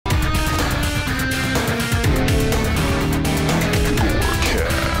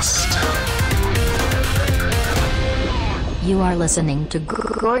are listening to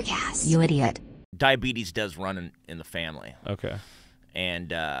GORCAST, you idiot. Diabetes does run in the family. Okay.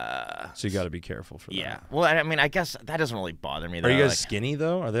 And so you got to be for that. Yeah. Well, I mean, I guess that doesn't really bother me. Are you guys skinny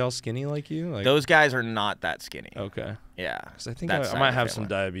though? Are they all skinny like you? Like, those guys are not that skinny. Okay. Yeah. Because I think I might have some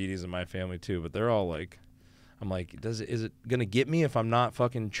diabetes in my family too, but they're all like, I'm like, is it gonna get me if I'm not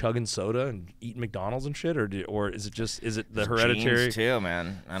fucking chugging soda and eating McDonald's and shit, or is it the hereditary? Genes too,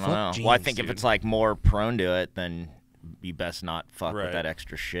 man. I don't know. Genes, well, I think dude. if it's like more prone to it, then you best not fuck with that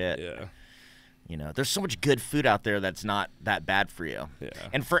extra shit. Yeah. You know, there's so much good food out there that's not that bad for you.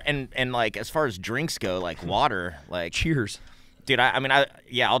 Yeah. And like as far as drinks go, like water, like cheers. Dude,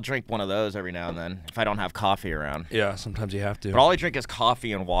 I'll drink one of those every now and then if I don't have coffee around. Yeah, sometimes you have to. But all I drink is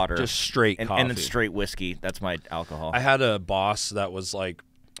coffee and water. Just straight coffee. And then straight whiskey. That's my alcohol. I had a boss that was like,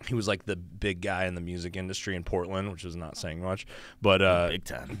 he was like the big guy in the music industry in Portland, which is not saying much, but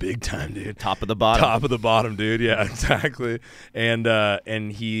big time, dude. Top of the bottom. Top of the bottom, dude. Yeah, exactly.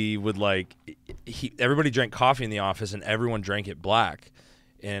 And he would like, everybody drank coffee in the office, and everyone drank it black.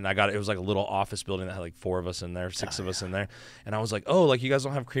 And it was like a little office building that had like 4 of us in there, 6 of us in there. And I was like, oh, like you guys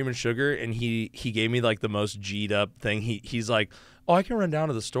don't have cream and sugar? And he gave me like the most G'd up thing. He's like, oh, I can run down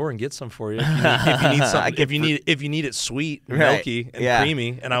to the store and get some for you if you need something. if you need it sweet, and milky, and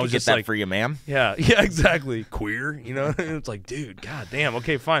creamy. And I was just get that like, for you, ma'am. Yeah, exactly. Queer, you know. And it's like, dude, god damn.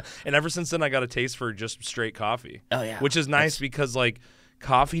 Okay, fine. And ever since then, I got a taste for just straight coffee. Oh yeah, which is nice because like,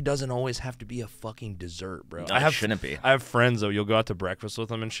 coffee doesn't always have to be a fucking dessert, bro. No, it shouldn't be. I have friends though. You'll go out to breakfast with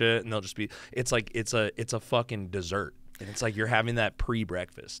them and shit, and they'll just be. It's like it's a fucking dessert, and it's like you're having that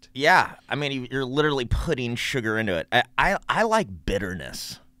pre-breakfast. Yeah, I mean you're literally putting sugar into it. I like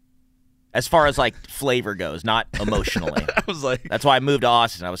bitterness, as far as like flavor goes, not emotionally. I was like, that's why I moved to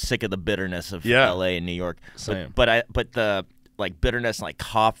Austin. I was sick of the bitterness of L.A. and New York. Same. But the like bitterness, like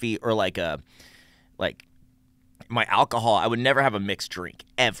coffee or like my alcohol, I would never have a mixed drink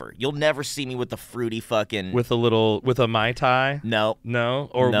ever. You'll never see me with the fruity fucking with a Mai Tai. No,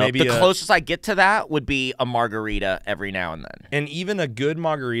 or maybe the closest I get to that would be a margarita every now and then. And even a good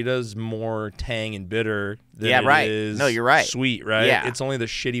margarita is more tang and bitter than it is no, you're right. Sweet, right? Yeah, it's only the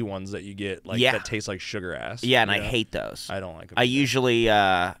shitty ones that you get that taste like sugar ass. Yeah, and I hate those. I don't like them. I usually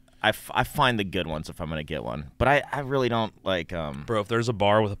I find the good ones if I'm gonna get one, but I really don't like. Bro, if there's a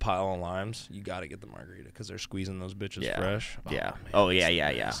bar with a pile of limes, you gotta get the margarita because they're squeezing those bitches fresh. Yeah. Oh, man,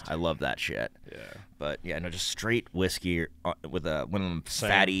 yeah. I love that shit. Yeah. But yeah, no, just straight whiskey with one of them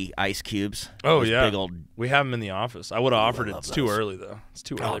fatty ice cubes. Oh those yeah. big old. We have them in the office. I would have offered it. It's too early though. It's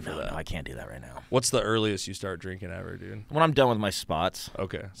too early for that. No, I can't do that right now. What's the earliest you start drinking ever, dude? When I'm done with my spots.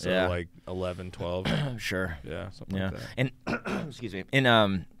 Okay, so like 11, 12. Sure. Yeah, something like that. And excuse me.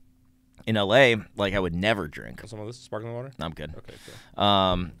 In LA, like I would never drink. Some of this sparkling water? No, I'm good. Okay,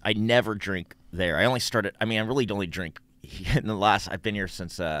 cool. I never drink there. I only started. I mean, I really only drink in the last. I've been here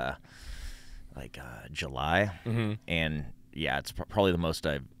since July, and yeah, it's probably the most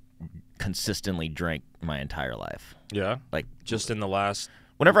I've consistently drank my entire life. Yeah, like just in the last.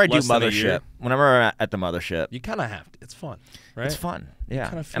 Whenever I do Mothership, whenever I'm at the Mothership, you kind of have to. It's fun, right? It's fun,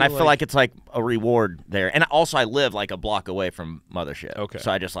 yeah. And I feel like it's like a reward there. And also, I live like a block away from Mothership. Okay.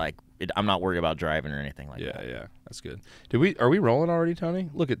 So I just like I'm not worried about driving or anything like that. Yeah, that's good. Are we rolling already, Tony?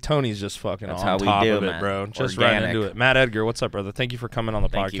 Look at Tony's just fucking that's on how top we do, of it, man. bro. Just Organic. right into it. Matt Edgar, what's up, brother? Thank you for coming on the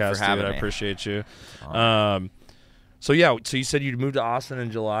Thank podcast, you for having dude. me. I appreciate you. So yeah, so you said you moved to Austin in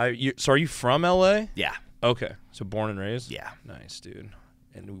July. So are you from LA? Yeah. Okay. So born and raised? Yeah. Nice, dude.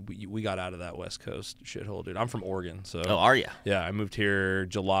 And we got out of that West Coast shithole, dude. I'm from Oregon, so. Oh, are you? Yeah, I moved here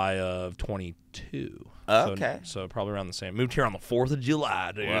July of 22. Okay. So probably around the same. Moved here on the 4th of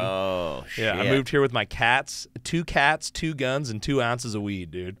July, dude. Whoa, shit. Yeah, I moved here with my cats, 2 guns, and 2 ounces of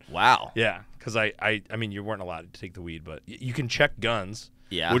weed, dude. Wow. Yeah, because I mean, you weren't allowed to take the weed, but you can check guns.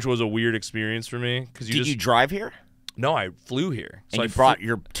 Yeah. Which was a weird experience for me. Did you drive here? No, I flew here. So and you brought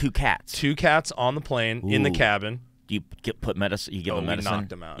your 2 cats? 2 cats on the plane in the cabin. Do you put medicine? You give them medicine? We knocked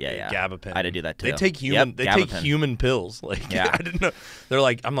them out. Yeah. Gabapentin. I had to do that too. They take human pills. Like, I didn't know. They're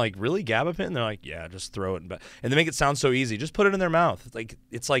like, I'm like, really, Gabapentin? They're like, yeah, just throw it. And they make it sound so easy. Just put it in their mouth.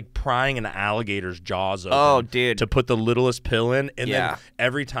 It's like prying an alligator's jaws open. Oh, dude. To put the littlest pill in, and then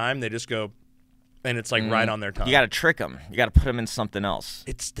every time they just go, and it's like right on their tongue. You got to trick them. You got to put them in something else.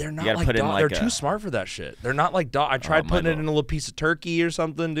 They're not like dogs. They're too smart for that shit. They're not like dogs. I tried putting it in a little piece of turkey or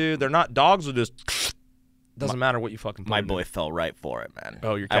something, dude. They're not dogs. Will just. Doesn't matter what you fucking put. My boy fell right for it, man.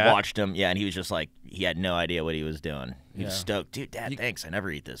 Oh, your cat? I watched him, and he was just like, he had no idea what he was doing. He was stoked. Dude, Dad, thanks. I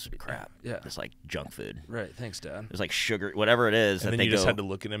never eat this crap. Yeah. This, like, junk food. Right. Thanks, Dad. It's like sugar, whatever it is. And then you just had to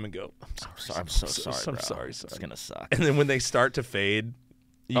look at him and go, I'm so sorry, bro. I'm sorry, son. It's going to suck. And then when they start to fade,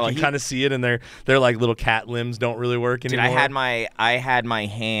 You can kind of see it, and they're like little cat limbs don't really work anymore. Dude, I had my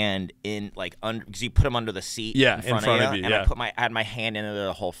hand in like under because you put them under the seat. Yeah, in front of you, and I had my hand in there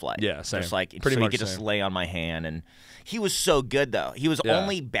the whole flight. Yeah, same. Just like Pretty so much you could same. just lay on my hand, and he was so good though. He was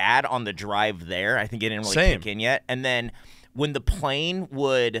only bad on the drive there. I think it didn't really kick in yet, and then when the plane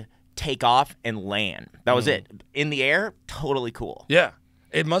would take off and land, that was it. In the air, totally cool. Yeah.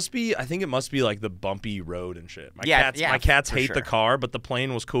 It must be. I think it must be like the bumpy road and shit. My cats hate the car, but the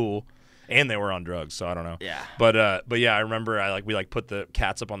plane was cool, and they were on drugs, so I don't know. Yeah. But yeah, I remember we put the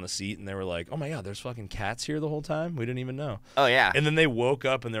cats up on the seat, and they were like, "Oh my god, there's fucking cats here the whole time. We didn't even know." Oh yeah. And then they woke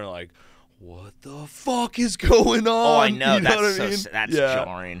up and they're like, "What the fuck is going on?" Oh, I know. You know That's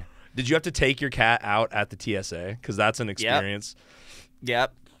jarring. Did you have to take your cat out at the TSA? Because that's an experience.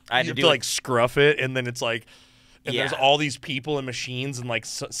 Yep. I had You have to to like scruff it, and then it's like. And Yeah. there's all these people and machines and like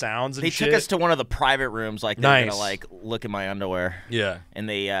sounds and They shit. took us to one of the private rooms, like they were gonna like look at my underwear. Yeah. And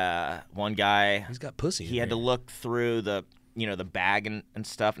they one guy, He's got pussy. he had to look through the the bag and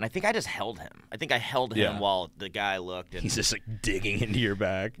stuff, and I think I just held him. I think I held him while the guy looked. And, He's just like digging into your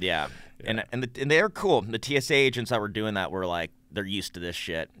bag. yeah. And they were cool. The TSA agents that were doing that were like, they're used to this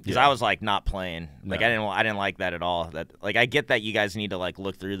shit, because I was like not playing. Like I didn't like that at all. That like I get that you guys need to like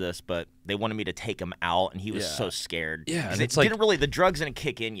look through this, but they wanted me to take him out, and he was so scared. Yeah, and and it's it like didn't really, the drugs didn't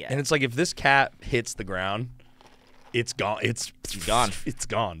kick in yet. And it's like if this cat hits the ground, it's gone. It's gone. It's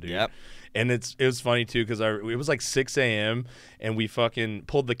gone, dude. Yep. And it was funny too, because it was like 6 a.m. and we fucking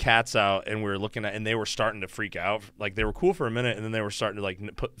pulled the cats out, and we were looking at, and they were starting to freak out. Like they were cool for a minute, and then they were starting to like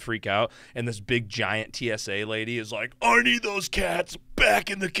freak out. And this big giant TSA lady is like, "I need those cats back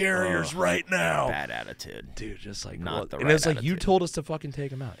in the carriers right now." Bad attitude, dude. Just like not the and right it's like, you attitude. told us to fucking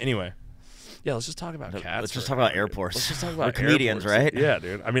take them out. Anyway, yeah, let's just talk about cats. Let's just talk about airports. Let's just talk about We're comedians, airports. right? Yeah,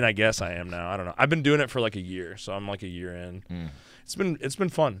 dude. I mean, I guess I am now. I don't know. I've been doing it for like a year, so I'm like a year in. It's been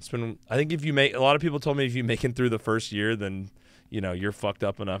fun. I think if you make, a lot of people told me if you make it through the first year, then you're fucked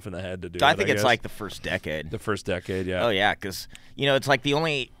up enough in the head to do it. I think it's guess. like the first decade. The first decade, yeah. Oh yeah, because it's like the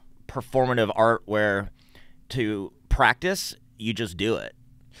only performative art where to practice you just do it.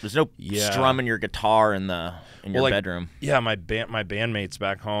 There's no strumming your guitar in your bedroom. Yeah, my bandmates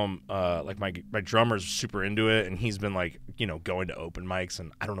back home, like my drummer's super into it, and he's been like going to open mics,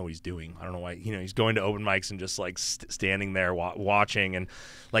 and I don't know what he's doing. I don't know why. He's going to open mics and just like standing there watching, and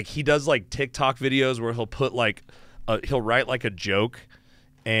like he does like TikTok videos where he'll put like he'll write like a joke,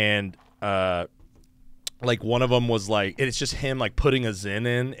 and like one of them was like, it's just him like putting a zen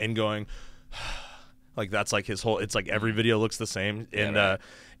in and going. Like that's like his whole. It's like every video looks the same, and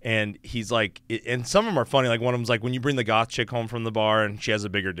and he's like, and some of them are funny. Like one of them's like when you bring the goth chick home from the bar and she has a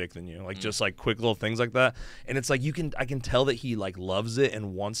bigger dick than you. Like just like quick little things like that. And it's like I can tell that he like loves it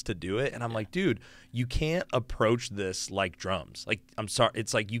and wants to do it. And I'm like, dude, you can't approach this like drums. Like I'm sorry,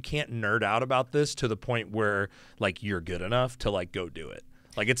 it's like you can't nerd out about this to the point where like you're good enough to like go do it.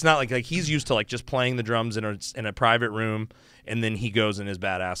 Like it's not like he's used to like just playing the drums in a private room, and then he goes and is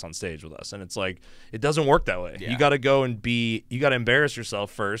badass on stage with us. And it's like it doesn't work that way. Yeah. You got to go and you got to embarrass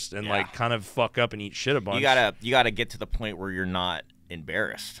yourself first and like kind of fuck up and eat shit a bunch. You gotta get to the point where you're not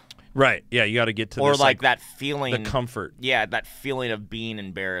embarrassed. Right. Yeah, you got to get to or this, like that feeling, the comfort. Yeah, that feeling of being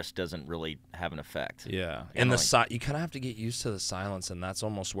embarrassed doesn't really have an effect. Yeah, and you kind of have to get used to the silence, and that's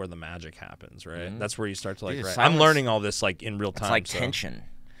almost where the magic happens, right? Mm-hmm. That's where you start to like. Right. I'm learning all this like in real time. It's like tension.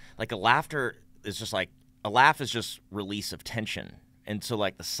 Like a laughter is just like a laugh is just release of tension, and so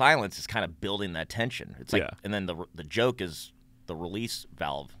like the silence is kind of building that tension. It's like, and then the joke is the release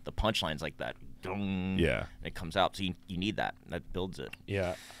valve. The punchline's like that. And it comes out. So you need that. That builds it.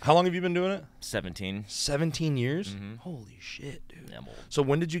 Yeah. How long have you been doing it? 17. 17 years? Mm-hmm. Holy shit, dude. Yeah, so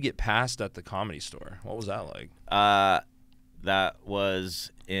when did you get passed at the Comedy Store? What was that like? That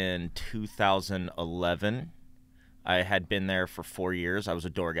was in 2011. I had been there for 4 years. I was a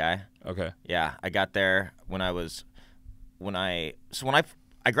door guy. Okay. Yeah, I got there when I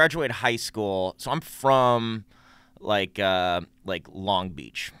graduated high school. So I'm from like Long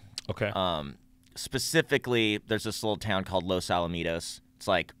Beach. Okay. Specifically, there's this little town called Los Alamitos. It's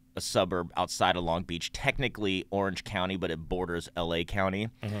like a suburb outside of Long Beach, technically Orange County, but it borders LA County.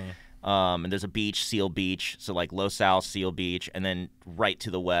 Mm-hmm. And there's a beach, Seal Beach, so like Los Al, Seal Beach, and then right to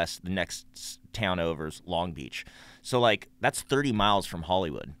the west, the next town over is Long Beach. So like that's 30 miles from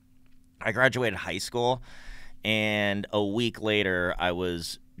Hollywood. I graduated high school, and a week later I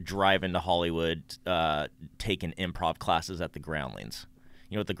was driving to Hollywood, taking improv classes at the Groundlings.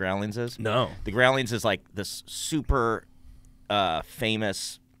 You know what the Groundlings is? No. The Groundlings is like this super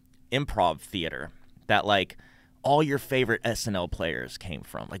famous improv theater that like all your favorite SNL players came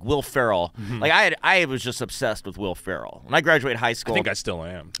from. Like Will Ferrell. Like I was just obsessed with Will Ferrell. When I graduated high school, I think I still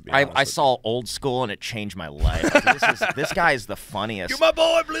am. To be honest I saw Old School and it changed my life. Like, this guy is the funniest. You're my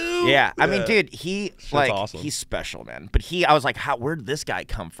boy, Blue. Yeah, I mean, dude, awesome. he's special, man. But I was like, where did this guy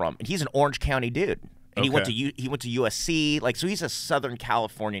come from? And he's an Orange County dude, and he went to USC. Like, so he's a Southern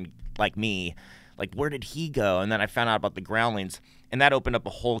Californian like me. Like, where did he go? And then I found out about the Groundlings, and that opened up a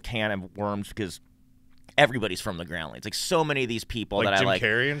whole can of worms because everybody's from the Groundlings. Like, so many of these people like that Jim I like.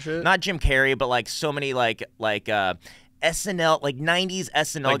 Carrey and shit? Not Jim Carrey, but like so many like SNL, like 90s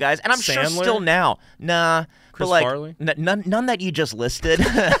SNL Like I'm sure Sandler? still now. Nah. Chris but like Farley? none that you just listed.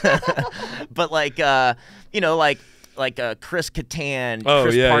 But like Chris Kattan,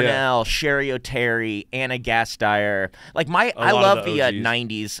 Chris Parnell, Sherry O'Terry, Anna Gasteyer. Like I love the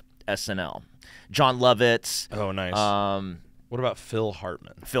 90s SNL. John Lovitz. Oh, nice. What about Phil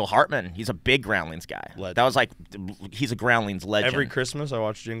Hartman? Phil Hartman, he's a big Groundlings guy. Legend. That was like, he's a Groundlings legend. Every Christmas I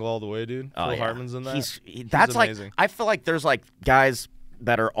watch Jingle All the Way, dude. Phil Hartman's in that. That's amazing. like, I feel like there's like guys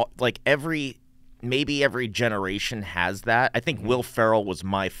that are like maybe every generation has that. I think Will Ferrell was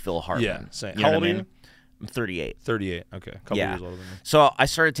my Phil Hartman. Yeah, same. You know How old what I are mean? you? I'm 38. 38. Okay, a couple years older than me. So I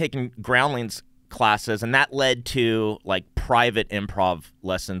started taking Groundlings classes, and that led to like private improv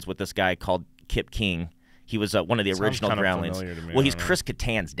lessons with this guy called Kip King. He was one of the original kind of Groundlings. familiar to me, Well, I he's don't know. Chris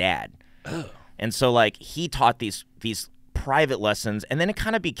Kattan's dad. Oh. And so like he taught these private lessons, and then it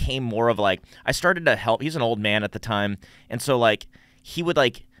kind of became more of like I started to help. He's an old man at the time, and so like he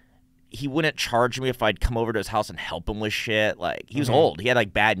wouldn't charge me if I'd come over to his house and help him with shit. Like he was old. He had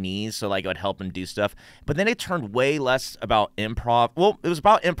like bad knees, so like I would help him do stuff. But then it turned way less about improv. Well, it was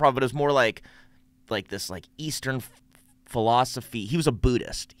about improv, but it was more like this like Eastern philosophy. He was a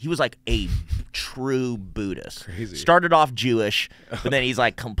Buddhist. He was like a true Buddhist. Crazy. Started off Jewish, but then he's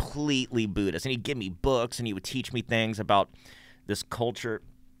like completely Buddhist. And he'd give me books and he would teach me things about this culture.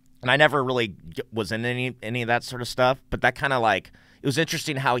 And I never really was in any of that sort of stuff. But that kind of like, it was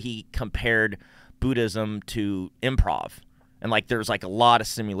interesting how he compared Buddhism to improv. And like there's like a lot of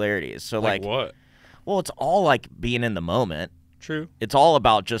similarities. So like what? Well, it's all like being in the moment. True. It's all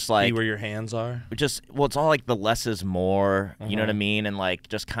about just like Be where your hands are. it's all like the less is more, you know what I mean? And like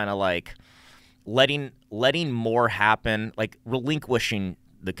just kind of like letting more happen, like relinquishing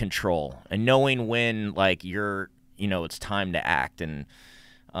the control and knowing when like it's time to act. And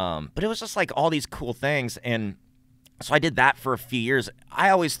but it was just like all these cool things. And so I did that for a few years. I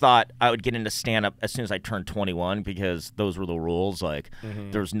always thought I would get into stand-up as soon as I turned 21 because those were the rules. Like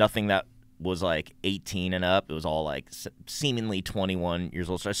there was nothing that was like 18 and up. It was all like seemingly 21 years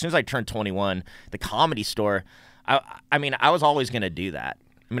old. So as soon as I turned 21, the Comedy Store, I mean, I was always going to do that.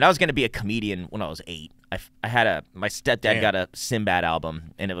 I mean, I was going to be a comedian when I was 8. I had my stepdad got a Sinbad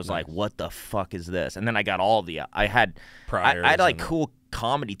album, and it was like, what the fuck is this? And then I got I had like cool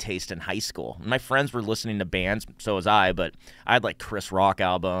comedy taste in high school. My friends were listening to bands, so was I, but I had like Chris Rock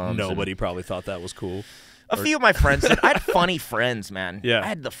albums. Nobody probably thought that was cool. A few of my friends did. I had funny friends, man. Yeah. I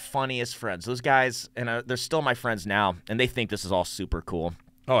had the funniest friends. Those guys, and they're still my friends now, and they think this is all super cool.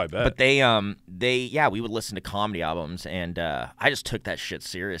 Oh, I bet. But we would listen to comedy albums, and I just took that shit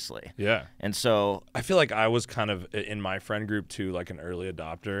seriously. Yeah. And so I feel like I was kind of in my friend group too, like an early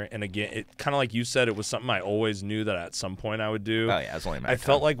adopter. And again, it kind of like you said, it was something I always knew that at some point I would do. Oh yeah, it's only a matter I of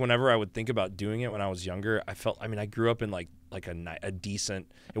felt time. like whenever I would think about doing it when I was younger, I grew up in like a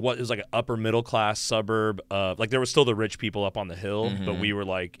decent. It was like an upper middle class suburb of like there was still the rich people up on the hill, but we were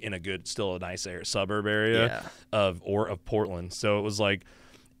like in still a nice suburb area of Portland. So it was like.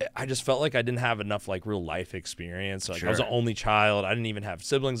 I just felt like I didn't have enough like real life experience. Like I was the only child. I didn't even have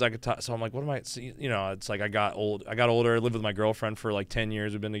siblings I could talk. So I'm like, what am I? You know, it's like I got older. I lived with my girlfriend for like 10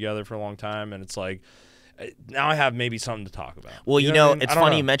 years. We've been together for a long time, and it's like now I have maybe something to talk about. Well, you know what I mean? It's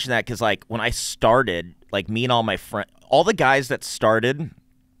funny you mention that because like when I started, like me and all my friends, all the guys that started,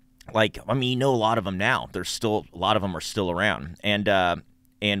 like I mean, you know, a lot of them now. A lot of them are still around, and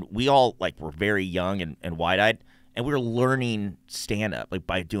we all like were very young and wide-eyed. And we were learning stand-up, like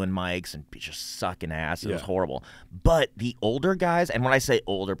by doing mics and just sucking ass. It was horrible. But the older guys, and when I say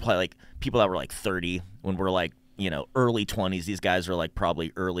older, probably like people that were like 30, when we're like, early 20s, these guys are like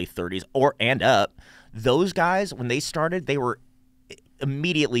probably early 30s and up. Those guys, when they started, they were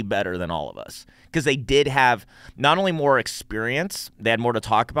immediately better than all of us because they did have not only more experience, they had more to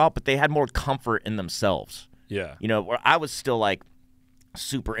talk about, but they had more comfort in themselves. Yeah. Where I was still like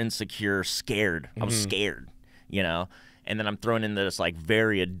super insecure, scared. I was scared. And then I'm thrown into this like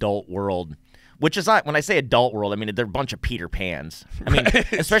very adult world, which is not, when I say adult world, I mean, they're a bunch of Peter Pans. I mean,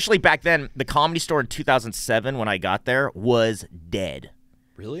 especially back then, the Comedy Store in 2007, when I got there, was dead.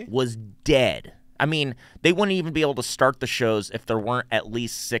 Really? Was dead. I mean, they wouldn't even be able to start the shows if there weren't at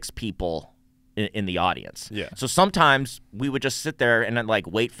least 6 people in the audience. Yeah. So sometimes we would just sit there and then like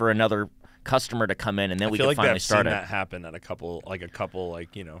wait for another customer to come in, and then we could finally start it. I feel like I've seen that happen at a couple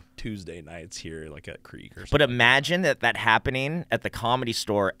Tuesday nights here, like at Creek or something. But imagine that happening at the Comedy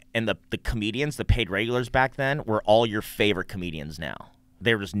Store, and the comedians, the paid regulars back then, were all your favorite comedians now.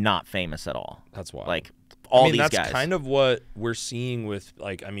 They were just not famous at all. That's wild. Like all these that's guys. kind of what we're seeing with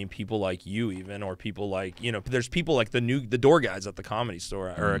people like you even, or people like, there's people like the door guys at the Comedy Store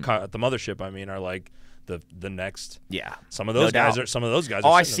or at the Mothership, are like the next. Yeah. Some of those guys are.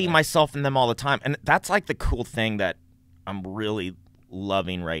 Oh, I see myself in them all the time. And that's like the cool thing that I'm really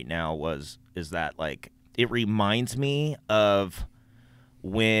loving right now is that like it reminds me of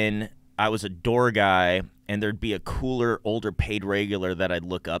when I was a door guy and there'd be a cooler, older paid regular that I'd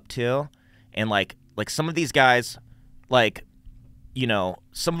look up to. And like some of these guys, like,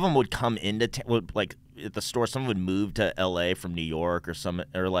 some of them would come into like at the store. Some would move to LA from New York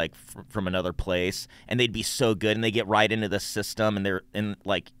or like from another place, and they'd be so good, and they get right into the system, and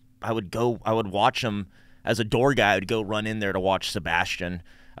I would watch them as a door guy. I would go run in there to watch Sebastian.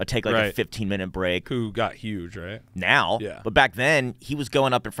 I'd take like a 15-minute break. Who got huge, right? Now, yeah. But back then he was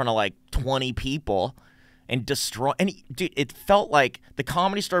going up in front of like 20 people and destroy. And dude, it felt like the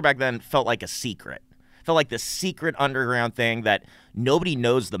Comedy Store back then felt like a secret. Felt like this secret underground thing that nobody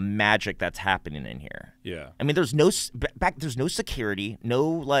knows the magic that's happening in here. Yeah. I mean, there's no security,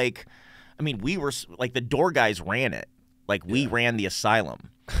 we were like the door guys ran it. Like we ran the asylum.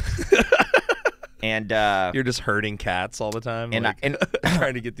 And you're just herding cats all the time, and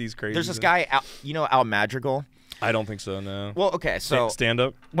trying to get these crazy. There's this guy, Al Madrigal. I don't think so. No. Well, okay, so stand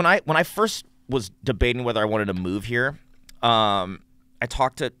up. When I first was debating whether I wanted to move here, I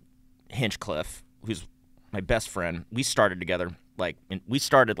talked to Hinchcliffe, who's my best friend. We started together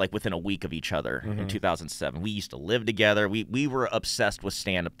within a week of each other in 2007. We used to live together. We were obsessed with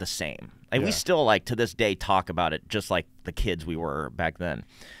stand up the same. Like we still like to this day talk about it just like the kids we were back then.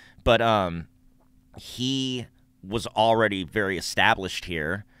 But he was already very established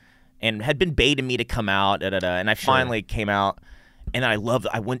here and had been baiting me to come out, and I finally came out, and I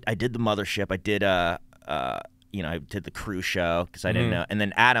did the Mothership. I did I did the crew show because I didn't know, and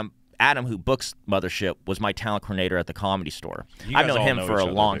then Adam, who books Mothership, was my talent coordinator at the Comedy Store. I've known him for a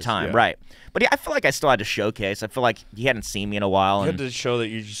long time, right? But I feel like I still had to showcase. I feel like he hadn't seen me in a while. You had to show that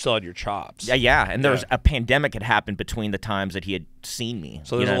you still had your chops. Yeah, and there was a pandemic had happened between the times that he had seen me.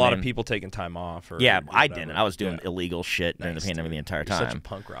 So there's a lot of people taking time off. I didn't. I was doing illegal shit during the pandemic the entire time. You're such a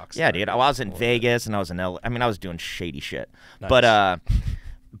punk rock star. Yeah, dude. I was in Vegas and I was in LA. I mean, I was doing shady shit. Nice.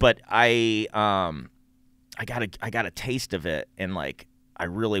 But I got a taste of it, and like I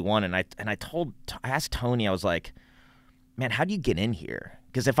really wanted. And I asked Tony. I was like, man, how do you get in here?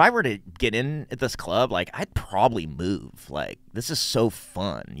 Because if I were to get in at this club, like I'd probably move. Like this is so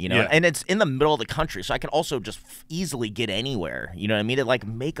fun, Yeah. And it's in the middle of the country, so I can also just easily get anywhere. You know what I mean? It like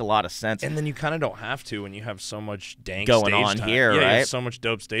make a lot of sense. And then you kind of don't have to when you have so much dank going stage on time. here, yeah, right? You have so much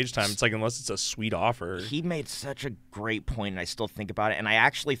dope stage time. It's like unless it's a sweet offer. He made such a great point, and I still think about it. And I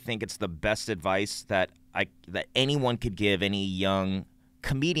actually think it's the best advice that anyone could give any young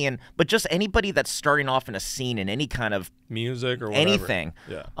comedian, but just anybody that's starting off in a scene in any kind of music or whatever. Anything.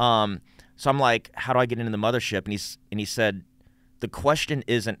 Yeah. So I'm like, how do I get into the Mothership? And he said, the question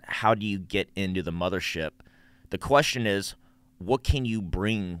isn't how do you get into the Mothership. The question is, what can you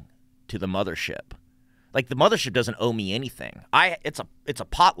bring to the Mothership? Like the Mothership doesn't owe me anything. It's a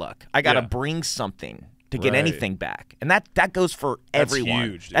potluck. I got to bring something to get anything back, and that goes for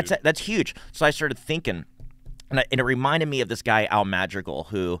everyone. That's huge, dude. That's huge. So I started thinking. And it reminded me of this guy, Al Madrigal,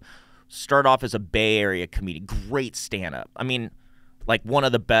 who started off as a Bay Area comedian. Great stand-up. I mean, like one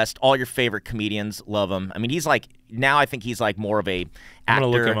of the best. All your favorite comedians love him. I mean, he's like, now I think he's like more of a actor. I'm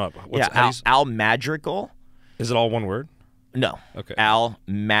going to look him up. Al Madrigal. Is it all one word? No. Okay. Al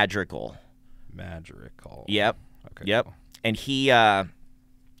Madrigal. Madrigal. Yep. Okay. Yep. And he,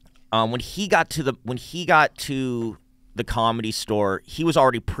 when he got to the Comedy Store, he was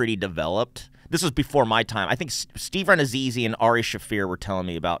already pretty developed. This was before my time. I think Steve Renazizi and Ari Shaffir were telling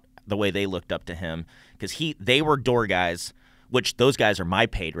me about the way they looked up to him because they were door guys, which those guys are my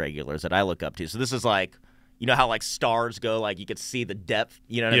paid regulars that I look up to. So this is like, you know how like stars go, like you could see the depth,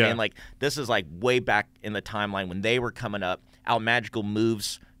 you know what I mean? Like this is like way back in the timeline when they were coming up. Al Madrigal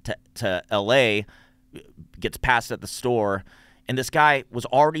moves to LA, gets passed at the store. And this guy was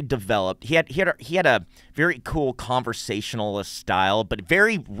already developed. He had a very cool conversationalist style, but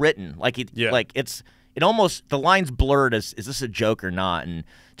very written. Like it almost the lines blurred as is this a joke or not? And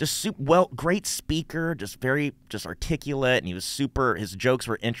just great speaker, just very articulate, and he was super. His jokes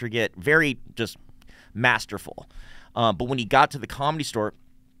were intricate, very just masterful. But when he got to the Comedy Store,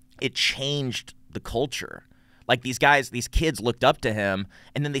 it changed the culture. Like these kids looked up to him,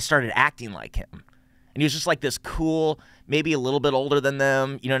 and then they started acting like him. And he was just like this cool, maybe a little bit older than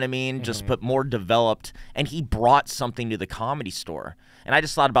them, you know what I mean? Just but more developed. And he brought something to the Comedy Store. And I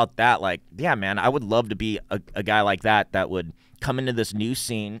just thought about that, like, yeah, man, I would love to be a guy like that would come into this new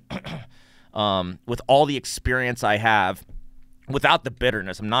scene with all the experience I have, without the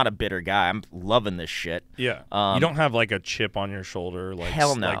bitterness. I'm not a bitter guy. I'm loving this shit. Yeah. You don't have like a chip on your shoulder like,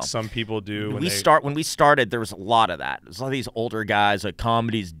 hell no. like some people do. When we started, there was a lot of that. There's a lot of these older guys like,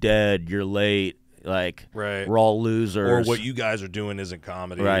 comedy's dead, you're late. Like, we're all losers. Or what you guys are doing isn't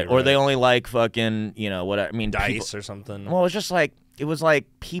comedy. Right. Or they only like fucking, you know, what I mean. Dice or something. Well, it was like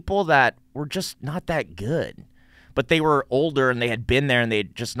people that were just not that good. But they were older and they had been there and they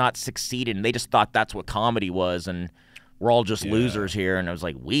had just not succeeded. And they just thought that's what comedy was. And we're all just losers here. And I was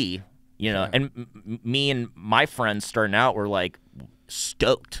like, you know, and me and my friends starting out were like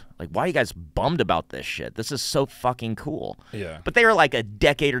stoked. Like, why are you guys bummed about this shit? This is so fucking cool. Yeah. But they were like a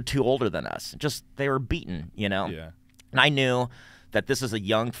decade or two older than us. Just, they were beaten, you know? Yeah. And I knew that this is a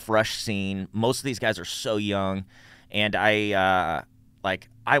young, fresh scene. Most of these guys are so young. And I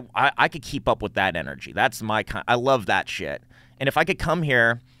could keep up with that energy. That's my kind. I love that shit. And if I could come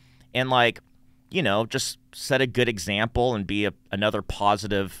here and, like, you know, just set a good example and be another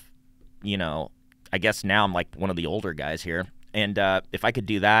positive, you know, I guess now I'm like one of the older guys here. And if I could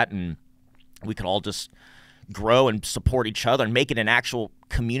do that and we could all just grow and support each other and make it an actual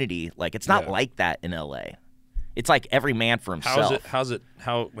community, like it's not like that in LA. It's like every man for himself.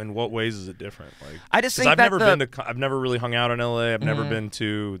 How in what ways is it different? Like, I just think I've never really hung out in LA. I've never been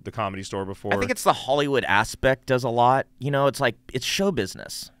to the Comedy Store before. I think it's the Hollywood aspect does a lot. You know, it's like it's show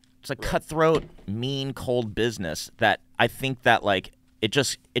business. It's like cutthroat, mean, cold business that I think that like it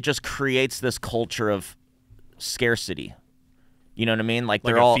just creates this culture of scarcity. You know what I mean? Like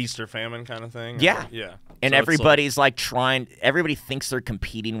they're all feast or famine kind of thing. Yeah, yeah. And so everybody's like trying. Everybody thinks they're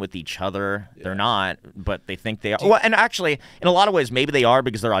competing with each other. Yeah. They're not, but they think they are. Well, and actually, in a lot of ways, maybe they are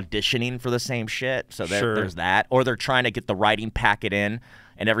because they're auditioning for the same shit. So there's that, or they're trying to get the writing packet in,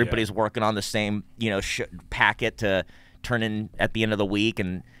 and everybody's working on the same, you know, packet to turn in at the end of the week,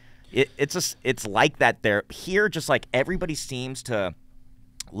 and it's like that there. Here, just like everybody seems to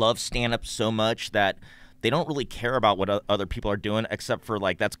love stand-up so much that they don't really care about what other people are doing, except for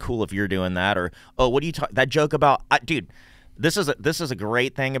like, that's cool if you're doing that, or what do you that joke about? Dude, this is a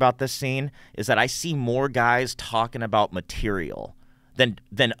great thing about this scene is that I see more guys talking about material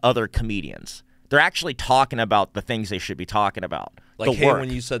than other comedians. They're actually talking about the things they should be talking about. Like, hey, when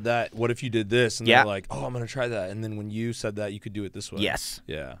you said that, what if you did this? And they're like, oh, I'm going to try that. And then when you said that, you could do it this way. Yes.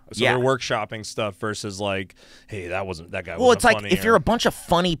 Yeah. So they're workshopping stuff versus like, hey, that guy wasn't funny. Well, it's like if you're a bunch of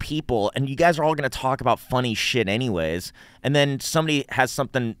funny people and you guys are all going to talk about funny shit anyways, and then somebody has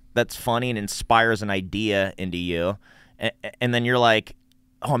something that's funny and inspires an idea into you, and then you're like,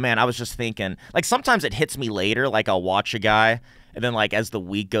 oh, man, I was just thinking. Like, sometimes it hits me later. Like, I'll watch a guy. And then, like, as the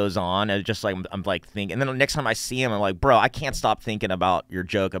week goes on, it's just like I'm like thinking. And then the next time I see him, I'm like, bro, I can't stop thinking about your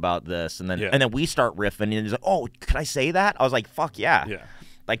joke about this. And then we start riffing, and he's like, oh, could I say that? I was like, fuck yeah. Yeah.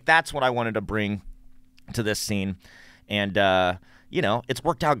 Like, that's what I wanted to bring to this scene. And, you know, it's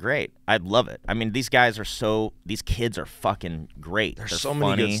worked out great. I love it. I mean, these kids are fucking great. They're so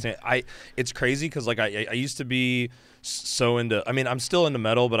funny. Many good it's crazy because, like, I used to be so into, I mean, I'm still into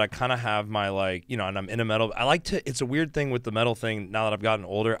metal, but I kind of have my, like, you know, and I'm into metal. I like to, it's a weird thing with the metal thing now that I've gotten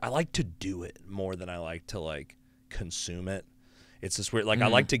older. I like to do it more than I like to, like, consume it. It's this weird, like, I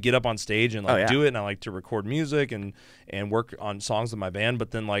like to get up on stage and, like, do it, and I like to record music and work on songs with my band,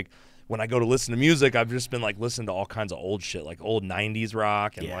 but then, like, when I go to listen to music, I've just been, like, listening to all kinds of old shit, like old 90s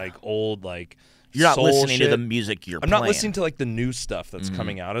rock and, like, old, like, you're not listening shit. To the music I'm not listening to, like, the new stuff that's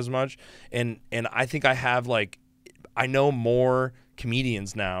coming out as much, and I think I have, like, I know more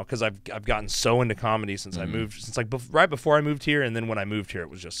comedians now because I've gotten so into comedy since I moved, since like right before I moved here, and then when I moved here, it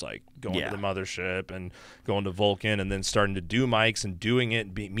was just like going to the Mothership and going to Vulcan, and then starting to do mics and doing it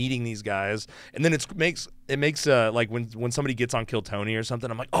and meeting these guys, and then it makes like when somebody gets on Kill Tony or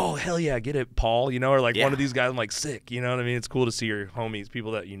something, I'm like, oh hell yeah, get it, Paul, you know, or like one of these guys, I'm like, sick, you know what I mean? It's cool to see your homies,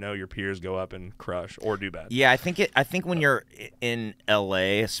 people that you know, your peers, go up and crush or do bad. Yeah, I think when you're in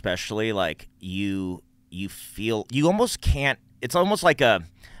LA, especially, like you feel you almost can't. It's almost like a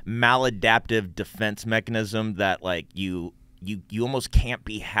maladaptive defense mechanism that, like, you almost can't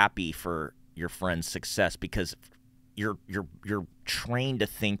be happy for your friend's success because you're trained to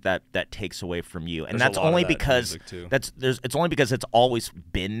think that takes away from you, and that's only because it's only because it's always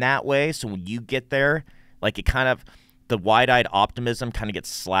been that way. So when you get there, like, it kind of, the wide-eyed optimism kind of gets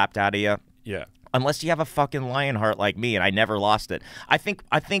slapped out of you. Yeah. unless you have a fucking lion heart like me, and I never lost it. I think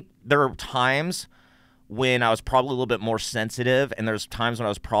there are times when I was probably a little bit more sensitive, and there's times when I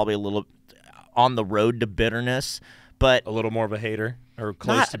was probably a little on the road to bitterness, but a little more of a hater or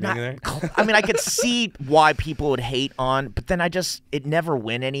close to being there. I mean, I could see why people would hate on, but then it never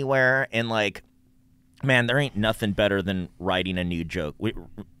went anywhere, and like, man, there ain't nothing better than writing a new joke.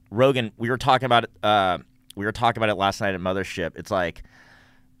 Rogan, we were talking about it last night at Mothership. It's like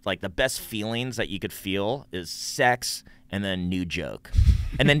the best feelings that you could feel is sex and then new joke.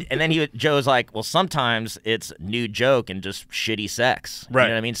 And then Joe's like, well, sometimes it's new joke and just shitty sex. Right. You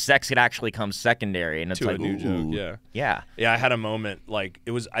know what I mean? Sex could actually come secondary, and it's to like a new ooh. joke. Yeah. I had a moment like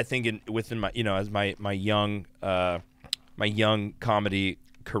it was. I think within my as my young comedy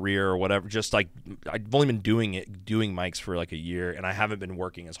career or whatever, just like I've only been doing mics for like a year, and I haven't been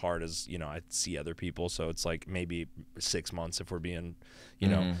working as hard as I see other people. So it's like maybe 6 months if we're being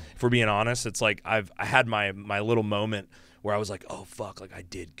if we're being honest. It's like I had my little moment where I was like, oh fuck, like I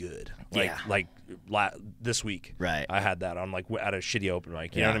did good. This week, right? I had that on like at a shitty open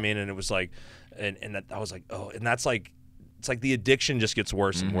mic. You know what I mean? And it was like, and that I was like, oh, and that's like. It's like the addiction just gets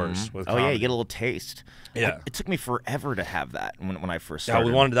worse and worse with comedy. Yeah, you get a little taste. Yeah. It took me forever to have that when I first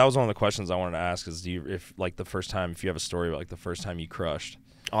started. That was one of the questions I wanted to ask is if you have a story about like the first time you crushed.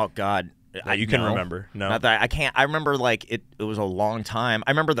 Oh God. You can remember. No. Not that I can't. I remember like it was a long time.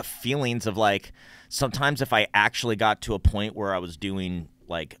 I remember the feelings of like sometimes if I actually got to a point where I was doing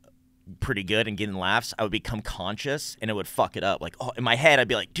like pretty good and getting laughs, I would become conscious and it would fuck it up. Like, oh, in my head, I'd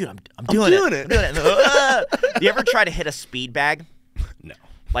be like, dude, I'm doing it. You ever try to hit a speed bag? No.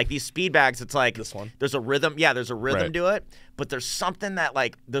 Like these speed bags, it's like this one. There's a rhythm. Yeah, there's a rhythm to it, but there's something that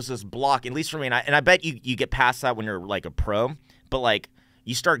like there's this block. At least for me, and I bet you get past that when you're like a pro. But like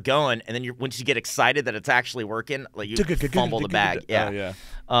you start going, and then once you get excited that it's actually working, like you fumble the bag. Yeah.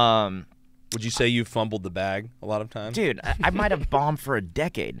 Oh, yeah. Would you say you fumbled the bag a lot of times? Dude, I might have bombed for a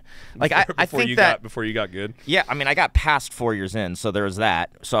decade. Like before you got good. Yeah, I mean, I got past 4 years in, so there was that.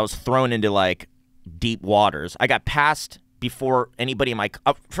 So I was thrown into like deep waters. I got past before anybody in my.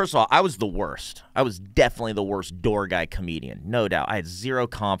 First of all, I was the worst. I was definitely the worst door guy comedian, no doubt. I had zero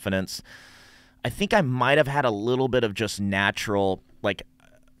confidence. I think I might have had a little bit of just natural like.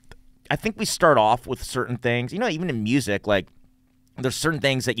 I think we start off with certain things, even in music, like. There's certain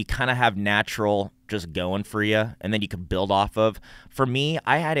things that you kind of have natural just going for you, and then you can build off of. For me,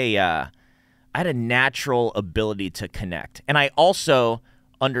 I had a natural ability to connect, and I also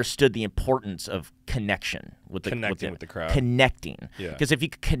understood the importance of connection with the crowd. Connecting, because if you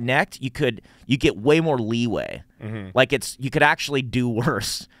could connect, you get way more leeway. Mm-hmm. Like you could actually do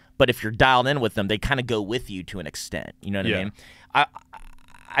worse, but if you're dialed in with them, they kind of go with you to an extent. You know what I mean?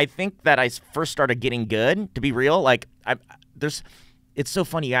 I think that I first started getting good. To be real, like it's so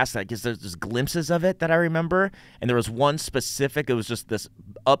funny you ask that because there's glimpses of it that I remember, and there was one specific. It was just this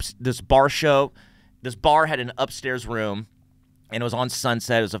bar show. This bar had an upstairs room, and it was on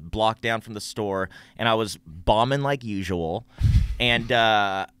Sunset. It was a block down from the store, and I was bombing like usual, and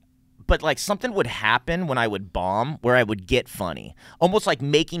but like something would happen when I would bomb where I would get funny, almost like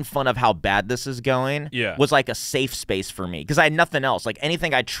making fun of how bad this is going. Was like a safe space for me because I had nothing else. Like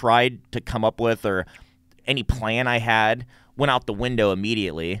anything I tried to come up with or any plan I had went out the window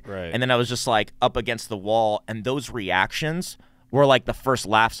immediately. Right. And then I was just like up against the wall, and those reactions were like the first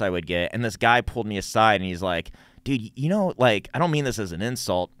laughs I would get. And this guy pulled me aside and he's like, dude, like, I don't mean this as an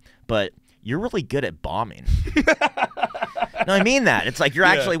insult, but you're really good at bombing. No, I mean that. It's like you're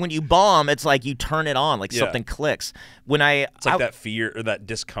actually, when you bomb, it's like you turn it on, like something clicks. It's like that fear or that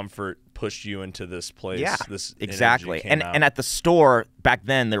discomfort pushed you into this place. Yeah, this exactly. And at the store back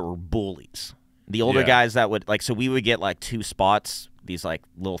then, there were bullies. The older guys that would so we would get like 2 spots, these like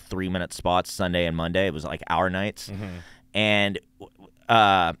little 3-minute spots Sunday and Monday. It was like hour nights. Mm-hmm. And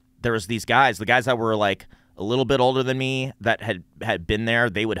there was these guys, the guys that were like a little bit older than me that had been there,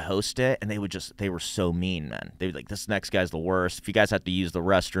 they would host it, and they were so mean, man. They were like, this next guy's the worst. If you guys have to use the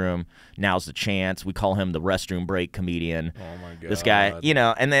restroom, now's the chance. We call him the restroom break comedian. Oh my God. This guy,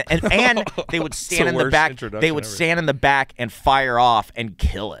 and they would stand in the back. They would stand in the back and fire off and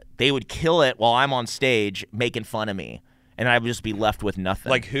kill it. They would kill it while I'm on stage making fun of me. And I would just be left with nothing.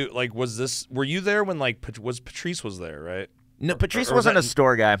 Like who? Like was this? Were you there when Patrice was there? Right? No, Patrice wasn't a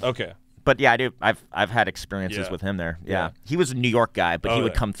store guy. Okay. But yeah, I do. I've had experiences with him there. Yeah. He was a New York guy, but he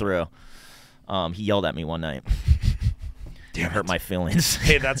would come through. He yelled at me one night. Damn, it hurt my feelings.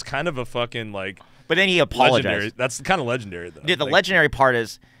 Hey, that's kind of a fucking like. But then he apologized. Legendary. That's kind of legendary though. Yeah, the legendary part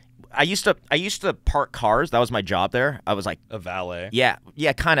is, I used to park cars. That was my job there. I was like a valet. Yeah,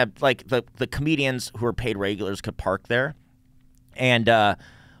 kind of like the comedians who were paid regulars could park there, and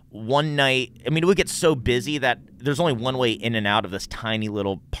one night, I mean, it would get so busy that there's only one way in and out of this tiny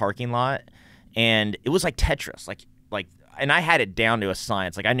little parking lot, and it was like Tetris, like, and I had it down to a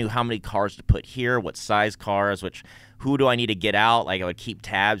science. Like, I knew how many cars to put here, what size cars, who do I need to get out. Like, I would keep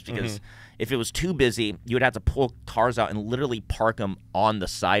tabs because if it was too busy, you would have to pull cars out and literally park them on the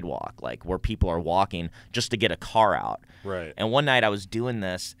sidewalk, like where people are walking, just to get a car out. Right. And one night I was doing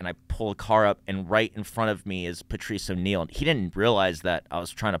this, and I pull a car up, and right in front of me is Patrice O'Neill. He didn't realize that I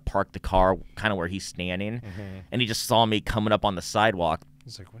was trying to park the car kind of where he's standing, and he just saw me coming up on the sidewalk.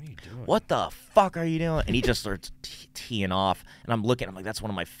 He's like, what are you doing? What the fuck are you doing? And he just starts teeing off, and I'm looking. I'm like, that's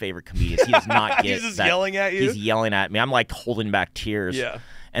one of my favorite comedians. He does not get He's just that. yelling at you? He's yelling at me. I'm like holding back tears. Yeah.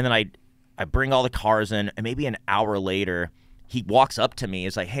 And then I bring all the cars in, and maybe an hour later, he walks up to me.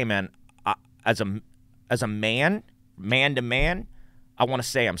 He's like, hey, man, as a man to man, I want to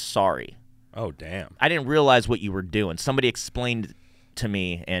say I'm sorry. Oh, damn. I didn't realize what you were doing. Somebody explained to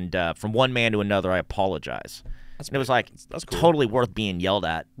me, and from one man to another, I apologize. And it was like, that's cool. Totally worth being yelled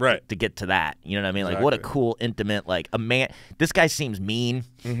at to get to that. You know what I mean? Like, what a cool, intimate, like, a man. This guy seems mean.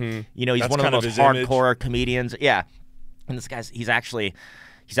 You know, he's one of the most hardcore comedians. Yeah. And this guy's, he's actually,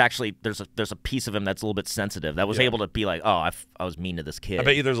 there's a piece of him that's a little bit sensitive that was able to be like, oh, I was mean to this kid. I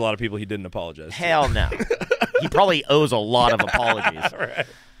bet you there's a lot of people he didn't apologize to. Hell no. He probably owes a lot of apologies. Right.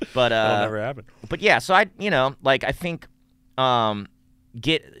 But, that'll never happen. But yeah, so I think,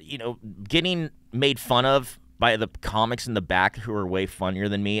 getting made fun of by the comics in the back who are way funnier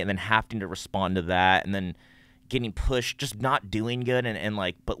than me, and then having to respond to that, and then getting pushed, just not doing good, and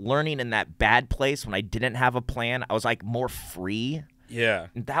like, but learning in that bad place when I didn't have a plan, I was like more free. Yeah.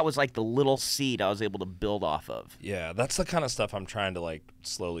 And that was like the little seed I was able to build off of. Yeah, that's the kind of stuff I'm trying to like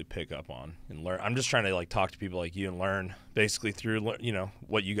slowly pick up on and learn. I'm just trying to like talk to people like you and learn basically through, you know,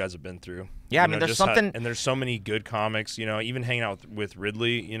 what you guys have been through. Yeah, I mean, there's something. And there's so many good comics, you know, even hanging out with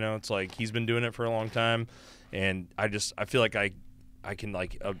Ridley, you know, it's like he's been doing it for a long time. And I feel like I can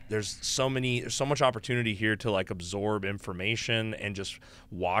like there's so much opportunity here to like absorb information and just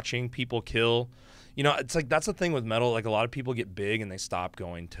watching people kill. You know, it's like that's the thing with metal. Like a lot of people get big and they stop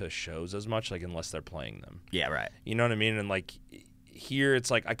going to shows as much, like unless they're playing them. Yeah, right. You know what I mean? And like here, it's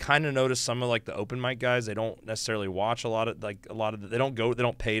like I kind of notice some of like the open mic guys. They don't necessarily watch a lot of they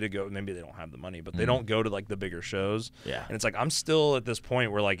don't pay to go. Maybe they don't have the money, but they don't go to like the bigger shows. Yeah. And it's like I'm still at this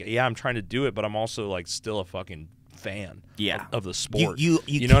point where like I'm trying to do it, but I'm also like still a fucking fan. Yeah. Of the sport. You know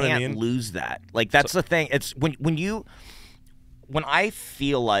can't what I mean? lose that. Like that's the thing. It's when I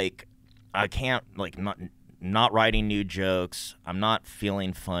feel like I can't, like, not writing new jokes, I'm not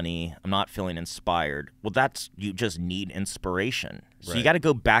feeling funny, I'm not feeling inspired. Well, you just need inspiration. So you got to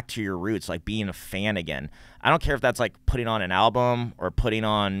go back to your roots, like being a fan again. I don't care if that's like putting on an album or putting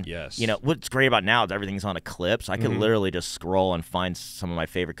on, you know, what's great about now is everything's on a clip. So I can literally just scroll and find some of my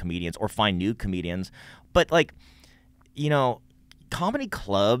favorite comedians or find new comedians. But like, you know, comedy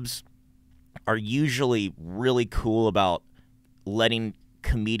clubs are usually really cool about letting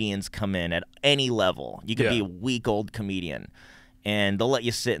comedians come in at any level. You could be a week-old comedian, and they'll let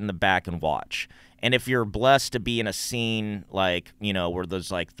you sit in the back and watch. And if you're blessed to be in a scene like, you know, where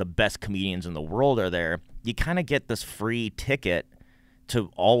there's like the best comedians in the world are there, you kind of get this free ticket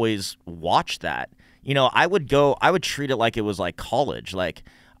to always watch that. You know, I would treat it like it was like college. Like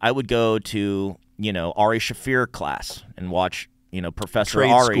I would go to, you know, Ari Shaffir class and watch, you know, Professor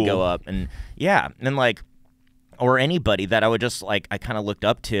Trade Ari school. go up, and and like, or anybody that I would just like, I kind of looked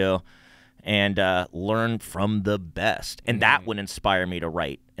up to and learn from the best. And that would inspire me to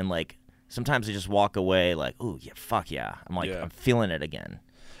write. And like, sometimes I just walk away like, ooh, yeah, fuck yeah. I'm like, I'm feeling it again.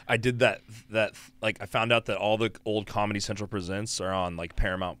 I did that like I found out that all the old Comedy Central presents are on like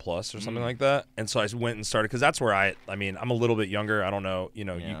Paramount Plus or something like that. And so I went and started, because that's where I mean, I'm a little bit younger. I don't know, you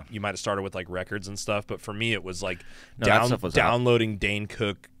know, you might have started with like records and stuff, but for me it was like downloading Dane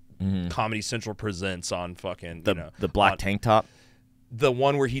Cook Comedy Central presents on fucking the black tank top. The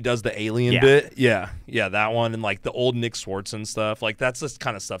one where he does the alien bit. Yeah, that one. And like the old Nick Swartzen stuff. Like that's the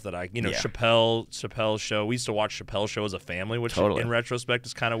kind of stuff that Chappelle's show. We used to watch Chappelle's show as a family, which in retrospect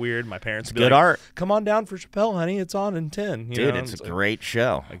is kind of weird. My parents would be good like, art. Come on down for Chappelle, honey. It's on in 10. Dude, it's a great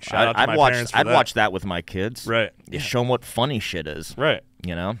show. Like, shout out to my parents for I'd that. watch that with my kids. Right. You show them what funny shit is. Right.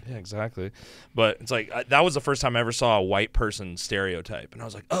 You know? Yeah, exactly. But it's like that was the first time I ever saw a white person stereotype, and I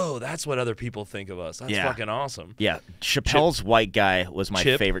was like, "Oh, that's what other people think of us. That's fucking awesome." Yeah, Chappelle's white guy was my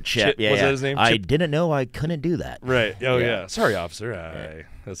favorite. Chip. Yeah, was that his name? I didn't know I couldn't do that. Right. Oh yeah. Sorry, officer.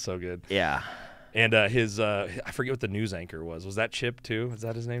 That's so good. Yeah. And his I forget what the news anchor was. Was that Chip too? Is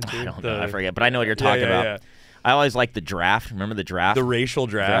that his name too? I don't know. I forget, but I know what you're talking about. Yeah. I always liked the draft. Remember the draft? The racial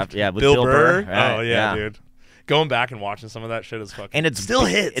draft. Yeah, with Bill Burr. Right. Oh yeah, dude. going back and watching some of that shit is fucking. And it still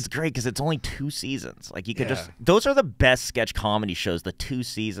hits. It's great because it's only 2 seasons. Like you could those are the best sketch comedy shows. The 2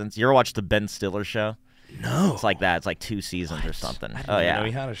 seasons. You ever watch the Ben Stiller show? No. It's like that. It's like 2 seasons or something. I didn't Oh yeah. know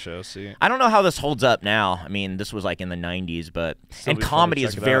he had a show. See, I don't know how this holds up now. I mean, this was like in the 90s, but Still and be fun to comedy check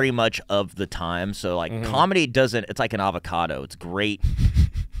is it very out. much of the time. So like comedy doesn't. It's like an avocado. It's great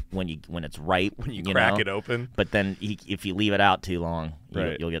when it's ripe. when you crack know? it open. But then if you leave it out too long,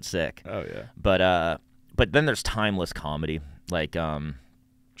 Right. you'll get sick. Oh yeah. But then there's timeless comedy. Like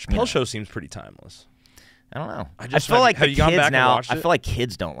Chappelle's show seems pretty timeless. I don't know. I feel like have the you gone kids back and now. watched I it? feel like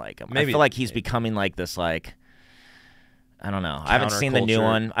kids don't like him. I Maybe. feel like he's becoming like this. Like I don't know. I haven't seen the new Counterculture.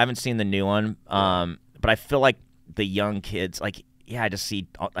 one. I haven't seen the new one. But I feel like the young kids. Like I just see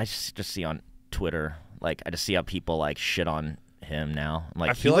on Twitter. Like I just see how people like shit on him now. Like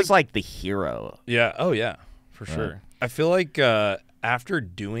I feel he was like the hero. Yeah. Oh yeah. For sure. I feel like after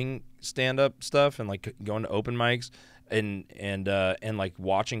doing stand-up stuff and like going to open mics and like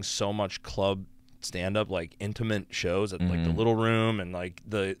watching so much club stand-up, like intimate shows at like the Little Room and like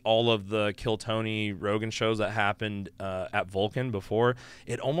all of the Kill Tony Rogan shows that happened at Vulcan before,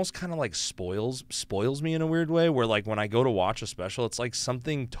 it almost kind of like spoils me in a weird way, where like when I go to watch a special, it's like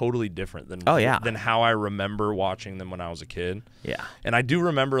something totally different than than how I remember watching them when I was a kid. Yeah. And I do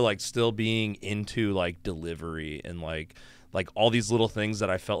remember like still being into like delivery and like all these little things that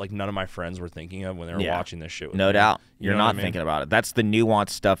I felt like none of my friends were thinking of when they were watching this shit with No me. doubt. You You're know what not I mean? thinking about it. That's the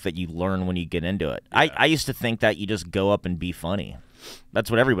nuanced stuff that you learn when you get into it. Yeah. I used to think that you just go up and be funny.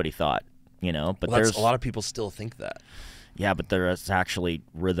 That's what everybody thought, you know. But there's a lot of people still think that. Yeah, but there's actually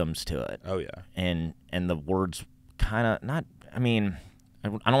rhythms to it. Oh yeah. And the words kind of not. I mean, I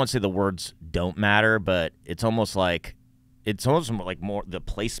don't want to say the words don't matter, but it's almost like more the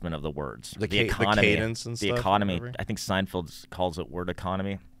placement of the words, the economy, the cadence and the stuff, economy. whatever. I think Seinfeld calls it word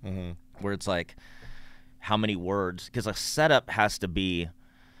economy, where it's like how many words, because a setup has to be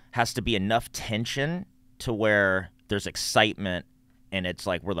enough tension to where there's excitement, and it's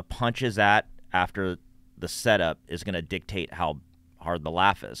like where the punch is at after the setup is going to dictate how hard the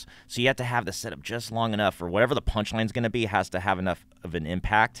laugh is. So you have to have the setup just long enough, or whatever the punchline's going to be has to have enough of an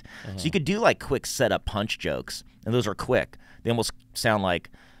impact. So you could do like quick setup punch jokes, and those are quick. They almost sound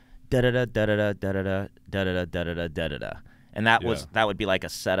like da da da da da da da da da da da da da da. And that would be like a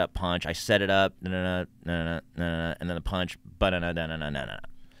setup punch. I set it up, and then the punch,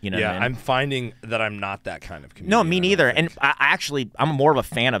 you know what I mean? I'm finding that I'm not that kind of comedian. No, me neither. And I'm more of a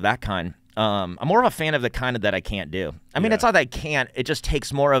fan of that kind. I'm more of a fan of the kind that I can't do. I mean, it's not that I can't. It just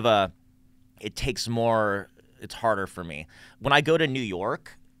takes more of a. It's harder for me when I go to New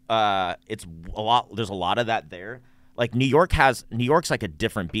York. It's a lot. There's a lot of that there. Like New York's like a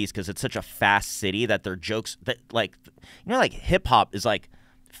different beast because it's such a fast city that their jokes that like hip hop is like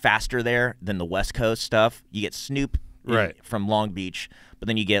faster there than the West Coast stuff. You get Snoop from Long Beach, but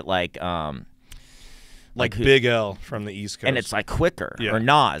then you get like Big L from the East Coast, and it's like quicker, or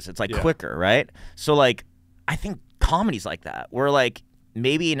Nas, it's like quicker, right? So like I think comedy's like that, where like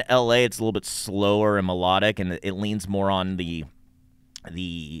maybe in LA it's a little bit slower and melodic, and it leans more on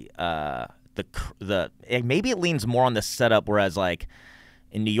maybe it leans more on the setup, whereas like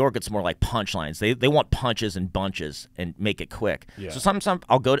in New York it's more like punchlines. They want punches and bunches and make it quick. So sometimes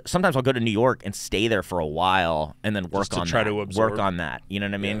I'll go to New York and stay there for a while and then work on that. You know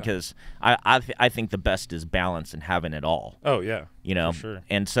what I mean? Because I think the best is balance and having it all. Oh yeah, you know. for sure.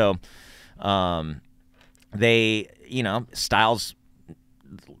 And so they styles.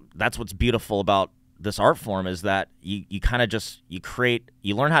 That's what's beautiful about this art form, is that you kind of just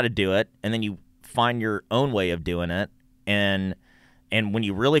you learn how to do it, and then you find your own way of doing it, and when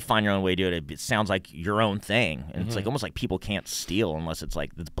you really find your own way to do it, it sounds like your own thing, and it's like almost like people can't steal unless it's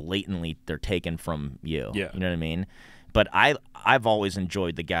like it's blatantly they're taken from you. You know what I mean? But I've always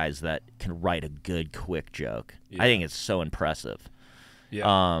enjoyed the guys that can write a good quick joke. I think it's so impressive.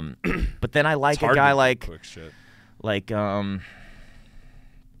 But then I like a guy like quick shit.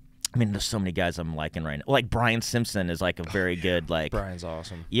 I mean, there's so many guys I'm liking right now. Like Brian Simpson is like a very good like. Brian's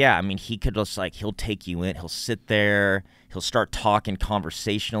awesome. Yeah, I mean, he could just like he'll take you in. He'll sit there. He'll start talking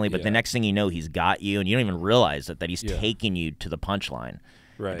conversationally, but the next thing you know, he's got you, and you don't even realize that he's taking you to the punchline.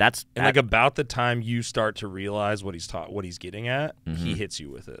 Right. Like about the time you start to realize what he's getting at, he hits you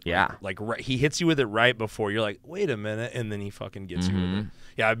with it. Yeah. He hits you with it right before you're like, wait a minute, and then he fucking gets you with it.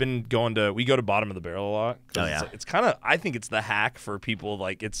 Yeah, I've been we go to Bottom of the Barrel a lot. Oh yeah. It's kind of, I think it's the hack for people.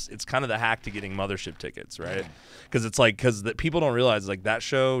 Like it's kind of the hack to getting Mothership tickets, right? Because people don't realize like that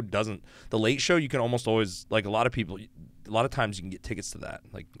show doesn't. The late show you can almost always, like a lot of people. a lot of times you can get tickets to that.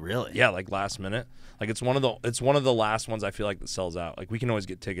 Like Really? Yeah, like last minute. Like it's one of the last ones I feel like that sells out. Like we can always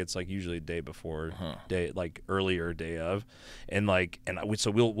get tickets like usually a day before, day like earlier day of,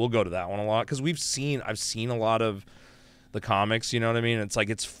 so we'll go to that one a lot because I've seen a lot of the comics, you know what I mean? It's like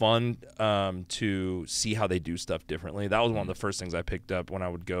it's fun to see how they do stuff differently. That was one of the first things I picked up when I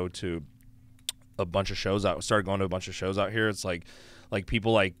would go to a bunch of shows out. Started going to a bunch of shows out here. It's like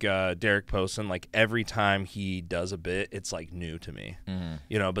people like Derek Posen, like every time he does a bit, it's like new to me,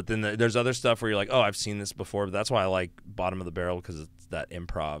 you know. But then there's other stuff where you're like, oh, I've seen this before. But that's why I like Bottom of the Barrel because it's that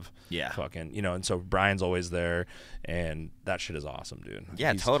improv, fucking, you know. And so Brian's always there, and that shit is awesome, dude.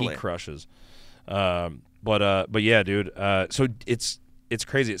 Yeah, totally. He crushes. But yeah, dude. So it's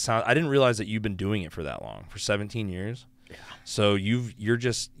crazy. I didn't realize that you've been doing it for that long, for 17 years. Yeah. So you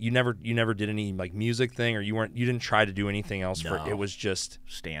never did any like music thing, or you didn't try to do anything else No. it was just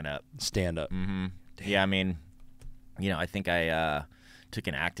Stand up. Mm-hmm. Yeah, I mean, you know, I think I took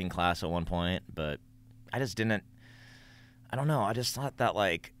an acting class at one point, but I just didn't. I don't know. I just thought that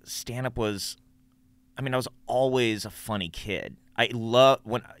like stand up was. I mean, I was always a funny kid. I love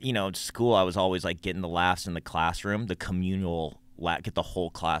when, you know, at school, I was always like getting the laughs in the classroom, the communal get the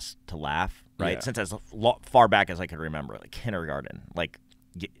whole class to laugh, right? Yeah. Since as far back as I could remember, like kindergarten, like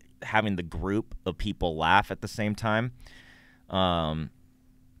having the group of people laugh at the same time, that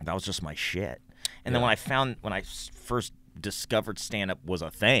was just my shit. And then when I first discovered stand-up was a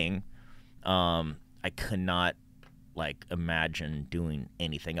thing, I could not like imagine doing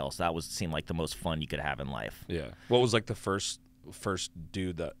anything else. That seemed like the most fun you could have in life. Yeah. What was like the first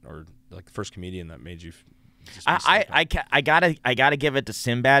dude that, or like the first comedian that made you? I gotta give it to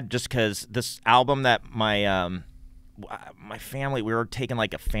Sinbad, just because this album that my family, we were taking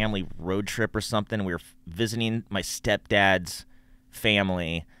like a family road trip or something. We were visiting my stepdad's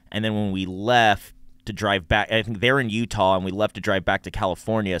family, and then when we left to drive back, I think they were in Utah, and we left to drive back to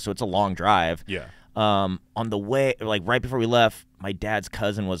California. So it's a long drive. Yeah. On the way, like right before we left, my dad's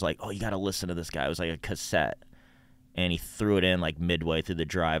cousin was like, "Oh, you got to listen to this guy." It was like a cassette, and he threw it in like midway through the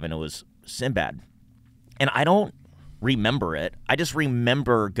drive, and it was Sinbad. And I don't remember it. I just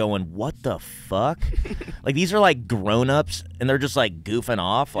remember going, "What the fuck?" Like these are like grown-ups, and they're just like goofing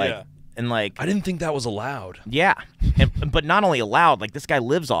off, like, and like I didn't think that was allowed. Yeah, but not only allowed, like this guy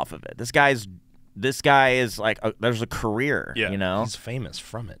lives off of it. This guy is like there's a career. Yeah, you know, he's famous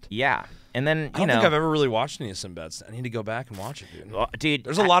from it. Yeah. And then, I don't think I've ever really watched any of Sinbad's. I need to go back and watch it, dude. Dude,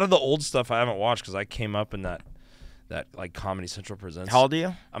 there's a lot of the old stuff I haven't watched because I came up in that like Comedy Central Presents. How old are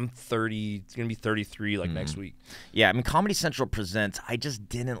you? I'm 30. It's gonna be 33 like next week. Yeah, I mean Comedy Central Presents. I just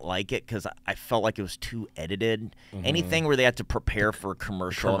didn't like it because I felt like it was too edited. Anything where they had to prepare for a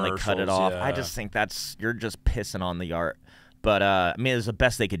commercial and they cut it off, I just think you're just pissing on the art. But I mean, it was the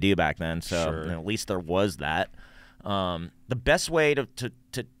best they could do back then. So you know, at least there was that. The best way to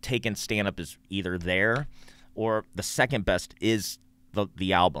take in stand-up is either there, or the second best is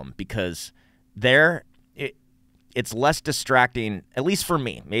the album, because it's less distracting, at least for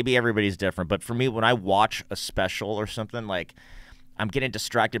me. Maybe everybody's different, but for me, when I watch a special or something, like I'm getting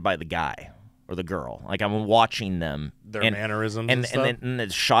distracted by the guy or the girl. Like I'm watching them, their mannerisms and stuff. And then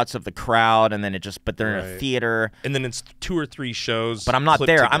it's shots of the crowd, and then but they're in a theater, and then it's 2 or 3 shows. But I'm not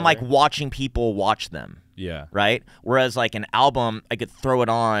there. Together. I'm like watching people watch them. Yeah. Right? Whereas like an album, I could throw it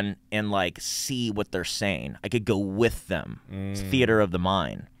on and like see what they're saying. I could go with them. It's theater of the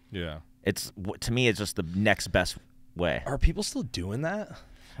mind. Yeah. To me, it's just the next best way. Are people still doing that?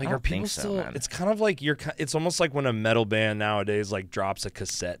 Like, I don't are people think so, still? man. It's kind of like it's almost like when a metal band nowadays like drops a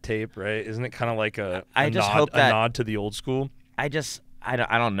cassette tape, right? Isn't it kind of like a nod to the old school? I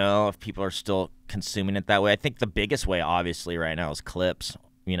don't know if people are still consuming it that way. I think the biggest way, obviously, right now is clips.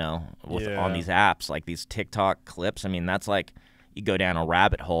 You know, on these apps, like these TikTok clips. I mean, that's like you go down a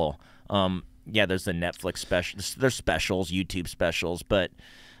rabbit hole. Yeah, there's the Netflix specials, there's specials, YouTube specials, but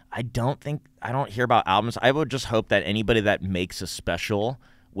I don't hear about albums. I would just hope that anybody that makes a special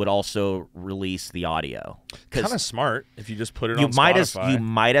would also release the audio. Kind of smart if you just put it on Spotify. You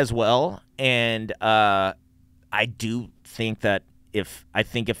might as well. And I do think that if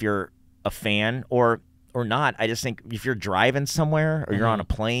you're a fan or not, I just think if you're driving somewhere or you're on a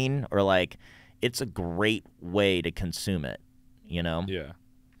plane or like, it's a great way to consume it, you know? Yeah.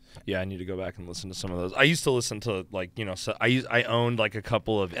 Yeah, I need to go back and listen to some of those. I used to listen to like, you know, so I owned like a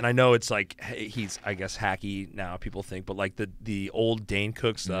couple of, and I know it's like he's, I guess, hacky now, people think, but like the old Dane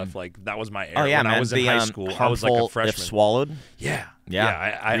Cook stuff, like that was my era. Oh yeah, when man. I was in high school. I was like a freshman. If Swallowed. Yeah.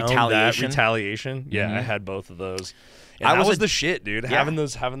 Retaliation. I owned that. Retaliation. Yeah, I had both of those. And that was the shit, dude. Yeah. Having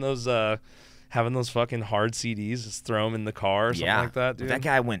those having those fucking hard CDs, just throw them in the car or something like that, dude. That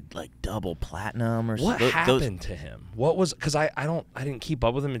guy went like double platinum or what something. happened to him? What was, because I didn't keep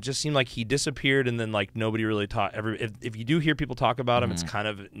up with him. It just seemed like he disappeared, and then like nobody really talked. If you do hear people talk about him, it's kind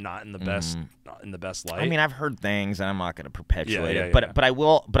of not in the best light. I mean, I've heard things, and I'm not going to perpetuate it, but I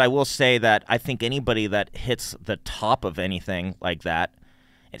will say that I think anybody that hits the top of anything like that,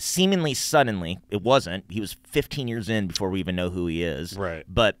 and seemingly suddenly, it wasn't. He was 15 years in before we even know who he is. Right.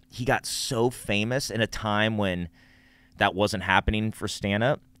 But he got so famous in a time when that wasn't happening for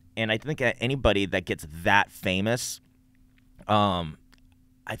stand-up. And I think anybody that gets that famous, I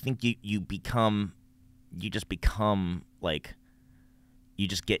think you just become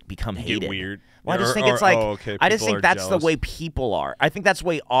hated. Get weird. Well, I just think it's like I just think that's the way people are. I think that's the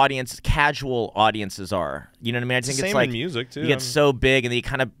way casual audiences are. You know what I mean? I think it's like in music too. You get so big and then you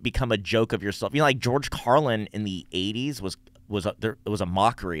kind of become a joke of yourself. You know, like George Carlin in the '80s was a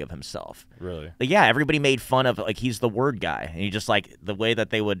mockery of himself. Really? But yeah, everybody made fun of like he's the word guy, and you just like the way that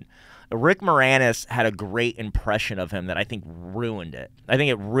they would. Rick Moranis had a great impression of him that I think ruined it. I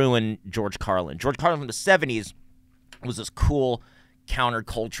think it ruined George Carlin. George Carlin from the '70s was this cool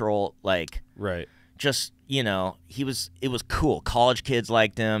countercultural, like, right, just, you know, it was cool. College kids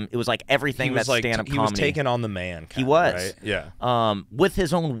liked him. It was like everything that stand-up comedy. He was taking on the man. He was, right? Yeah. With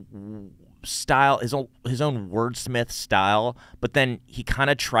his own style, his own wordsmith style. But then he kind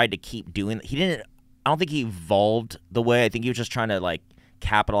of tried to keep doing. I don't think he evolved the way. I think he was just trying to like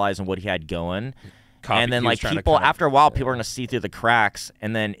capitalize on what he had going. And then like people, after a while, people are gonna see through the cracks.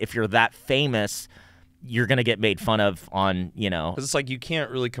 And then if you're that famous, you're going to get made fun of on, you know. Because it's like you can't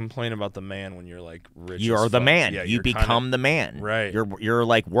really complain about the man when you're like rich. You're the man. Yeah, you become the man. Right. You're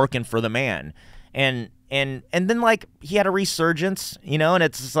like working for the man. And then like he had a resurgence, you know, and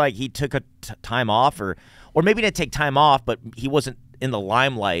it's just like he took a time off or maybe didn't take time off, but he wasn't in the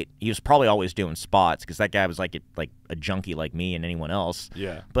limelight. He was probably always doing spots because that guy was like a junkie like me and anyone else.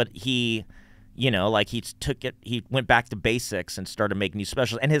 Yeah. But he, you know, like he went back to basics and started making new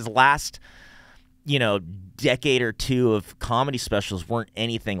specials. And his last, you know, decade or two of comedy specials weren't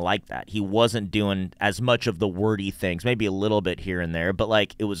anything like that. He wasn't doing as much of the wordy things, maybe a little bit here and there, but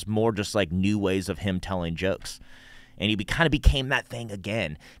like it was more just like new ways of him telling jokes. And he kind of became that thing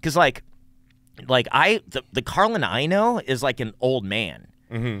again. Because like the Carlin I know is like an old man.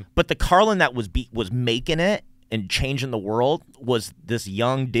 Mm-hmm. But the Carlin that was making it and changing the world was this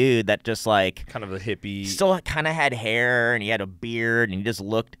young dude that just like kind of a hippie, still kind of had hair and he had a beard and he just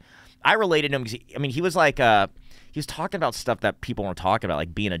looked. I related to him because he was like he was talking about stuff that people weren't talking about,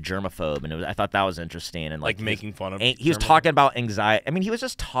 like being a germaphobe, and I thought that was interesting and like making fun of. He was talking about anxiety. I mean, he was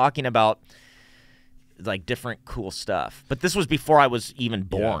just talking about like different cool stuff. But this was before I was even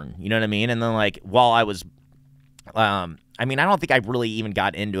born. Yeah. You know what I mean? And then like while I was, I mean, I don't think I really even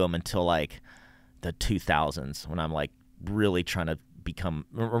got into him until like the 2000s when I'm like really trying to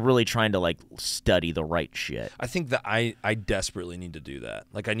like study the right shit. I think that I desperately need to do that.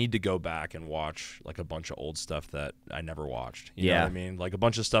 Like I need to go back and watch like a bunch of old stuff that I never watched. You know what I mean? Like a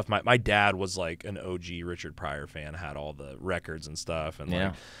bunch of stuff. My dad was like an OG Richard Pryor fan, had all the records and stuff, and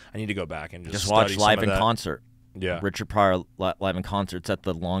like I need to go back and just watch study live in concert. Yeah, Richard Pryor live in concert. It's at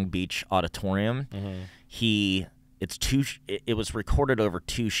the Long Beach Auditorium. Mm-hmm. It was recorded over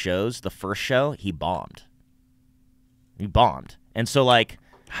 2 shows. The first show he bombed. And so, like,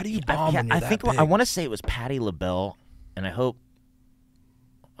 how do you bomb? When you're that big? I want to say it was Patti LaBelle, and I hope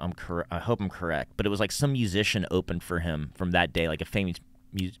I'm correct. But it was like some musician opened for him from that day, like a famous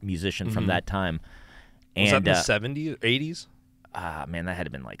musician from that time. And, was that in the 70s, 80s? Man, that had to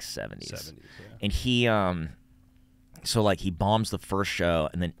have been like 70s. 70s, yeah. And he, so like he bombs the first show,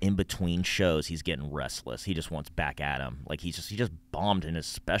 and then in between shows, he's getting restless. He just wants back at him. Like he just bombed in his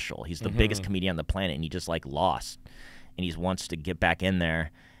special. He's the biggest comedian on the planet, and he just like lost. And he wants to get back in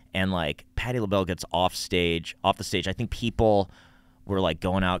there, and like Patti LaBelle gets off the stage. I think people were like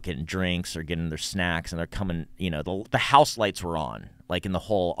going out getting drinks or getting their snacks, and they're coming. You know, the house lights were on, like in the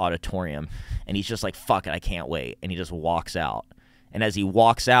whole auditorium, and he's just like, "Fuck it, I can't wait," and he just walks out. And as he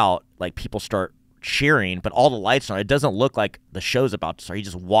walks out, like people start cheering, but all the lights are on. It doesn't look like the show's about to start. He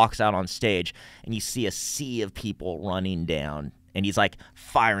just walks out on stage, and you see a sea of people running down. And he's like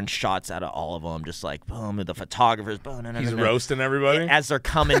firing shots out of all of them, just like boom. The photographers, boom. He's roasting everybody as they're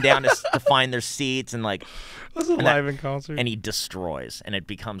coming down to find their seats, and like was it live in concert? And he destroys, and it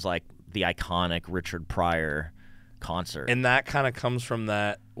becomes like the iconic Richard Pryor concert. And that kind of comes from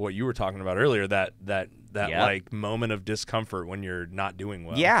that what you were talking about earlier, that like moment of discomfort when you're not doing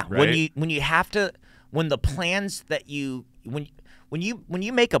well. Yeah, right? when you have to, when the plans that when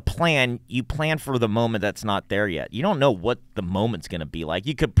you make a plan, you plan for the moment that's not there yet. You don't know what the moment's going to be like.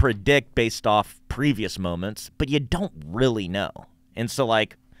 You could predict based off previous moments, but you don't really know. And so,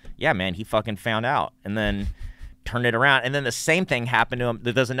 like, yeah, man, he fucking found out and then turned it around. And then the same thing happened to him.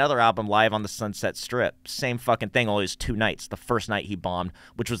 There's another album, Live on the Sunset Strip. Same fucking thing, only it was 2 nights. The first night he bombed,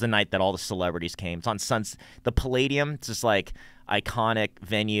 which was the night that all the celebrities came. It's on the Palladium. It's this, like, iconic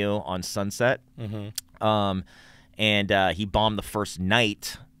venue on Sunset. And he bombed the first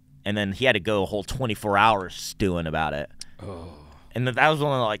night, and then he had to go a whole 24 hours stewing about it. And that was when,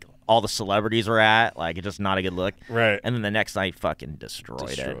 like, all the celebrities were at. Like, it's just not a good look. Right. And then the next night, fucking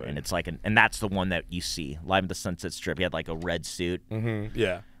destroyed it. And it's like, and that's the one that you see, Live at the Sunset Strip. He had, like, a red suit.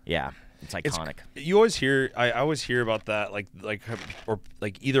 Yeah. Yeah. It's iconic. You always hear, I always hear about that, like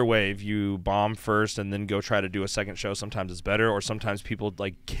either way, if you bomb first and then go try to do a second show, sometimes it's better, or sometimes people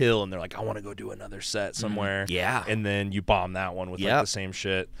like kill and they're like, I want to go do another set somewhere. Yeah. And then you bomb that one with like the same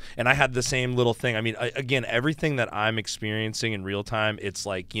shit. And I had the same little thing. I mean, again, everything that I'm experiencing in real time, it's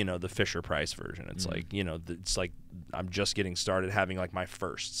like, you know, the Fisher Price version. It's like, you know, it's like I'm just getting started having like my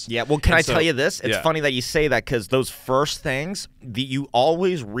firsts. Yeah, well, can I tell you this? It's funny that you say that, because those first things, you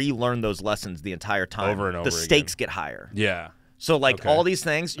always relearn those lessons the entire time. Over and over The stakes get higher. Yeah. So, like, all these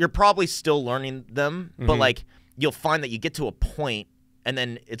things, you're probably still learning them, but, like, you'll find that you get to a point, and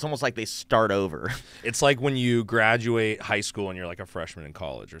then it's almost like they start over. It's like when you graduate high school and you're like a freshman in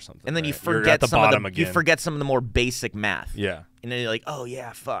college or something. And then you You're forget at the bottom again. you forget some of the more basic math. Yeah. And then you're like, oh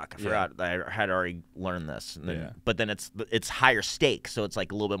yeah, fuck, I forgot I had already learned this. And then, but then it's higher stakes, so it's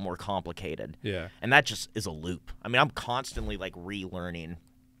like a little bit more complicated. Yeah. And that just is a loop. I mean, I'm constantly like relearning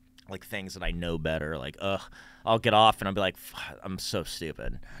like things that I know better. Like, I'll get off and I'll be like, I'm so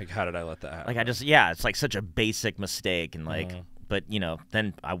stupid. Like, how did I let that happen? Like, it's like such a basic mistake, and like, but you know,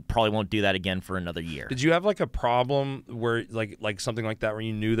 then I probably won't do that again for another year. Did you have like a problem where like something like that where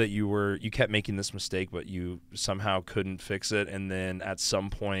you knew that you kept making this mistake, but you somehow couldn't fix it, and then at some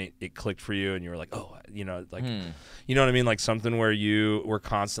point it clicked for you and you were like, oh, you know, like, you know what I mean? Like something where you were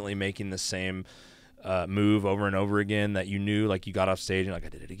constantly making the same move over and over again, that you knew, like, you got off stage and like, I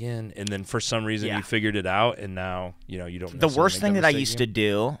did it again, and then for some reason you figured it out, and now, you know, you don't. The worst thing that I used to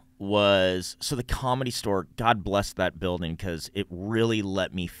do was, so the Comedy Store, God bless that building, because it really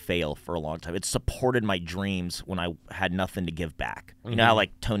let me fail for a long time. It supported my dreams when I had nothing to give back. You know how,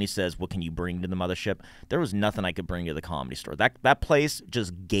 like, Tony says, what can you bring to the mothership? There was nothing I could bring to the Comedy Store. That place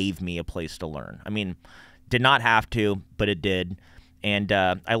just gave me a place to learn. I mean, did not have to, but it did. And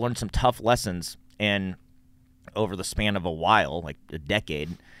I learned some tough lessons, and over the span of a while, like a decade.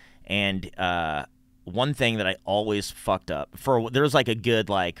 And one thing that I always fucked up, there was like a good,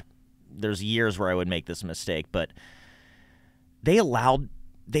 like, there's years where I would make this mistake, but they allowed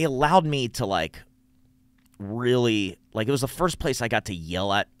me to, like, really, like, it was the first place I got to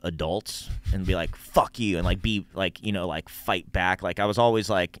yell at adults and be like, fuck you, and like be like, you know, like fight back. Like, I was always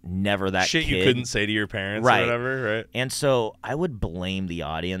like never that shit kid. You couldn't say to your parents or whatever, right? And so I would blame the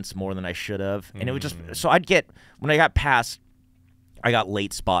audience more than I should have. And it would just, so when I got past, I got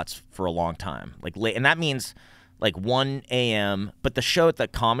late spots for a long time, like late, and that means like 1 a.m. But the show at the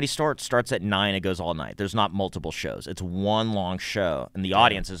Comedy Store, it starts at 9. It goes all night. There's not multiple shows. It's one long show, and the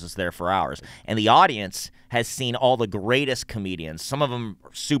audience is just there for hours. And the audience has seen all the greatest comedians. Some of them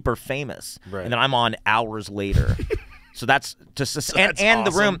are super famous, and then I'm on hours later. So that's just and awesome.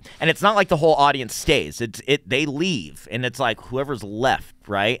 The room, and it's not like the whole audience stays. They leave, and it's like whoever's left,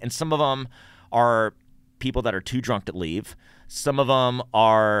 right? And some of them are people that are too drunk to leave. Some of them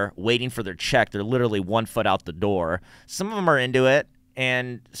are waiting for their check. They're literally 1 foot out the door. Some of them are into it,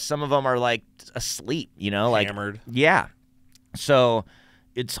 and some of them are like asleep, you know, like hammered. Yeah. So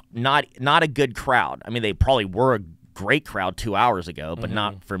it's not a good crowd. I mean, they probably were a great crowd 2 hours ago, but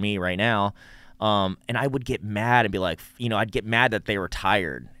not for me right now. And I would get mad and be like, you know, I'd get mad that they were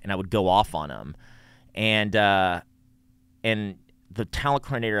tired, and I would go off on them. And the talent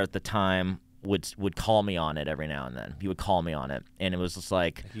coordinator at the time would call me on it every now and then. He would call me on it, and it was just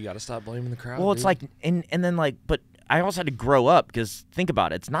like, you got to stop blaming the crowd. Well, it's like, and then like, but I also had to grow up, because think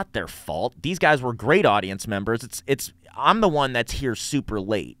about it, it's not their fault. These guys were great audience members. I'm the one that's here super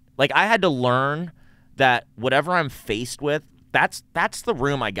late. Like, I had to learn that whatever I'm faced with, that's the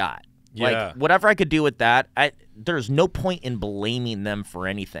room I got. Yeah. Like, whatever I could do with that, there's no point in blaming them for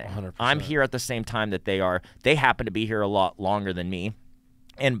anything. 100%. I'm here at the same time that they are. They happen to be here a lot longer than me.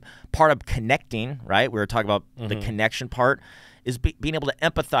 And part of connecting, right? We were talking about the connection part, is being able to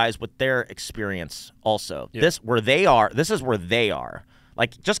empathize with their experience also. Yep. This is where they are.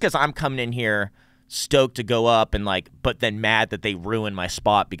 Like, just because I'm coming in here stoked to go up and like, but then mad that they ruined my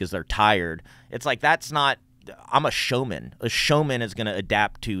spot because they're tired. It's like, that's not I'm a showman. A showman is going to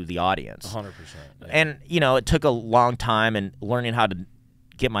adapt to the audience. 100%. Yeah. And it took a long time and learning how to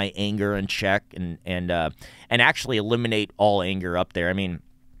get my anger in check and actually eliminate all anger up there. I mean,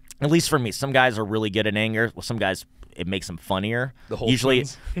 at least for me, some guys are really good at anger. Well, some guys, it makes them funnier. The whole usually,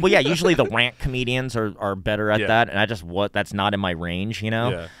 usually the rant comedians are better at that, and that's not in my range,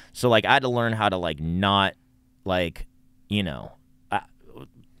 Yeah. So like I had to learn how to like not like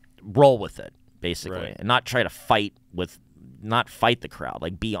roll with it basically, Right. and not try to not fight the crowd,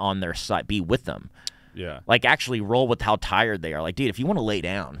 like be on their side, be with them. Yeah. Like actually roll with how tired they are. Like, dude, if you want to lay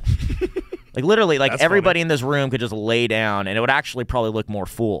down, like literally, like That's everybody funny. in this room could just lay down, and it would actually probably look more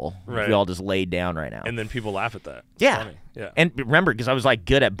fool Right. if we all just laid down right now. And then people laugh at that. It's yeah, funny. Yeah. And remember, because I was like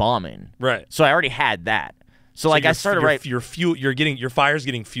good at bombing, Right. so I already had that. So like I started your fire's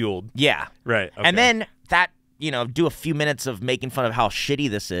getting fueled. yeah, Right. Okay. and then that do a few minutes of making fun of how shitty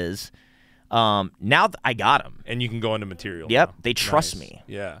this is. Now I got them. And you can go into material. Yep, now. they trust Nice. me.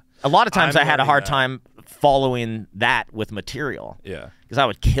 Yeah. A lot of times I'm I had a learning hard that. time following that with material. Yeah. Because I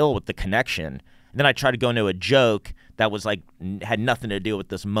would kill with the connection. And then I tried to go into a joke that was like had nothing to do with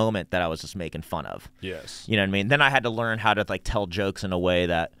this moment that I was just making fun of. Yes. You know what I mean? Then I had to learn how to like tell jokes in a way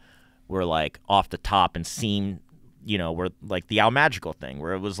that were like off the top and seem, were like the Al Magical thing,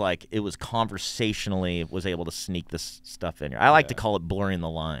 where it was conversationally was able to sneak this stuff in here. I like to call it blurring the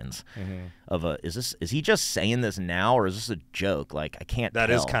lines of is he just saying this now or is this a joke? Like I can't That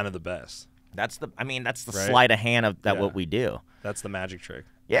tell. is kind of the best. That's the Right? sleight of hand of that Yeah. what we do. That's the magic trick.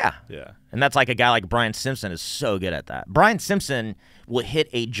 Yeah. Yeah. And that's like a guy like Brian Simpson is so good at that. Brian Simpson will hit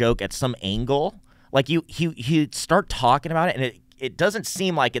a joke at some angle. Like you start talking about it and it doesn't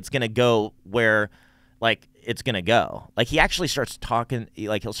seem like it's going to go where like it's going to go. Like he actually starts talking,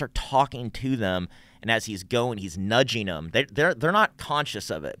 like he'll start talking to them, and as he's going, he's nudging them. They're not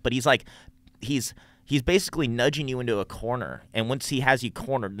conscious of it, but he's basically nudging you into a corner, and once he has you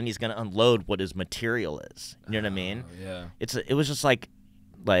cornered, then he's going to unload what his material is. You know what I mean? Yeah. It was just like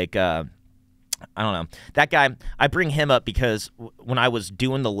I don't know. That guy, I bring him up because when I was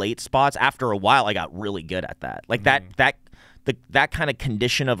doing the late spots, after a while I got really good at that. Like that kind of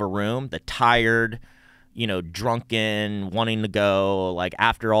condition of a room, the tired, drunken, wanting to go, like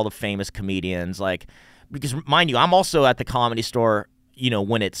after all the famous comedians, like because mind you, I'm also at the Comedy Store,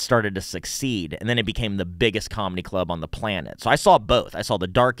 when it started to succeed, and then it became the biggest comedy club on the planet. So I saw both. I saw the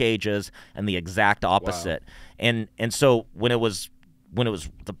dark ages and the exact opposite. Wow. And so when it was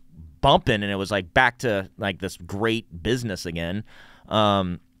the bumping and it was like back to like this great business again,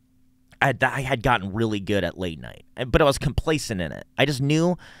 I had gotten really good at late night, but I was complacent in it. I just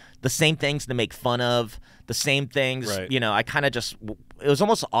knew the same things to make fun of, the same things, Right. I kind of just, it was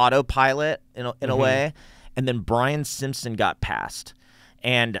almost autopilot in a way. And then Brian Simpson got passed,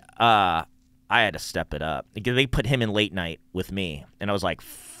 and I had to step it up. They put him in late night with me, and I was like,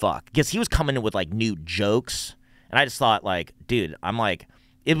 fuck. Because he was coming in with like new jokes, and I just thought like, dude, I'm like,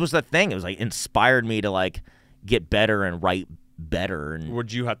 it was the thing. It was like inspired me to like get better and write better. And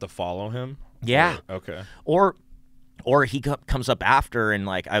Would you have to follow him? yeah. Okay. Or he comes up after and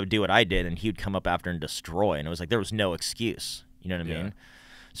like I would do what I did and he would come up after and destroy, and it was like there was no excuse. You know what I Yeah. mean?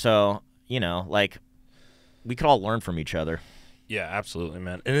 So, like we could all learn from each other. Yeah, absolutely,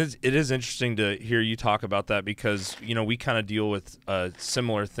 man. And it is interesting to hear you talk about that because, we kind of deal with a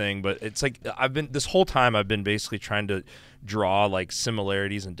similar thing, but it's like this whole time I've been basically trying to draw like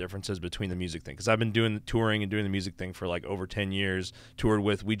similarities and differences between the music thing because I've been touring and doing the music thing for like over 10 years.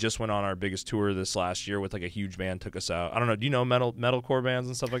 We just went on our biggest tour this last year with like a huge band took us out. I don't know, do you know metalcore bands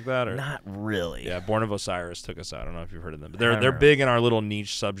and stuff like that? Or Not really. yeah, Born of Osiris took us out. I don't know if you've heard of them, but they're big in our little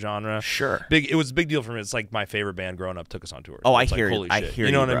niche subgenre. Sure. Big. It was a big deal for me. It's like my favorite band growing up took us on tour. Oh, I It's like, hear you. holy I shit. hear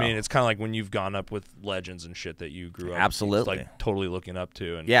You know you, what I bro. mean? It's kind of like when you've gone up with legends and shit that you grew up Absolutely. like totally looking up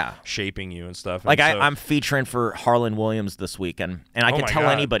to and Yeah. shaping you and stuff. Like And so- I'm featuring for Harlan Williams this weekend, and I Oh could my tell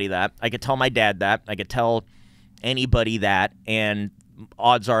God. anybody that. I could tell my dad that. I could tell anybody that, and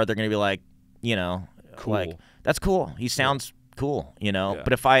odds are they're going to be like, Cool. like that's cool. He sounds cool, Yeah.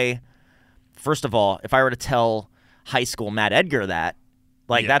 But first of all, if I were to tell high school Mat Edgar that,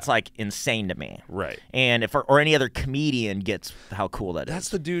 like Yeah. that's like insane to me. right. And or any other comedian gets how cool that is. That's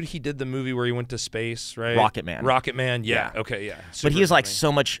the dude. He did the movie where he went to space, right? Rocket Man. Rocket Man. Yeah. Yeah. Okay. Yeah. But Super he was like funny.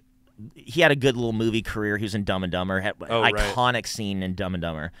 so much. He had a good little movie career. He was in Dumb and Dumber. Had Oh, right. iconic scene in Dumb and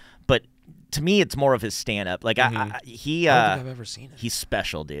Dumber. But to me, it's more of his stand-up. Like I don't think I've ever seen it. he's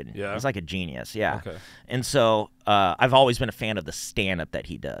special, dude. Yeah? He's like a genius. Yeah. Okay. And so I've always been a fan of the stand-up that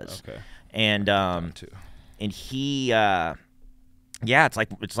he does. Okay. And Too. and he yeah, it's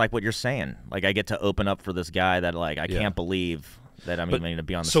like what you're saying. Like I get to open up for this guy that like I Yeah. can't believe that I'm even going to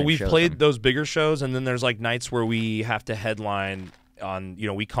be on the so same we've show. played those bigger shows, and then there's like nights where we have to headline on,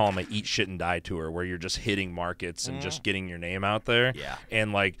 we call them a eat shit and die tour, where you're just hitting markets and just getting your name out there. Yeah.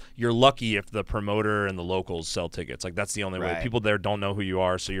 And like you're lucky if the promoter and the locals sell tickets. Like that's the only way. People there don't know who you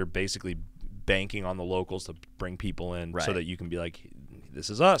are, so you're basically banking on the locals to bring people in so that you can be like,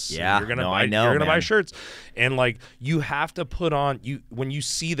 this is us. Yeah. You're gonna buy shirts. And like you have to put on when you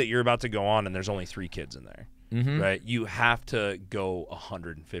see that you're about to go on and there's only 3 kids in there. Right? You have to go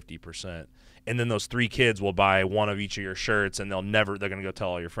 150%. And then those 3 kids will buy one of each of your shirts, and they're going to go tell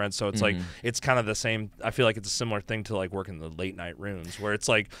all your friends. So it's like, it's kind of the same. I feel like it's a similar thing to like working the late night rooms, where it's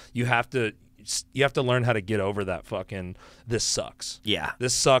like you have to learn how to get over that fucking, this sucks. Yeah.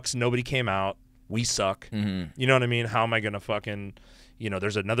 This sucks. Nobody came out. We suck. You know what I mean? How am I going to fucking,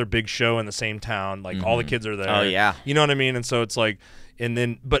 there's another big show in the same town. Like all the kids are there. Oh, yeah. You know what I mean? And so it's like,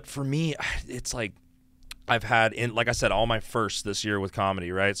 but for me, it's like, I've had, like I said, all my firsts this year with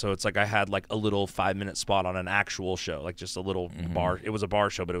comedy, right? So it's like I had like a little 5-minute spot on an actual show, like just a little bar. It was a bar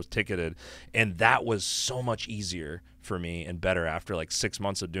show, but it was ticketed. And that was so much easier for me and better after like 6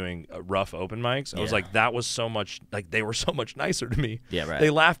 months of doing rough open mics. I was like, that was so much, like they were so much nicer to me. Yeah, right.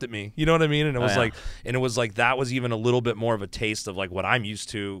 They laughed at me. You know what I mean? And it was like that was even a little bit more of a taste of like what I'm used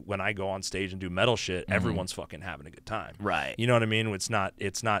to when I go on stage and do metal shit. Everyone's fucking having a good time. Right. You know what I mean? It's not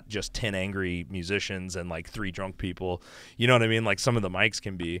just 10 angry musicians and like 3 drunk people. You know what I mean? Like some of the mics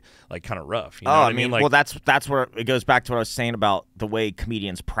can be like kind of rough. You know what I mean? Like, well, that's where it goes back to what I was saying about the way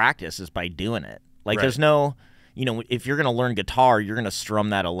comedians practice is by doing it. Like there's no, if you're going to learn guitar, you're going to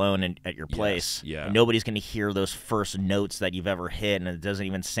strum that alone at your place. Yeah. And nobody's going to hear those first notes that you've ever hit, and it doesn't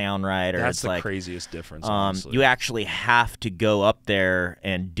even sound right. Or that's it's the like, craziest difference, honestly. You actually have to go up there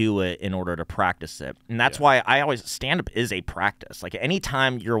and do it in order to practice it. And that's why I always, stand-up is a practice. Like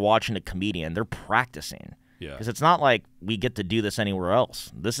anytime you're watching a comedian, they're practicing. Yeah. Because it's not like we get to do this anywhere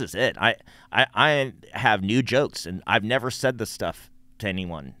else. This is it. I have new jokes, and I've never said this stuff to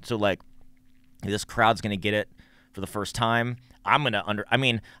anyone. So, like, this crowd's going to get it for the first time. I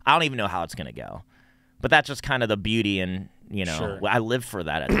don't even know how it's going to go. But that's just kind of the beauty, and, I live for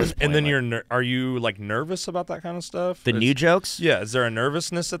that at this point. And then are you, like, nervous about that kind of stuff? The new jokes? Yeah. Is there a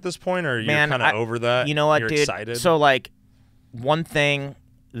nervousness at this point, or are you kind of over that? You know what, You're dude? excited? So, like, one thing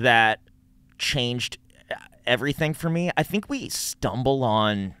that changed everything for me, I think we stumble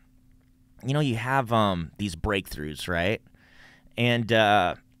on, you have these breakthroughs, right? And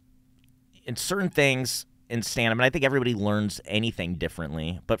in certain things in stand-up, and I think everybody learns anything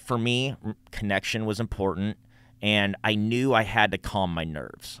differently, but for me, connection was important, and I knew I had to calm my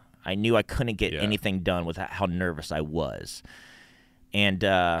nerves. I knew I couldn't get anything done with how nervous I was. And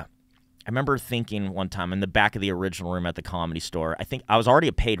I remember thinking one time in the back of the original room at the Comedy Store, I think I was already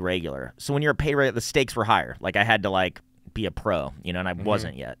a paid regular. So when you're a paid regular, the stakes were higher. Like I had to like be a pro, and I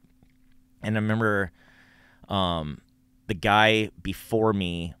wasn't yet. And I remember the guy before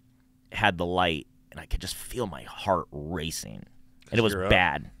me had the light, and I could just feel my heart racing. And it was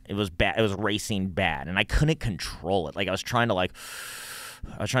bad. It was bad. It was racing bad, and I couldn't control it. Like I was trying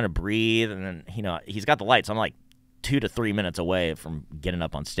to breathe, and then he's got the light, so I'm like 2 to 3 minutes away from getting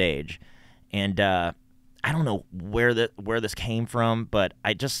up on stage. And I don't know where this came from, but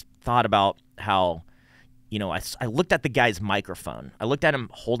I just thought about how, I looked at the guy's microphone. I looked at him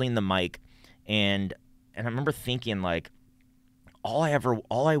holding the mic, and I remember thinking, like, all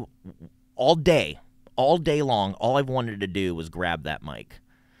day long, all I wanted to do was grab that mic.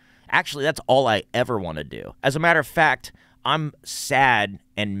 Actually, that's all I ever want to do. As a matter of fact, I'm sad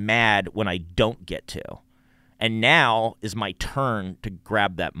and mad when I don't get to. And now is my turn to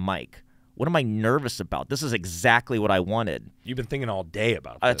grab that mic. What am I nervous about? This is exactly what I wanted. You've been thinking all day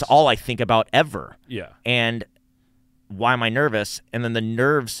about this. That's all I think about ever. Yeah. And why am I nervous? And then the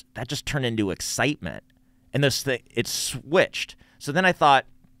nerves, that just turned into excitement. And this thing, it switched. So then I thought,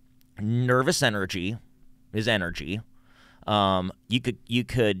 nervous energy is energy. You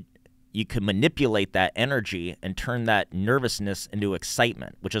could manipulate that energy and turn that nervousness into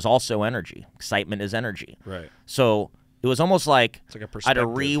excitement, which is also energy. Excitement is energy. Right. So it was almost like, it's like a I had to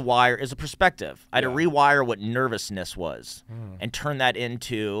perspective. rewire. It's a perspective. I had to rewire what nervousness was and turn that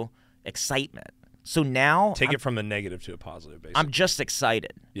into excitement. So now take it from the negative to a positive, basically. I'm just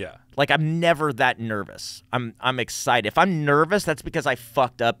excited. Yeah. Like I'm never that nervous. I'm excited. If I'm nervous, that's because I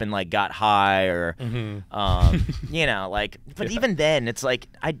fucked up and like got high or but even then it's like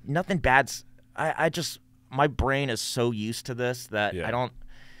nothing bad's I just my brain is so used to this that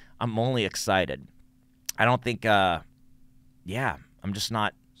I'm only excited. I don't think I'm just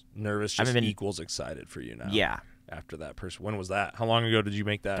not nervous just equals excited for you now. Yeah. after that person? When was that? How long ago did you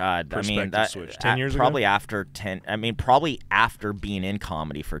make that God, I mean, switch? 10 years probably ago? after 10. I mean, probably after being in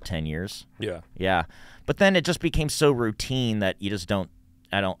comedy for 10 years. Yeah. Yeah. But then it just became so routine that you just don't.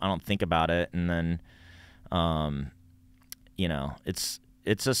 I don't think about it, and then, you know, it's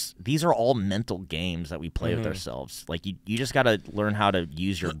just, these are all mental games that we play with ourselves. Like you just got to learn how to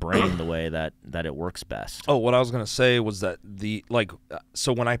use your brain the way that it works best. Oh, what I was gonna say was that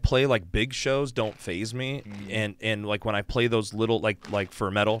so when I play like big shows, don't phase me, and like when I play those little like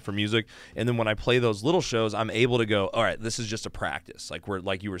for metal, for music, and then when I play those little shows, I'm able to go, all right, this is just a practice. Like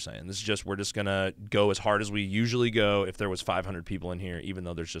like you were saying, we're just gonna go as hard as we usually go if there was 500 people in here, even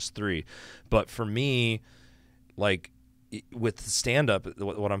though there's just 3. But for me, like, with stand-up,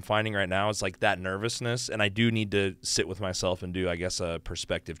 what I'm finding right now is like that nervousness, and I do need to sit with myself and do, I guess, a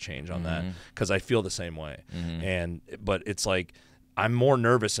perspective change on that, because I feel the same way. But it's like I'm more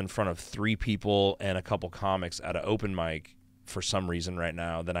nervous in front of 3 people and a couple comics at an open mic for some reason right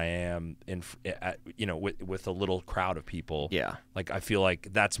now than I am with a little crowd of people. Yeah. Like, I feel like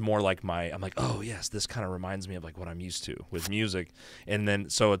that's more like I'm like, oh yes, this kind of reminds me of like what I'm used to with music. And then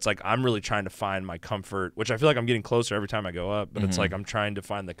so it's like I'm really trying to find my comfort, which I feel like I'm getting closer every time I go up, but it's like I'm trying to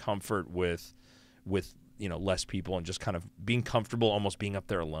find the comfort with less people and just kind of being comfortable almost being up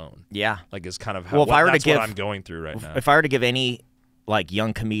there alone. Yeah. Like, is kind of how what I'm going through right now. If I were to give any like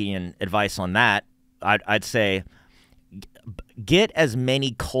young comedian advice on that, I'd say get as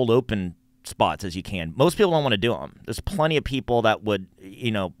many cold open spots as you can. Most people don't want to do them. There's plenty of people that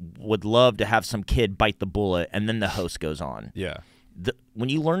would love to have some kid bite the bullet and then the host goes on. Yeah. When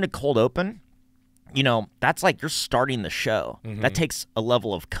you learn to cold open, that's like you're starting the show. That takes a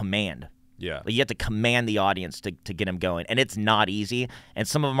level of command. Yeah. Like, you have to command the audience to get them going, and it's not easy, and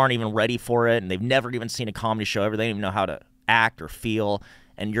some of them aren't even ready for it, and they've never even seen a comedy show ever. They don't even know how to act or feel,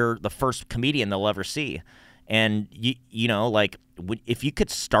 and you're the first comedian they'll ever see. And, if you could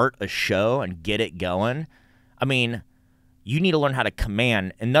start a show and get it going, I mean, you need to learn how to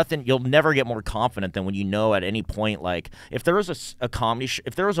command. And you'll never get more confident than when you know at any point, like, if there was a comedy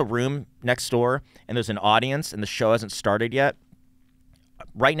if there was a room next door and there's an audience and the show hasn't started yet,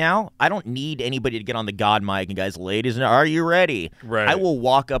 right now, I don't need anybody to get on the God mic and, guys, ladies, are you ready? Right. I will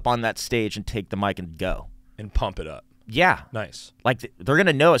walk up on that stage and take the mic and go. And pump it up. Yeah. Nice. Like, they're going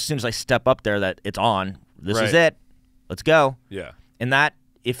to know as soon as I step up there that it's on. This is it. Let's go. Yeah. And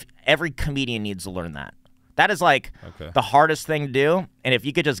if every comedian needs to learn that. That is like the hardest thing to do. And if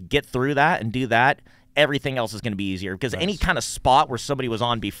you could just get through that and do that, everything else is going to be easier. Because any kind of spot where somebody was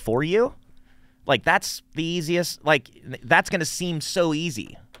on before you, like, that's the easiest. Like, that's going to seem so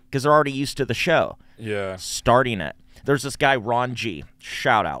easy because they're already used to the show. Yeah. Starting it. There's this guy, Ron G.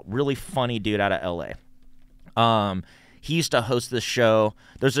 Shout out. Really funny dude out of L.A. He used to host this show.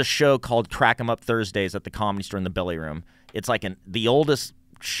 There's a show called Crack 'em Up Thursdays at the Comedy Store in the Belly Room. It's like the oldest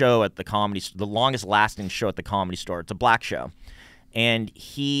show at the Comedy Store, the longest lasting show at the Comedy Store. It's a black show. And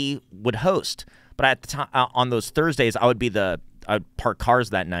he would host. But at the time, on those Thursdays, I'd park cars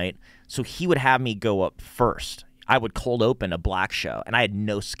that night. So he would have me go up first. I would cold open a black show, and I had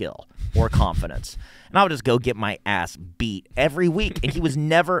no skill or confidence. And I would just go get my ass beat every week. And there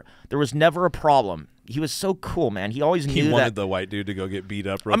was never a problem. He was so cool, man. He always knew that. He wanted the white dude to go get beat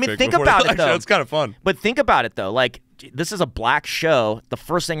up real quick. Think about it, though. It's kind of fun. But think about it, though. Like, this is a black show. The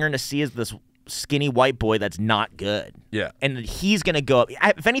first thing you're going to see is this skinny white boy that's not good. Yeah. And he's going to go up.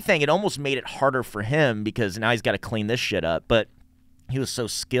 If anything, it almost made it harder for him because now he's got to clean this shit up. But he was so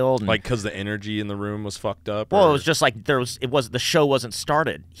skilled. Like, because the energy in the room was fucked up? Well, it was just like the show wasn't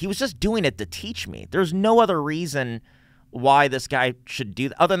started. He was just doing it to teach me. There's no other reason why this guy should do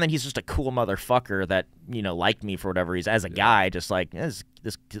that, other than he's just a cool motherfucker that, liked me for whatever reason. As a guy, just like, this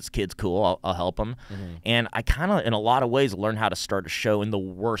kid's cool, I'll help him. And I kind of, in a lot of ways, learned how to start a show in the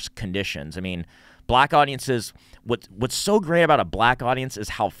worst conditions. I mean, black audiences, what's so great about a black audience is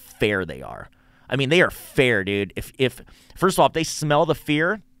how fair they are. I mean, they are fair, dude. If first of all, if they smell the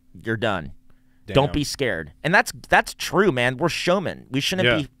fear, you're done. Damn. Don't be scared. And that's true, man. We're showmen. We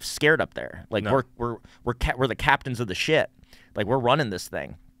shouldn't be scared up there. Like, we're the captains of the ship. Like, we're running this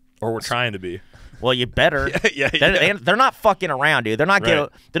thing. Or we're trying to be. Well, you better. They're not fucking around, dude. They're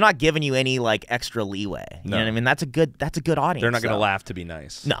not giving you any like extra leeway. You know what I mean? That's a good audience. They're not going to laugh to be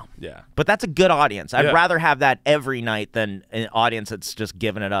nice. No. Yeah. But that's a good audience. I'd rather have that every night than an audience that's just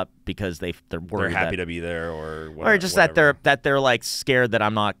giving it up because they're worried. They're happy to be there or whatever. Or just that they're like scared that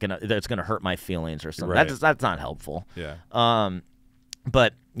that it's gonna hurt my feelings or something. Right. That's not helpful. Yeah.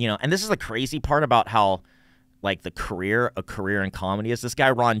 But and this is the crazy part about how like a career in comedy is. This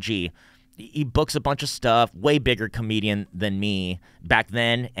guy Ron G. He books a bunch of stuff, way bigger comedian than me back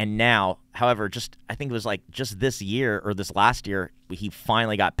then and now. However, I think it was like just this year or this last year, he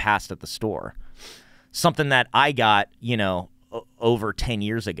finally got passed at the store. Something that I got, over 10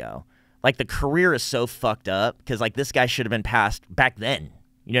 years ago. Like, the career is so fucked up because, like, this guy should have been passed back then.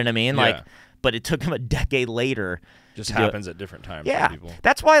 You know what I mean? Yeah. Like, but it took him a decade later. Just happens at different times Yeah. for people.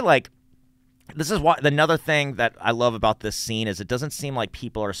 That's why, like, this is why another thing that I love about this scene is it doesn't seem like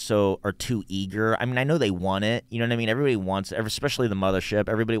people are too eager. I mean, I know they want it. You know what I mean? Everybody wants it, especially the mothership.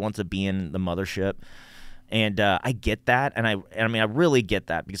 Everybody wants to be in the mothership. And I get that. And I mean, I really get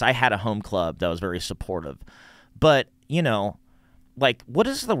that because I had a home club that was very supportive. But, like, what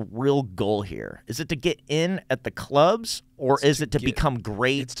is the real goal here? Is it to get in at the clubs or is it to become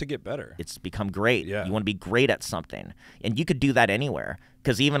great? It's to get better. It's to become great. Yeah. You want to be great at something. And you could do that anywhere.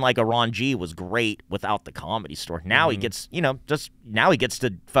 Because even like a Ron G was great without the Comedy Store. Now he gets, now he gets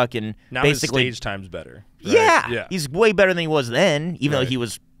to fucking now basically. his stage time's better. Right? Yeah. He's way better than he was then, even though Right. he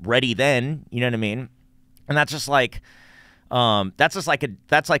was ready then. You know what I mean? And that's just like, that's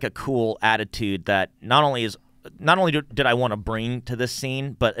like a cool attitude that not only did I want to bring to this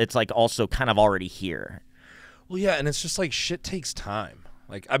scene, but it's like also kind of already here. Well, yeah, and it's just like shit takes time.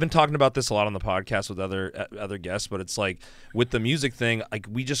 Like, I've been talking about this a lot on the podcast with other guests, but it's like with the music thing, like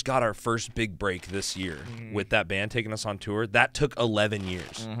we just got our first big break this year with that band taking us on tour. That took 11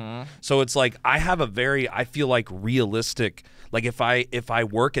 years. So it's like I feel like realistic. Like if I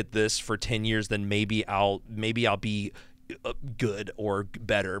work at this for 10 years, then maybe I'll be good or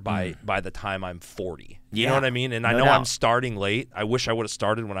better by the time I'm 40. You know what I mean? And I know I'm starting late. I wish I would have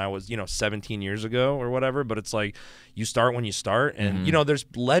started when I was, 17 years ago or whatever, but it's like you start when you start. And, there's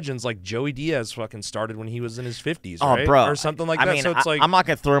legends like Joey Diaz fucking started when he was in his 50s, right? Bro. Or something like that. I mean, So it's like, I'm not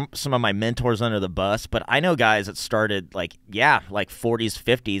going to throw some of my mentors under the bus, but I know guys that started like 40s,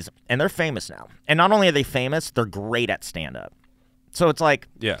 50s, and they're famous now. And not only are they famous, they're great at stand-up. So it's like,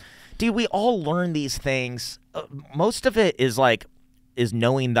 dude, we all learn these things. Most of it is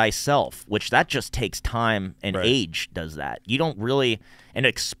knowing thyself, which that just takes time and age does that. You don't really, and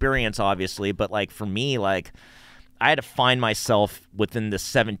experience obviously, but like for me, like I had to find myself within the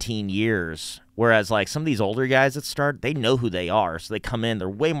 17 years, whereas like some of these older guys that start, they know who they are, so they come in, they're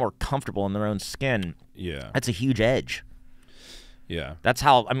way more comfortable in their own skin. Yeah, that's a huge edge. Yeah, that's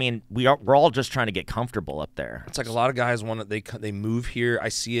how. I mean, we're all just trying to get comfortable up there. It's like a lot of guys want to they move here. I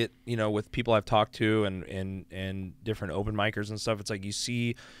see it, with people I've talked to and different open micers and stuff. It's like you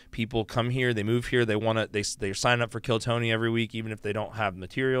see people come here, they move here, they sign up for Kill Tony every week, even if they don't have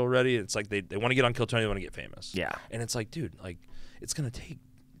material ready. It's like they want to get on Kill Tony, they want to get famous. Yeah, and it's like, dude, like it's gonna take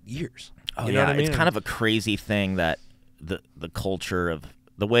years. Oh, you know what I mean? It's kind of a crazy thing that the culture of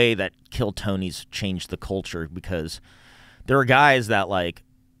the way that Kill Tony's changed the culture because. There are guys that like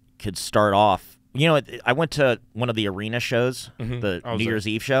could start off. I went to one of the arena shows, the New Year's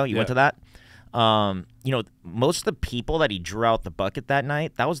Eve show. You went to that. Most of the people that he drew out the bucket that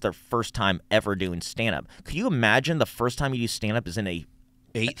night, that was their first time ever doing stand-up. Could you imagine the first time you do stand-up is in a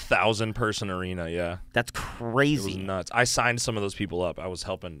 8,000 person arena? Yeah, that's crazy. It was nuts. I signed some of those people up. I was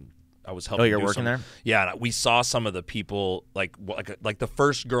helping. Oh, you're working there? Yeah, we saw some of the people like the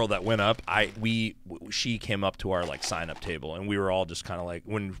first girl that went up. She came up to our like sign up table, and we were all just kind of like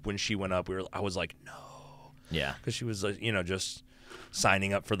when she went up, I was like no, yeah, because she was just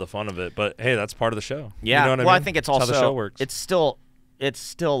signing up for the fun of it. But hey, that's part of the show. Yeah, you know what I mean? I think it's also how the show works. It's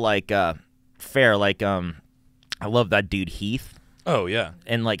still like fair. Like I love that dude Heath. Oh yeah,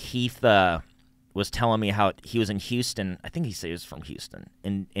 and like Heath. Was telling me how he was in Houston. I think he said he was from Houston,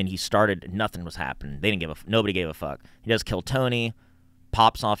 and he started. Nothing was happening. Nobody gave a fuck. He does Kill Tony,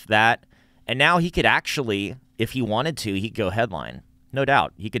 pops off that, and now he could actually, if he wanted to, he could go headline. No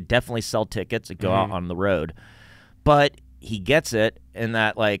doubt, he could definitely sell tickets and go out on the road. But he gets it, in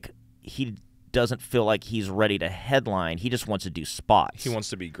that like he doesn't feel like he's ready to headline. He just wants to do spots. He wants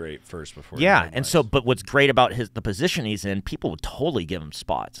to be great first before. Yeah, and so, but what's great about the position he's in, people would totally give him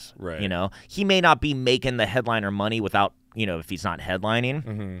spots. Right. He may not be making the headliner money without, if he's not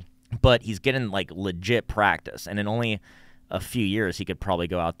headlining, but he's getting like legit practice, and in only a few years, he could probably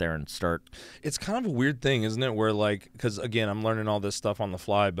go out there and start. It's kind of a weird thing, isn't it? Where like, because again, I'm learning all this stuff on the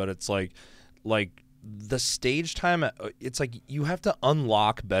fly, but it's like. The stage time, it's like you have to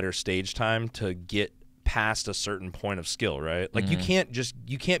unlock better stage time to get past a certain point of skill, right? Like you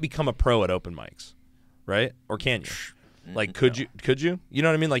can't become a pro at open mics, right? Or can you? Like could you? You know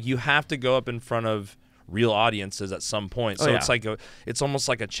what I mean? Like you have to go up in front of real audiences at some point. So it's like it's almost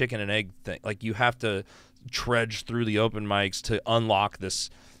like a chicken and egg thing. Like you have to trudge through the open mics to unlock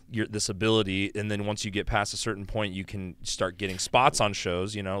this ability, and then once you get past a certain point, you can start getting spots on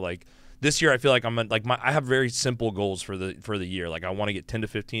shows. Like this year I feel like I have very simple goals for the year. Like I want to get 10 to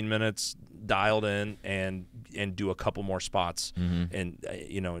 15 minutes dialed in and do a couple more spots and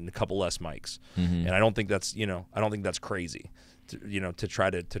and a couple less mics. And I don't think that's crazy to try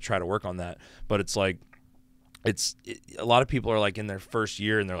to work on that. But it's like a lot of people are like in their first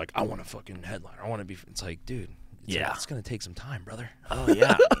year and they're like, I want to fucking headline. I want to be. It's like, dude. It's gonna take some time, brother. Oh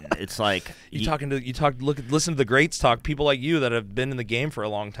yeah, it's like listen to the greats talk, people like you that have been in the game for a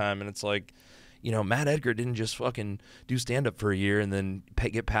long time, and it's like, Matt Edgar didn't just fucking do stand up for a year and then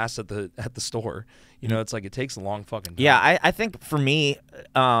get passed at the store. It's like it takes a long fucking time. Yeah, I think for me,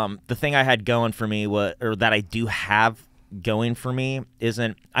 the thing I had going for me or that I do have going for me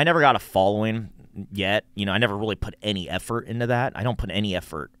isn't I never got a following yet. I never really put any effort into that. I don't put any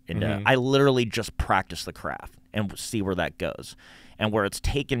effort into I literally just practice the craft and see where that goes. And where it's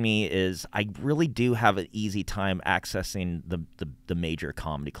taken me is I really do have an easy time accessing the major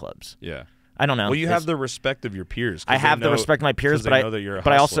comedy clubs. Yeah. I don't know. Well, you have the respect of your peers. I have the respect of my peers, but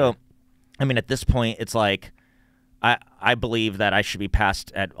I also, at this point, it's like I believe that I should be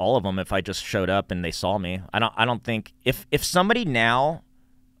passed at all of them if I just showed up and they saw me. I don't think if somebody now,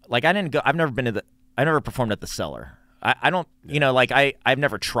 like I never performed at the Cellar. I don't, I've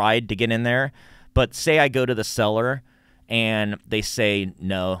never tried to get in there. But say I go to the Cellar and they say,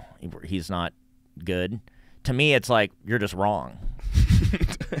 no, he's not good. To me, it's like, you're just wrong.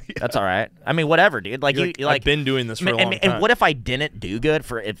 That's all right. I mean, whatever, dude. Like, I've been doing this for a long time. And what if I didn't do good?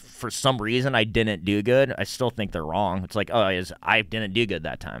 If for some reason I didn't do good, I still think they're wrong. It's like, I didn't do good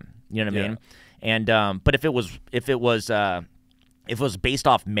that time. You know what I mean? And but if it was based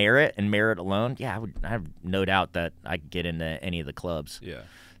off merit and merit alone, I have no doubt that I could get into any of the clubs. Yeah.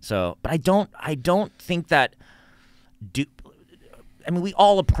 So, but I don't think that we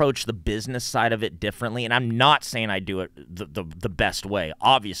all approach the business side of it differently, and I'm not saying I do it the best way.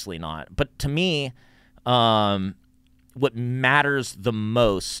 Obviously not. But to me, what matters the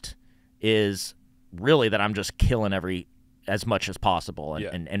most is really that I'm just killing as much as possible,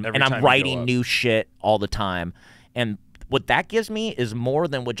 and I'm writing new shit all the time. And what that gives me is more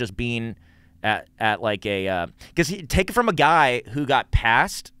than what just being at like a because take it from a guy who got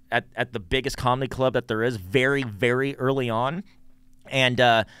passed at the biggest comedy club that there is very, very early on, and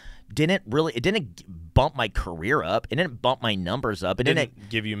it didn't bump my career up. It didn't bump my numbers up. It didn't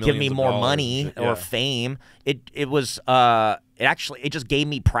give me more money or fame. It just gave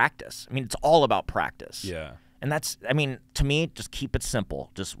me practice. I mean, it's all about practice. Yeah. And that's, to me, just keep it simple.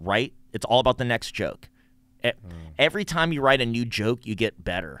 Just write. It's all about the next joke. Every time you write a new joke, you get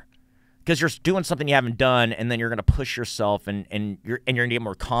better. Because you're doing something you haven't done, and then you're going to push yourself, and you're going to get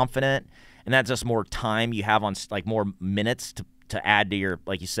more confident, and that's just more time you have on, like, more minutes to add to your,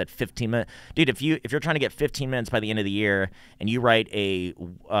 like you said, 15 minutes. Dude, if you're trying to get 15 minutes by the end of the year, and you write a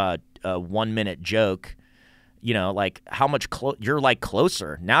 1 minute joke, like how much you're like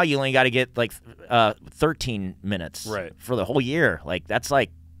closer. Now you only got to get like 13 minutes for the whole year. Like that's like,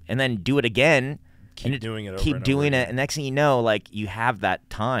 and then do it again. Keep doing it over keep and doing over it, and next thing you know, like you have that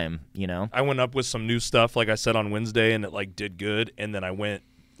time. I went up with some new stuff, like I said on Wednesday, and it like did good. And then I went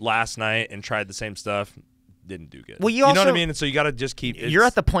last night and tried the same stuff, didn't do good. Well, you know what I mean. And so you got to just keep. You're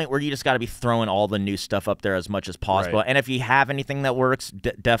at the point where you just got to be throwing all the new stuff up there as much as possible. Right. And if you have anything that works,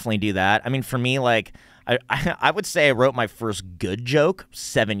 definitely do that. I mean, for me, like I would say I wrote my first good joke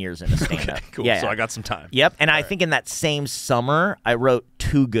 7 years into stand-up. Okay, cool. Yeah, so I got some time. Yep. And I think in that same summer, I wrote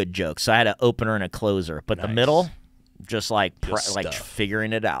 2 good jokes. So I had an opener and a closer. But the middle, just like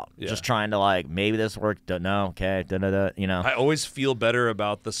figuring it out. Yeah. Just trying to like, maybe this worked. Don't know. Okay. I always feel better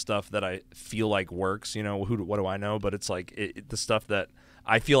about the stuff that I feel like works. What do I know? But it's like the stuff that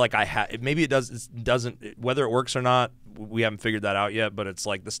I feel like I have. Maybe it doesn't. Whether it works or not, we haven't figured that out yet. But it's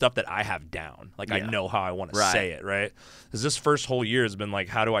like the stuff that I have down. Like I know how I want to say it. Right. Because this first whole year has been like,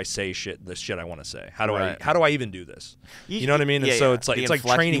 how do I say the shit I want to say? How do I even do this? You know what I mean? And so it's like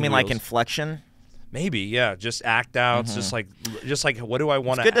training. You mean wheels. like inflection? Maybe, yeah. Just act outs. Just like what do I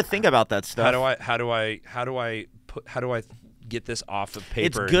want to? It's good to think about that stuff. How do I get this off of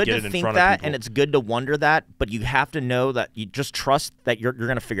paper? It's good and get to it in think front that, of people? and it's good to wonder that, but you have to know that you just trust that you're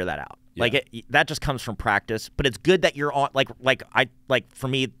going to figure that out. Yeah. Like that just comes from practice. But it's good that you're on. Like for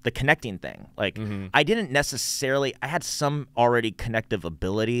me, the connecting thing. Like I didn't necessarily. I had some already connective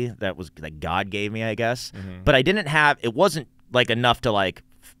ability that God gave me, I guess. But I didn't have. It wasn't like enough to like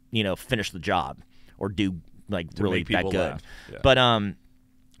finish the job or do like really that good. Yeah. But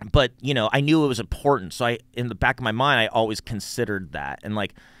I knew it was important. So in the back of my mind, I always considered that. And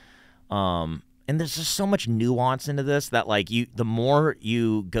like, and there's just so much nuance into this that like the more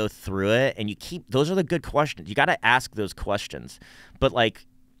you go through it and those are the good questions. You got to ask those questions. But like,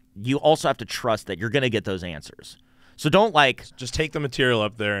 you also have to trust that you're going to get those answers. So don't like just take the material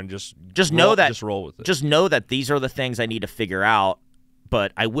up there and just know that just roll with it. Just know that these are the things I need to figure out,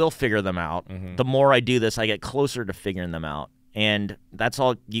 but I will figure them out. The more I do this, I get closer to figuring them out. And that's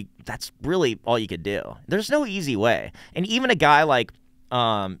really all you could do. There's no easy way. And even a guy like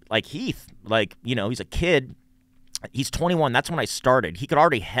Heath, like, you know, he's a kid. He's 21. That's when I started. He could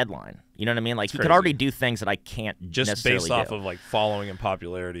already headline. You know what I mean? Like, he could already do things that I can't just necessarily based off do. of like following and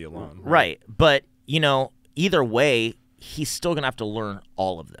popularity alone. Right. But, you know, either way, he's still going to have to learn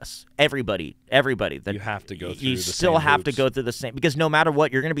all of this. Everybody. That you have to go through You the still same have hoops. to go through the same, because no matter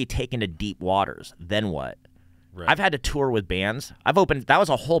what, you're going to be taken to deep waters. Then what? Right. I've had to tour with bands. That was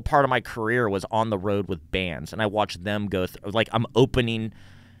a whole part of my career, was on the road with bands, and I watched them go through. Like, I'm opening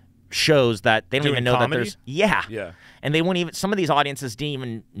shows that they don't Doing even know comedy? that there's Yeah. And they wouldn't even, some of these audiences didn't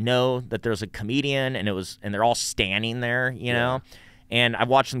even know that there's a comedian, and they're all standing there, you know. And I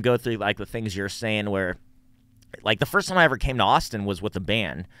watched them go through like the things you're saying, where like the first time I ever came to Austin was with a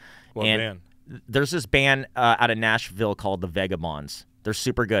band. What band? There's this band out of Nashville called the Vagabonds. They're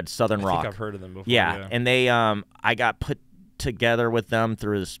super good, Southern rock. I think I've heard of them before. Yeah, and they I got put together with them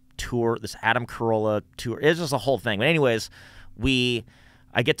through this tour, this Adam Carolla tour. It's just a whole thing. But anyways,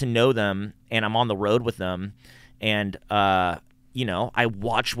 I get to know them, and I'm on the road with them, and you know, I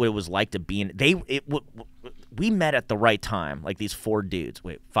watched what it was like to be in. We met at the right time, like these 5 dudes.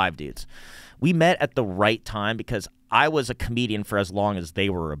 We met at the right time because I was a comedian for as long as they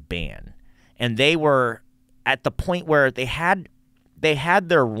were a band, and they were at the point where they had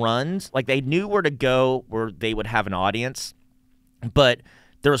their runs, like they knew where to go, where they would have an audience, but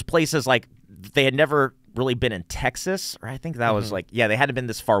there was places like they had never really been in Texas, or I think that was like, they hadn't been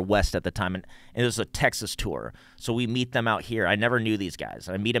this far west at the time, and it was a Texas tour. So we meet them out here. I never knew these guys.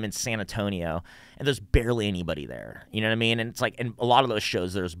 I meet them in San Antonio, and there's barely anybody there. You know what I mean? And it's like, in a lot of those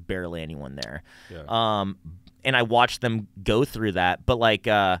shows, there's barely anyone there. Yeah. And I watched them go through that, but like,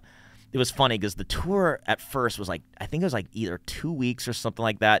 it was funny because the tour at first was like, I think it was like either 2 weeks or something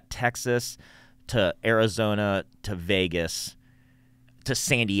like that, Texas to Arizona to Vegas to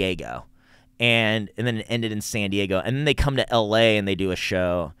San Diego. And then it ended in San Diego. And then they come to L.A. and they do a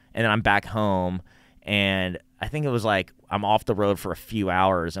show. And then I'm back home. And I think it was like I'm off the road for a few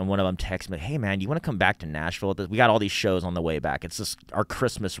hours. And one of them texts me, hey, man, you want to come back to Nashville? We got all these shows on the way back. It's just our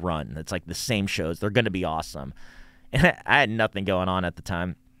Christmas run. It's like the same shows. They're going to be awesome. And I had nothing going on at the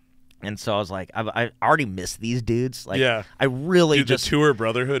time. And so I was like, I already missed these dudes. Like, I really Dude, just... the tour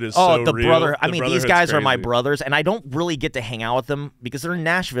brotherhood is so the real. brother. I mean, these guys are my crazy. brothers, and I don't really get to hang out with them because they're in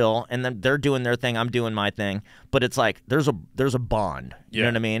Nashville, and then they're doing their thing, I'm doing my thing. But it's like there's a bond. You know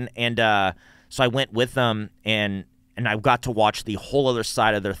what I mean? And so I went with them, and I got to watch the whole other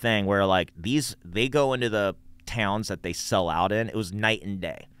side of their thing, where like they go into the towns that they sell out in. It was night and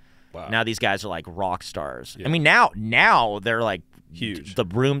day. Wow. Now these guys are like rock stars. I mean, now they're like huge. The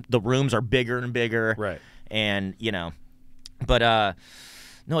rooms are bigger and bigger. Right. And you know, but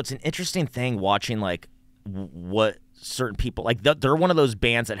no, it's an interesting thing watching like what certain people like. They're one of those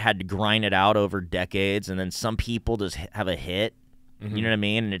bands that had to grind it out over decades, and then some people just have a hit. You know what I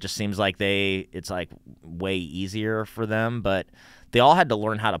mean? And it just seems like it's like way easier for them, but they all had to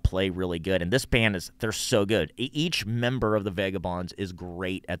learn how to play really good. And this band they're so good. Each member of the Vagabonds is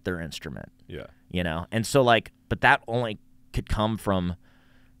great at their instrument. Yeah. You know? And so like, but that only could come from,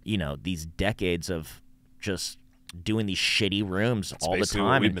 you know, these decades of just doing these shitty rooms all the time.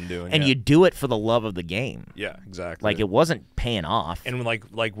 What we've been doing, and you do it for the love of the game. Yeah, exactly. Like, it wasn't paying off. And like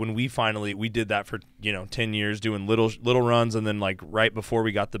when we did that for 10 years, doing little runs, and then like right before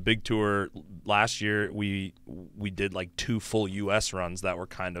we got the big tour last year, we did like 2 full US runs that were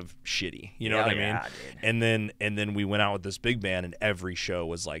kind of shitty. You know what I mean? Dude. And then we went out with this big band, and every show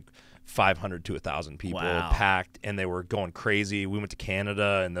was like 500 to 1,000 people packed, and they were going crazy. We went to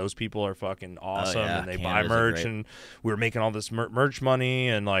Canada, and those people are fucking awesome, and they buy merch, and we were making all this merch money,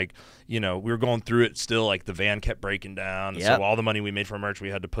 and like, you know, we were going through it still. Like, the van kept breaking down, so all the money we made from merch we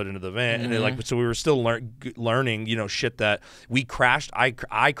had to put into the van, and like, so we were still learning, you know, shit that we crashed. I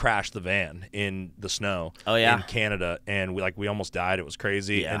crashed the van in the snow in Canada, and we almost died. It was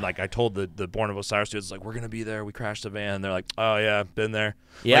crazy, and like I told the Born of Osiris dudes, like, we're gonna be there. We crashed the van. And they're like, oh yeah, been there.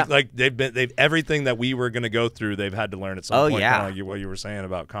 Yeah, like they've everything that we were gonna go through, they've had to learn at some point. Kind of like what you were saying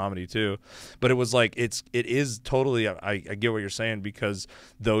about comedy too, but it was like it is totally. I get what you're saying, because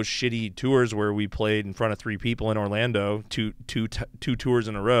those shitty tours where we played in front of 3 people in Orlando, two tours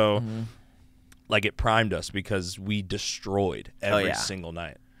in a row, like, it primed us because we destroyed every single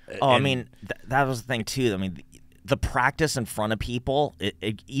night. I mean, that was the thing too. I mean, the practice in front of people,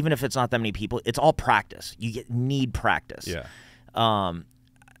 even if it's not that many people, it's all practice. You need practice. Yeah.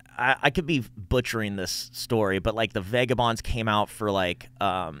 I could be butchering this story, but like the Vagabonds came out for like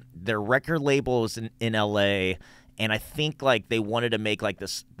their record label was in LA, and I think like they wanted to make like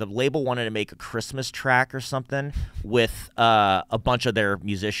this. The label wanted to make a Christmas track or something with a bunch of their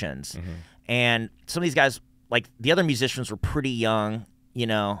musicians, and some of these guys, like the other musicians, were pretty young, you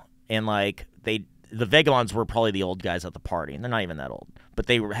know, and like the Vagabonds were probably the old guys at the party, and they're not even that old, but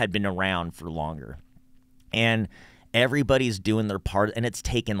they had been around for longer, and everybody's doing their part, and it's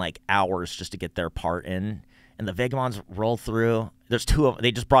taken like hours just to get their part in. And the Vagabonds roll through. There's two of them.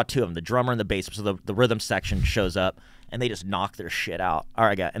 They just brought two of them, the drummer and the bass. So the rhythm section shows up, and they just knock their shit out. All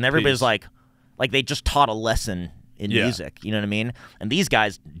right, guys. And everybody's like they just taught a lesson in music. You know what I mean? And these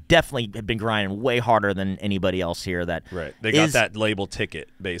guys definitely have been grinding way harder than anybody else here. That They got that label ticket,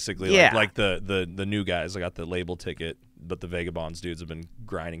 basically. Yeah. Like the new guys got the label ticket. But the Vagabonds dudes have been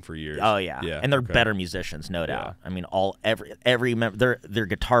grinding for years. Oh yeah, and they're better musicians, no doubt. I mean, every member, their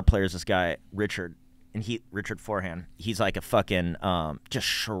guitar players. This guy Richard Forehand, he's like a fucking just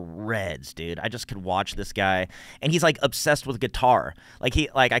shreds, dude. I just could watch this guy, and he's like obsessed with guitar. Like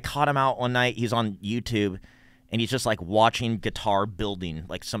I caught him out one night. He's on YouTube, and he's just like watching guitar building,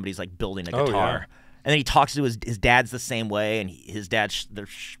 like somebody's like building a guitar. And then he talks to his dad's the same way, and his dad they're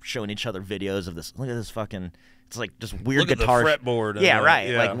showing each other videos of this. Look at this fucking. It's like just weird Look guitar. At the fretboard. Yeah,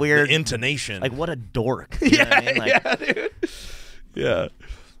 right. Yeah. Like weird the intonation. Like what a dork. You know what I mean? Like, dude. Yeah.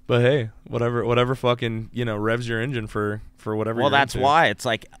 But hey, whatever fucking revs your engine for whatever. Well, that's into. why it's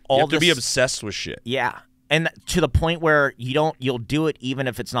like all you have this, to be obsessed with shit. Yeah, and to the point where you'll do it even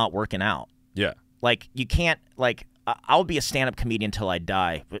if it's not working out. Yeah. Like you can't like I'll be a stand-up comedian until I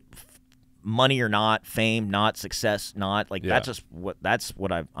die. But money or not, fame not, success not, like that's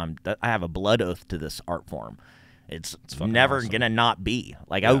what I have a blood oath to this art form. It's never awesome. gonna not be.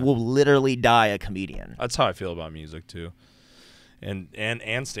 Like I will literally die a comedian. That's how I feel about music too, and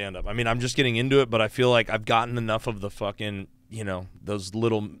stand up. I mean, I'm just getting into it, but I feel like I've gotten enough of the fucking those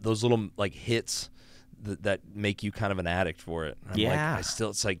little like hits that make you kind of an addict for it. I'm like, I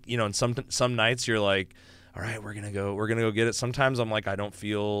still, it's like and some nights you're like, all right, we're gonna go get it. Sometimes I'm like, I don't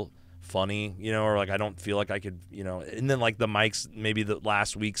feel funny, or like I don't feel like I could, and then like the mics, maybe the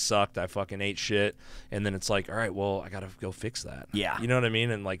last week sucked, I fucking ate shit, and then it's like, all right, well, I gotta go fix that. Yeah, you know what I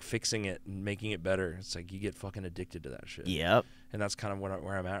mean? And like fixing it and making it better, it's like you get fucking addicted to that shit. Yep. And that's kind of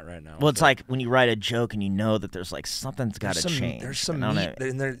where I'm at right now. Well, it's like when you write a joke and you know that there's like something's got to change. There's some meat,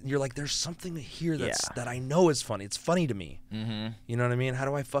 and you're like, there's something here that I know is funny. It's funny to me. You know what I mean? How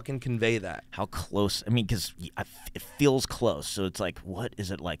do I fucking convey that? How close? I mean, because it feels close. So it's like, what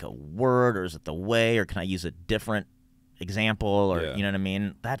is it, like a word, or is it the way, or can I use a different example, or you know what I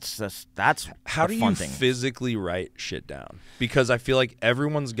mean? That's how do you physically write shit down? Because I feel like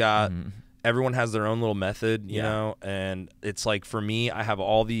everyone's got. Everyone has their own little method, you know, and it's like for me, I have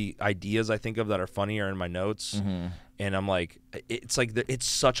all the ideas I think of that are funny are in my notes, and I'm like, it's like it's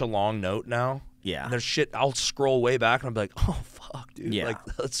such a long note now. Yeah, and there's shit. I'll scroll way back and I'll be like, oh fuck, dude. Yeah,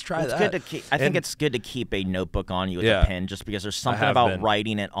 like let's try that. Good to keep, I think it's good to keep a notebook on you with a pen, just because there's something about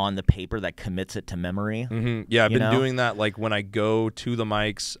writing it on the paper that commits it to memory. Yeah, I've been doing that. Like when I go to the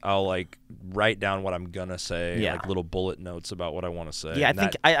mics, I'll like write down what I'm gonna say, like little bullet notes about what I want to say. Yeah,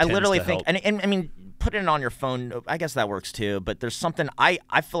 I literally think, and I mean, putting it on your phone, I guess that works too. But there's something I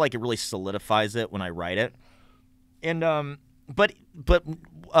feel like it really solidifies it when I write it, and but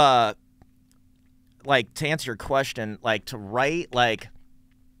like to answer your question, like to write, like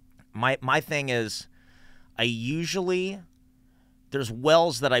my thing is, I usually there's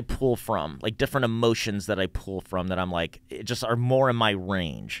wells that I pull from, like different emotions that I pull from that I'm like, it just are more in my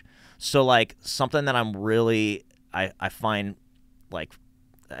range. So like something that I'm really I find like,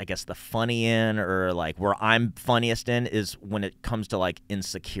 I guess the funny in, or like where I'm funniest in, is when it comes to like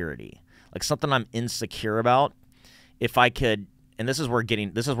insecurity, like something I'm insecure about. If I could, and this is where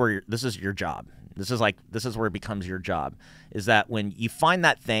this is your job. This is where it becomes your job, is that when you find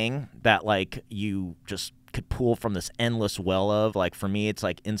that thing that like you just could pull from this endless well of, like for me it's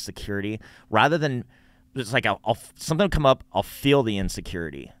like insecurity, rather than it's like I'll something will come up, I'll feel the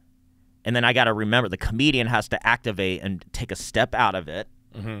insecurity, and then I got to remember the comedian has to activate and take a step out of it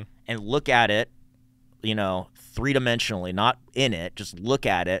and look at it, three-dimensionally, not in it, just look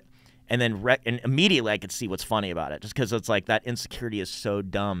at it, and then and immediately I could see what's funny about it, just because it's like that insecurity is so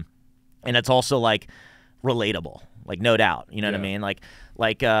dumb. And it's also like relatable, like no doubt. You know what I mean? Like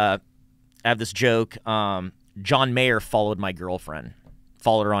I have this joke. John Mayer followed my girlfriend,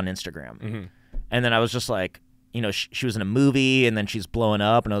 followed her on Instagram, and then I was just like, you know, she was in a movie and then she's blowing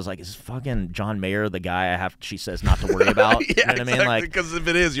up, and I was like, is fucking John Mayer the guy she says not to worry about? Yeah, you know what I mean? Like, because if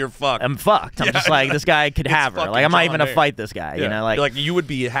it is, you're fucked. I'm fucked. I'm just like, this guy could have her. Like, I'm not even gonna fight this guy. Yeah. You know, like, you're like, you would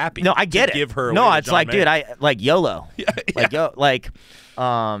be happy. No, I get it. Give her. No, away it's to John like, Mayer. dude, I like YOLO. Yeah, like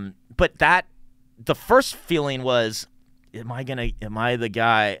but the first feeling was, am I the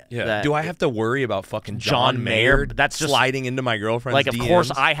guy? Yeah. That, Do I have to worry about fucking John Mayer? That's just sliding into my girlfriend's like, of DMs?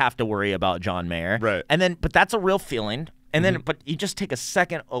 course, I have to worry about John Mayer. Right. And then, but that's a real feeling. And then, but you just take a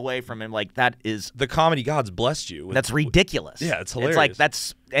second away from him, like that is the comedy gods blessed you. That's ridiculous. Yeah, it's hilarious. It's like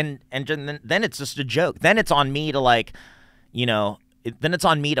that's and then it's just a joke. Then it's on me to like, you know, then it's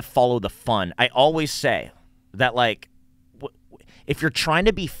on me to follow the fun. I always say that like, if you're trying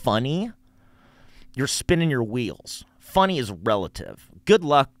to be funny, you're spinning your wheels. Funny is relative. Good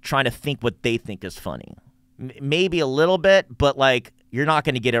luck trying to think what they think is funny. Maybe a little bit, but like you're not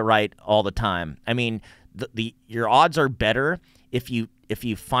going to get it right all the time. I mean, your odds are better if you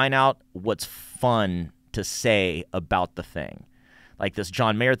find out what's fun to say about the thing. Like this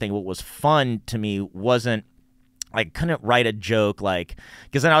John Mayer thing, what was fun to me wasn't, I couldn't write a joke like,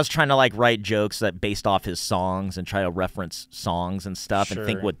 because then I was trying to like write jokes that based off his songs and try to reference songs and stuff and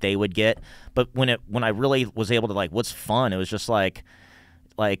think what they would get. But when I really was able to like, what's fun? It was just like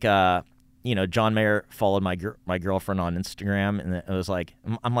you know, John Mayer followed my girlfriend on Instagram, and it was like,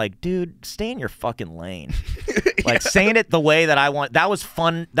 I'm like, dude, stay in your fucking lane. Like saying it the way that I want. That was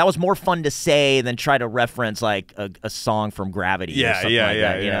fun. That was more fun to say than try to reference like a song from Gravity or something like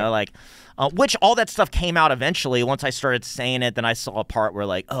that. You know, like, which all that stuff came out eventually. Once I started saying it, then I saw a part where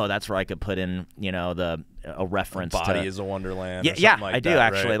like, oh, that's where I could put in, you know, a reference. Body to, is a wonderland. Yeah, like I do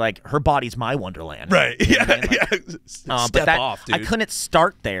that, actually. right? Like her body's my wonderland. Right. You know Yeah. what I mean? Like, Step but off, dude. I couldn't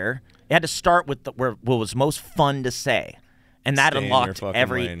start there. It had to start with what was most fun to say, and that Stay in unlocked your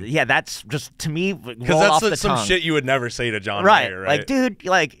every. fucking lane. Yeah, that's just to me Because roll off the that's some tongue. shit you would never say to John Right, Mayer, right? like, dude,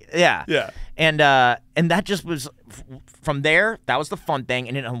 like, yeah, Yeah. and that just was from there. That was the fun thing,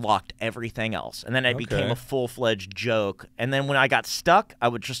 and it unlocked everything else, and then it became a full-fledged joke. And then when I got stuck, I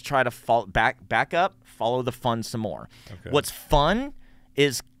would just try to fall back up, follow the fun some more. Okay. What's fun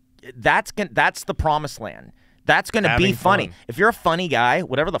is that's the promised land. That's going to be funny. Fun. If you're a funny guy,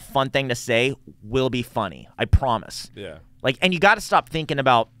 whatever the fun thing to say will be funny. I promise. Yeah. Like, and you got to stop thinking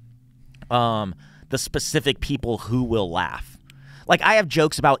about the specific people who will laugh. Like, I have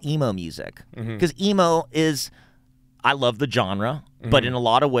jokes about emo music because emo is, I love the genre, but in a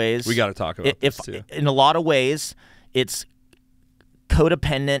lot of ways, we got to talk about this too. In a lot of ways, it's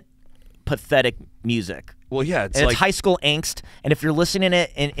codependent, pathetic music. Well, yeah, it's high school angst, and if you're listening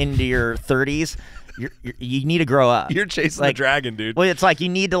it into your 30s, you need to grow up. You're chasing like, the dragon, dude. Well, it's like you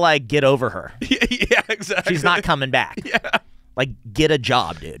need to like get over her. Yeah, exactly. She's not coming back. Yeah. Like, get a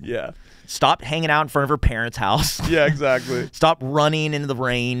job, dude. Yeah. Stop hanging out in front of her parents' house. Yeah, exactly. Stop running into the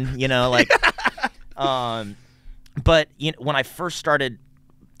rain, you know, like but you know, when I first started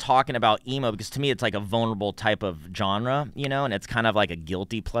talking about emo, because to me it's like a vulnerable type of genre, you know, and it's kind of like a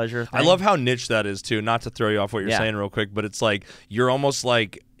guilty pleasure thing. I love how niche that is too. Not to throw you off what you're saying real quick, but it's like you're almost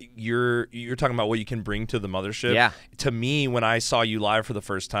like you're talking about what you can bring to the mothership. Yeah. To me, when I saw you live for the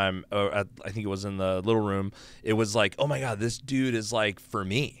first time, I think it was in the little room, it was like, oh my God, this dude is like for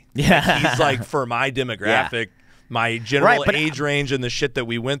me. Yeah. Like, he's like for my demographic. Yeah. My general age range and the shit that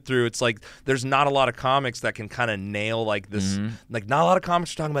we went through, it's like there's not a lot of comics that can kind of nail like this. Like not a lot of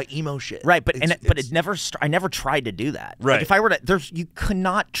comics are talking about emo shit, right? But I never tried to do that. Right? Like if I were to, you could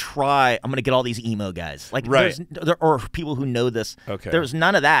not try. I'm gonna get all these emo guys, like or people who know this. Okay, there was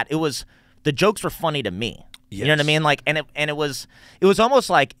none of that. It was the jokes were funny to me. Yes. You know what I mean? Like, and it was almost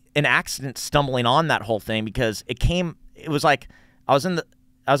like an accident stumbling on that whole thing because it was like I was at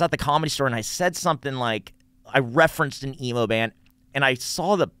the Comedy Store and I said something like. I referenced an emo band, and I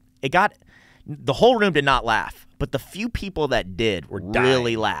saw the whole room did not laugh, but the few people that did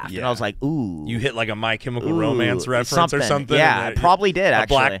really laughed, and I was like, "Ooh!" You hit like a My Chemical Romance reference or something. Yeah, I probably did.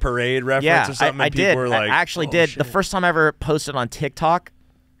 Actually, a Black Parade reference or something. I did. Were like, I actually did. Shit. The first time I ever posted on TikTok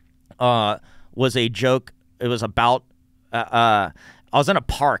was a joke. It was about I was in a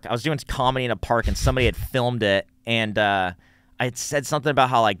park. I was doing comedy in a park, and somebody had filmed it, and I had said something about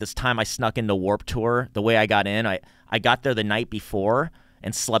how like this time I snuck into Warped Tour. The way I got in, I got there the night before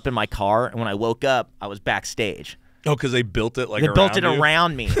and slept in my car. And when I woke up, I was backstage. Oh, because they built it like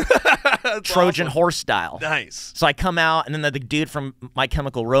around me, Trojan horse style. Nice. So I come out, and then the dude from My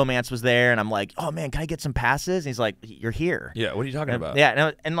Chemical Romance was there, and I'm like, "Oh man, can I get some passes?" And he's like, "You're here." Yeah. What are you talking about?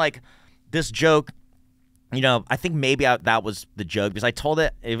 Yeah, and like this joke. You know, I think maybe that was the joke because I told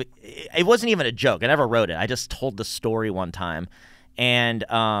it. It wasn't even a joke. I never wrote it. I just told the story one time, and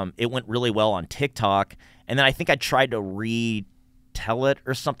it went really well on TikTok. and then I think I tried to retell it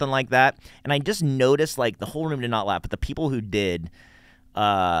or something like that, and I just noticed like the whole room did not laugh, but the people who did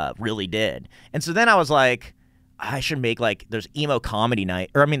really did. And so then I was like, I should make like there's emo comedy night,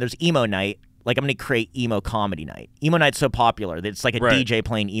 or I mean there's emo night. Like, I'm going to create emo comedy night. Emo night's so popular that it's like a DJ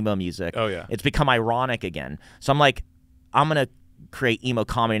playing emo music. Oh, yeah. It's become ironic again. So I'm like, I'm going to create emo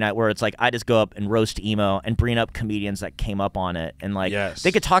comedy night where it's like I just go up and roast emo and bring up comedians that came up on it. And, like,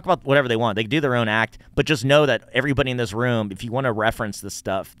 they could talk about whatever they want. They could do their own act. But just know that everybody in this room, if you want to reference this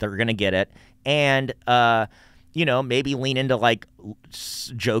stuff, they're going to get it. And, you know, maybe lean into, like,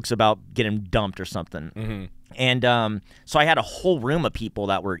 jokes about getting dumped or something. Mm-hmm. And so I had a whole room of people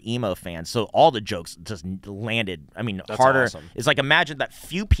that were emo fans. So all the jokes just landed. I mean, That's harder. Awesome. It's like, imagine that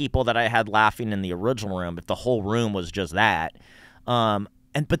few people that I had laughing in the original room if the whole room was just that.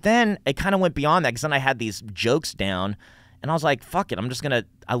 But then it kind of went beyond that because then I had these jokes down. And I was like, fuck it. I'm just going to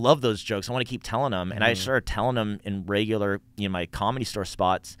 – I love those jokes. I want to keep telling them. And I started telling them in regular, you know, my Comedy Store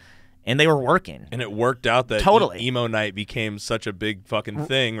spots. And they were working. And it worked out that emo night became such a big fucking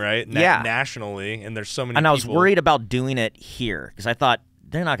thing, right? Nationally, and there's so many people. I was worried about doing it here because I thought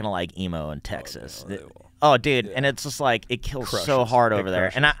they're not going to like emo in Texas. Oh, dude. Yeah. And it's just like it kills so hard over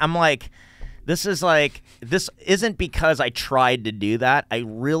there. And I'm like, this isn't because I tried to do that. I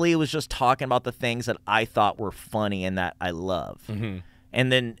really was just talking about the things that I thought were funny and that I love. Mm-hmm.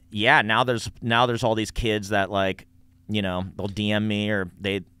 And then, now there's all these kids that, like, you know, they'll DM me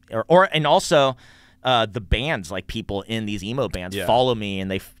and also the bands, like people in these emo bands follow me and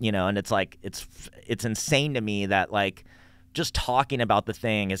they, you know, and it's like, it's insane to me that like just talking about the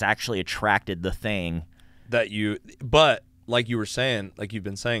thing has actually attracted the thing but like you were saying, like you've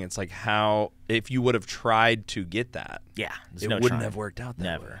been saying, it's like how, if you would have tried to get that, it wouldn't have worked out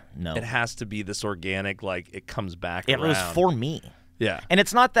that way. No. It has to be this organic, like it comes back around. It was for me. Yeah. And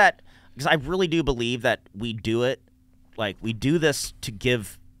it's not that, because I really do believe that we do it, like we do this to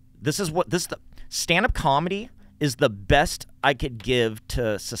give. This is the stand-up comedy is the best I could give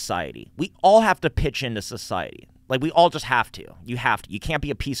to society. We all have to pitch into society. Like, we all just have to. You have to. You can't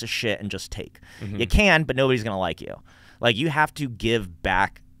be a piece of shit and just take. Mm-hmm. You can, but nobody's going to like you. Like, you have to give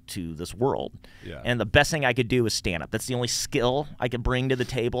back to this world. Yeah. And the best thing I could do is stand-up. That's the only skill I could bring to the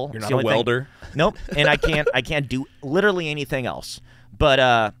table. You're not a welder? Nope. And I can't do literally anything else.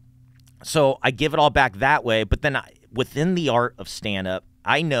 But, so I give it all back that way. But then within the art of stand-up,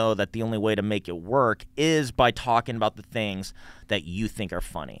 I know that the only way to make it work is by talking about the things that you think are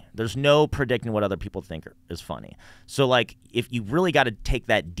funny. There's no predicting what other people think is funny. So, like, if you really got to take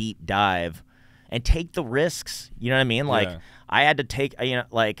that deep dive and take the risks, you know what I mean? Like, I had to take, you know,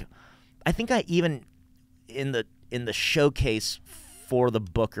 like, I think I even in the showcase for the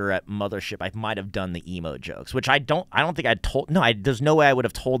booker at Mothership, I might have done the emo jokes, which I don't think I'd told. No, there's no way I would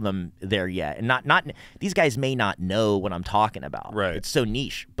have told them there yet. And not these guys may not know what I'm talking about. Right. It's so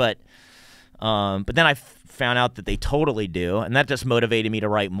niche. But then I found out that they totally do, and that just motivated me to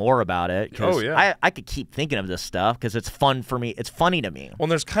write more about it. Oh yeah. I could keep thinking of this stuff because it's fun for me. It's funny to me. Well,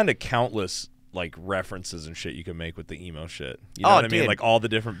 and there's kind of countless like references and shit you can make with the emo shit. You know what I mean? Like all the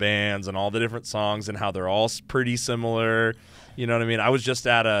different bands and all the different songs and how they're all pretty similar. You know what I mean? I was just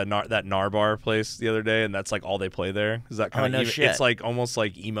at that Narbar place the other day, and that's like all they play there. Is that kind of shit. It's like almost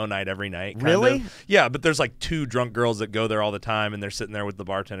like emo night every night. Really? Yeah, but there's like two drunk girls that go there all the time, and they're sitting there with the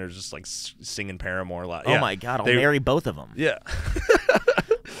bartenders just like singing Paramore. Oh my God, I'll marry both of them. Yeah.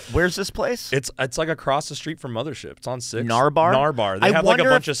 Where's this place? It's like across the street from Mothership. It's on 6th. Narbar? They have like a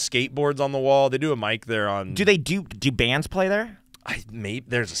bunch of skateboards on the wall. They do a mic there on. Do bands play there? Maybe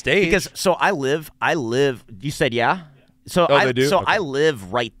there's a stage. Because so I live. You said yeah. So they do? So okay. I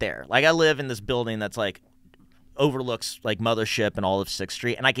live right there. Like I live in this building that's like overlooks like Mothership and all of 6th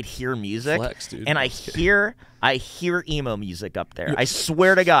Street, and I could hear music. Flex, dude. And I hear emo music up there. I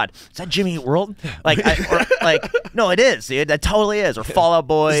swear to God, is that Jimmy Eat World? Like, no, it is, dude. That totally is. Or Fall Out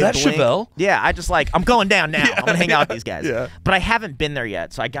Boy. Is that Blink. Chevelle? Yeah, I just like I'm going down now. I'm gonna hang out with these guys. Yeah. But I haven't been there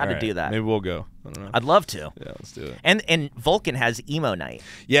yet, so I got to do that. Maybe we'll go. I don't know. I'd love to. Yeah, let's do it. And Vulcan has emo night.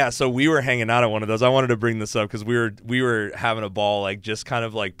 Yeah, so we were hanging out at one of those. I wanted to bring this up because we were having a ball, like just kind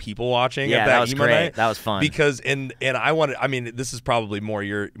of like people watching. Yeah, at that was emo great. night. That was fun. Because and I mean, this is probably more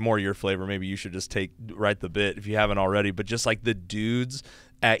your flavor. Maybe you should just write the bit if you haven't already. But just like the dudes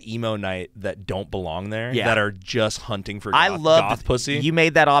at emo night that don't belong there, Yeah. that are just hunting for I love goth pussy. You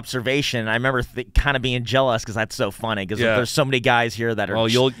made that observation. I remember kind of being jealous because that's so funny. Because there's so many guys here that are. Well,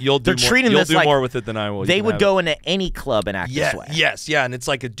 you'll they're do more, treating you'll this do like more with it than I will. they would go into any club and act this way. Yes, yeah, and it's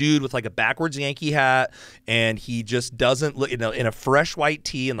like a dude with like a backwards Yankee hat, and he just doesn't look, in a fresh white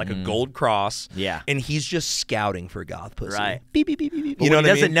tee and like a gold cross. Yeah, and he's just scouting for goth pussy. Right. Beep beep beep beep. beep. But You know what what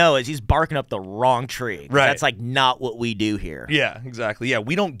he I doesn't mean? know is he's barking up the wrong tree. Right. That's like not what we do here. Yeah, exactly. Yeah,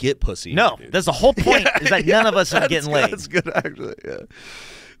 we don't get pussy. No, dude. that's the whole point. Is that none of us are getting laid. That's good, actually. Yeah,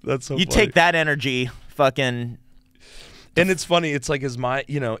 that's so. You funny. take that energy, fucking. And it's funny. It's like, is my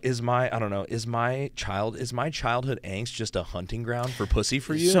childhood angst just a hunting ground for pussy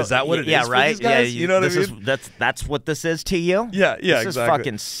for you? So, is that what it is? Yeah, for right. these guys? Yeah, you know what I mean? That's what this is to you. Yeah, This exactly. is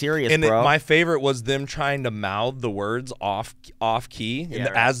fucking serious, And bro. my favorite was them trying to mouth the words off key,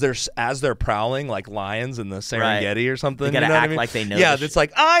 Yeah, as they're prowling like lions in the Serengeti or something. They gotta you know what act I mean? like they know Yeah, the it's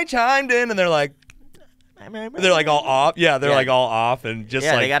like I chimed in, and they're like all off. Yeah, they're like all off and just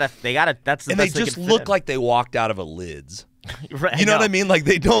like they gotta. That's the and they best just can fit look in. like they walked out of a lids. Right, You know what no. I mean? Like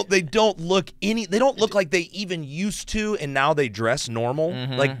they don't look like they even used to, and now they dress normal.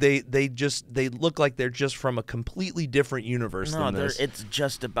 Mm-hmm. Like they look like they're just from a completely different universe No, than this. it's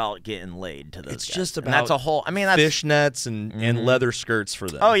just about getting laid to those It's guys. just And about that's a whole. I mean, that's fishnets and leather skirts for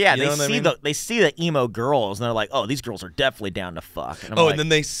them. Oh yeah, You know what I mean? they see the emo girls and they're like, oh, these girls are definitely down to fuck. And I'm Oh, like, and then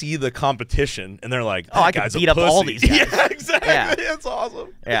they see the competition and they're like, Oh, I could guy's a beat up all pussy. these guys. Yeah, exactly. Yeah. That's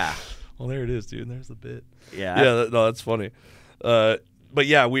awesome. yeah, Well, there it is, dude. There's the bit. yeah, Yeah, no, that's funny. But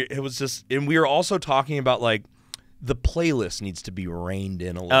yeah, it was just, and we were also talking about like the playlist needs to be reined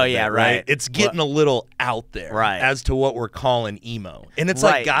in a little. Oh, yeah, bit, right. It's getting a little out there, Right. as to what we're calling emo. And it's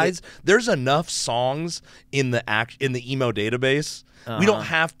Right. like, guys, there's enough songs in the emo database. We don't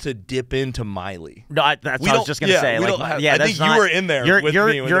have to dip into Miley. No, that's We what I was don't- just gonna yeah, say. we Like, don't have- yeah, I that's think you not- were in there You're with you're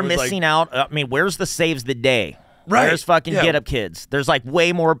me when you're it was missing like- out. I mean, where's the saves the day? Right. Where's fucking Yeah. Get Up Kids? There's like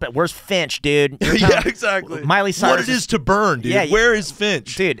way more. But where's Finch, dude? You're Yeah, telling- exactly. Miley Cyrus. What it is to burn, dude. Yeah, Where is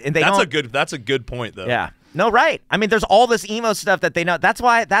Finch, dude? And they that's don't. That's a good point, though. Yeah. No, right. I mean, there's all this emo stuff that they know. That's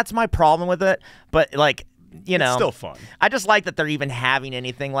my problem with it. But like, you know, It's still fun. I just like that they're even having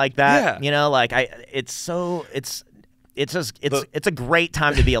anything like that. Yeah. You know, like it's a great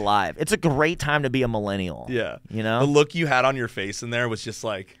time to be alive. It's a great time to be a millennial. Yeah. You know? The look you had on your face in there was just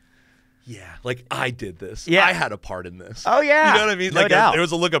like, yeah, like I did this. Yeah. I had a part in this. Oh, yeah. You know what I mean? No Like doubt. there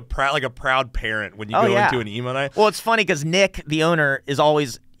was a look of like a proud parent when you Oh, go yeah. into an emo night. Well, it's funny because Nick, the owner, is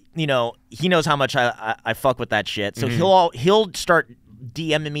always, you know, he knows how much I fuck with that shit. So he'll start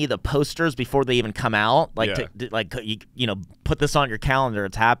DMing me the posters before they even come out. Like, Yeah. you know, put this on your calendar.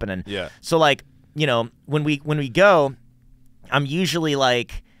 It's happening. Yeah. So like, you know, when we go, I'm usually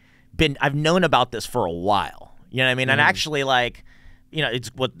like, I've known about this for a while. You know what I mean? And actually, like, you know,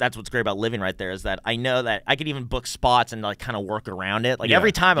 that's what's great about living right there is that I know that I could even book spots and like kind of work around it. Like Yeah.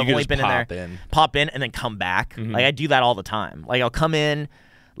 every time You I've can only just been in there, pop in and then come back. Like I do that all the time. Like I'll come in,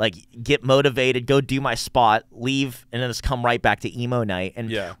 like get motivated, go do my spot, leave, and then just come right back to emo night. And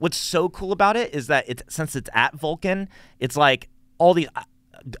Yeah. what's so cool about it is that since it's at Vulcan, it's like all these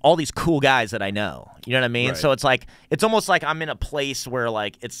cool guys that I know. You know what I mean? Right. So it's like it's almost like I'm in a place where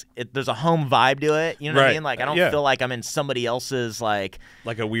like there's a home vibe to it. You know what I Right. mean? Like I don't Yeah. feel like I'm in somebody else's like.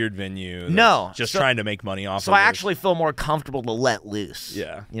 Like a weird venue. That's No. Just So- trying to make money off So of I it. actually feel more comfortable to let loose.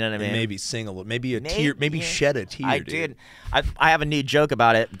 Yeah. You know what I mean? And maybe sing a little. Maybe a tear. Maybe yeah. shed a tear. I dude. did. I have a new joke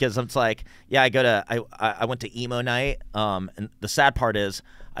about it because it's like, yeah, I went to emo night. And the sad part is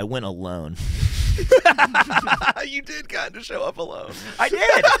I went alone. You did kind of show up alone. I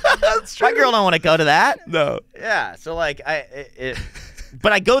did. That's true. My girl don't want to go to that. No. Yeah. So like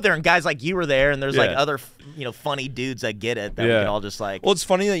but I go there and guys like you were there and there's like Yeah. other funny dudes that get it that we Yeah. can all just like. Well, it's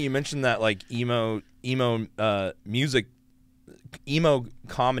funny that you mentioned that like emo music, emo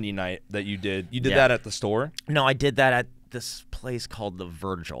comedy night that you did. You did Yeah. that at the store. No, I did that at this place called the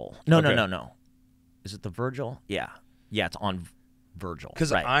Virgil. No. Okay. Is it the Virgil? Yeah. Yeah, it's on Virgil.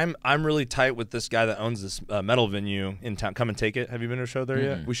 Because right. I'm really tight with this guy that owns this metal venue in town. Come and Take It. Have you been to a show there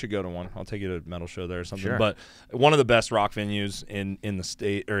yet? We should go to one. I'll take you to a metal show there or something. Sure. But one of the best rock venues in the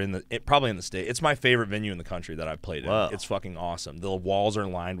state, or probably in the state. It's my favorite venue in the country that I've played Whoa. in. It's fucking awesome. The walls are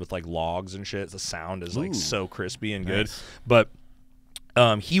lined with like logs and shit. The sound is like so crispy and good. Nice. But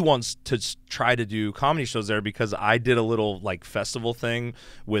he wants to try to do comedy shows there because I did a little like festival thing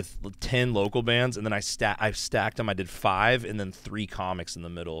with 10 local bands, and then I stacked them. I did 5 and then 3 comics in the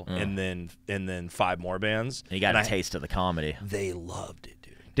middle, and then 5 more bands. And you got a taste of the comedy. They loved it,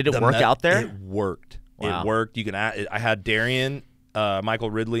 dude. Did it work out there? It worked. Wow. It worked. You can. I had Darian, Michael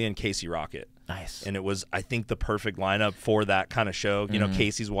Ridley, and Casey Rocket. Nice. And it was, I think, the perfect lineup for that kind of show. You know,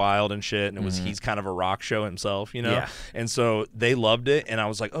 Casey's wild and shit, and it was he's kind of a rock show himself, you know? Yeah. And so they loved it, and I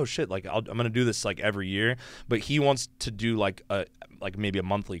was like, oh, shit, like, I'm going to do this, like, every year. But he wants to do, like maybe a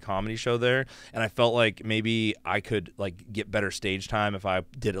monthly comedy show there, and I felt like maybe I could like get better stage time if I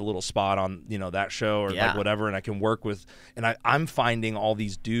did a little spot on, you know, that show or like whatever, and I can work with, and I'm finding all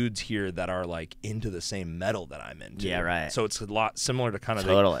these dudes here that are like into the same metal that I'm into. Yeah, right. So it's a lot similar to kind of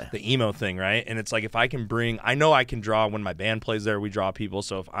the emo thing, right? And it's like if I can bring, I know I can draw when my band plays there, we draw people.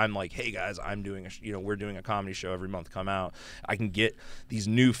 So if I'm like, hey guys, I'm doing we're doing a comedy show every month, come out, I can get these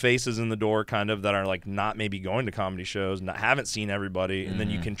new faces in the door kind of that are like not maybe going to comedy shows, haven't seen everybody, and then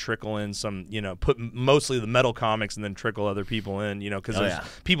you can trickle in some, you know, put mostly the metal comics and then trickle other people in, you know, because there's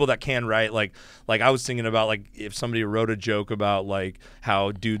people that can write, like I was thinking about like if somebody wrote a joke about like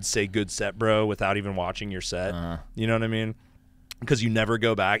how dudes say good set bro without even watching your set, you know what I mean? Because you never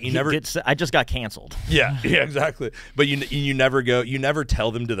go back. I just got canceled. Yeah, exactly. But you never go. You never tell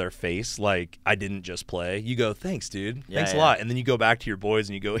them to their face like I didn't just play. You go, thanks, dude. Thanks a lot. And then you go back to your boys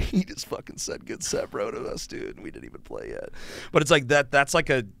and you go, he just fucking said good set, bro, to us, dude. And we didn't even play yet. But it's like that. That's like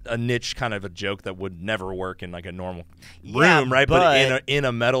a niche kind of a joke that would never work in like a normal room, right? But in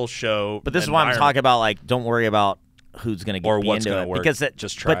a metal show. But this is why I'm talking about. Like, don't worry about who's going to get or what's going to work. Because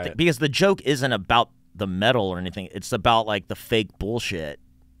just try it. Because the joke isn't about the metal or anything. It's about like the fake bullshit.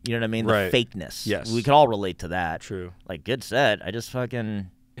 You know what I mean? Right. The fakeness. Yes. We could all relate to that. True. Like, good set. I just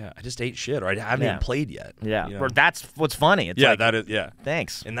fucking... Yeah, I just ate shit, or I haven't even played yet. Yeah. You know? Or that's what's funny. It's like, that is, yeah.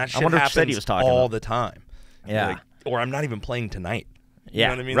 Thanks. And that shit I wonder happens what he was talking all about. the time. Yeah. Like, or I'm not even playing tonight. Yeah. You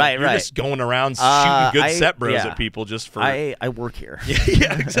know what I mean? Right, like, you're just going around shooting good set bros at people just for... I work here.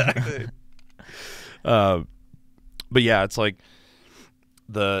 Yeah, exactly. But yeah, it's like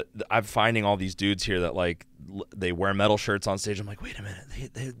I'm finding all these dudes here that like they wear metal shirts on stage. I'm like, wait a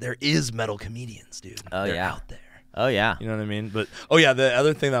minute, there is metal comedians, dude. They're out there. Oh yeah. You know what I mean? But the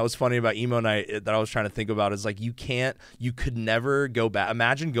other thing that was funny about emo night that I was trying to think about is like you could never go back.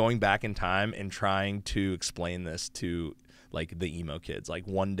 Imagine going back in time and trying to explain this to like the emo kids. Like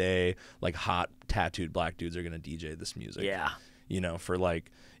one day, like hot tattooed black dudes are gonna DJ this music. Yeah. You know, for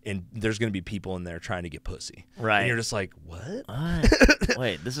like, and there's gonna be people in there trying to get pussy. Right. And you're just like, what?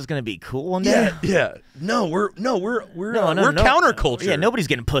 Wait, this is gonna be cool one day? Yeah. No, we're counterculture. Yeah, nobody's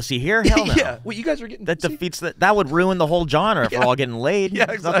getting pussy here. Hell no. Yeah. Well, you guys are getting that pussy? Defeats that would ruin the whole genre if we're all getting laid. Yeah,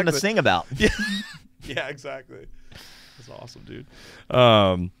 There's nothing to sing about. Yeah. Yeah, exactly. That's awesome, dude.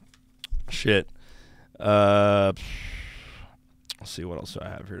 Shit. Let's see what else do I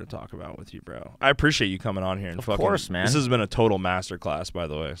have here to talk about with you, bro. I appreciate you coming on here and of course, man. This has been a total masterclass, by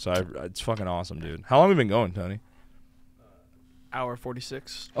the way. So it's fucking awesome, dude. How long have we been going, Tony? Hour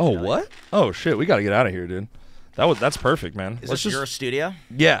 46. Oh, what? Oh shit, we got to get out of here, dude. That's perfect, man. Is this your studio?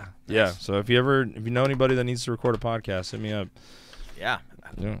 Yeah, yeah. So if you know anybody that needs to record a podcast, hit me up. Yeah.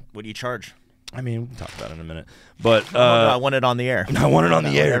 What do you charge? I mean, we can talk about it in a minute. But I want it on the air. I want it on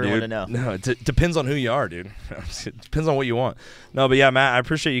the air, everyone dude. to know. No, it depends on who you are, dude. It depends on what you want. No, but yeah, Matt, I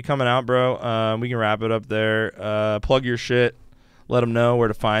appreciate you coming out, bro. We can wrap it up there. Plug your shit. Let them know where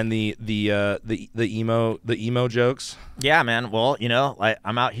to find the emo jokes. Yeah, man. Well, you know,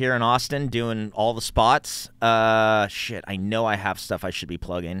 I'm out here in Austin doing all the spots. Shit, I know I have stuff I should be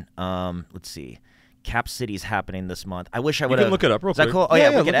plugging. Let's see. Cap City's happening this month. I wish I would have. You can look it up real quick. Is that cool? Oh,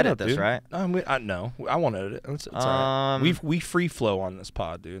 yeah, we can edit up, this, dude. right? No, I won't edit it. It's all right. We free flow on this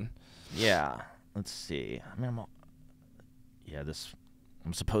pod, dude. Yeah. Let's see. I mean,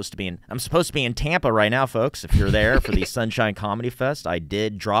 I'm supposed to be in Tampa right now, folks. If you're there for the Sunshine Comedy Fest, I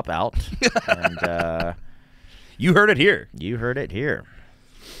did drop out. And you heard it here. You heard it here.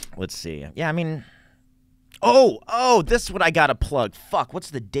 Let's see. Yeah, I mean. Oh, this is what I gotta plug. Fuck, what's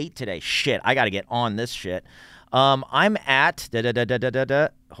the date today? Shit, I gotta get on this shit. I'm at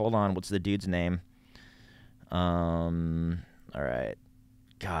Hold on, what's the dude's name? All right.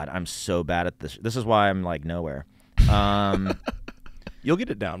 God, I'm so bad at this. This is why I'm like nowhere. You'll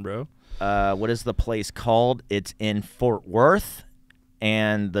get it down, bro. What is the place called? It's in Fort Worth,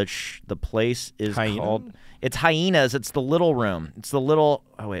 and the place is called. It's Hyenas. It's the little room. It's the little.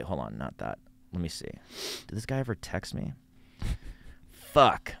 Oh wait, hold on, not that. Let me see. Did this guy ever text me?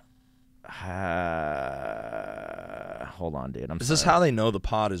 Fuck. Hold on, dude. This is how they know the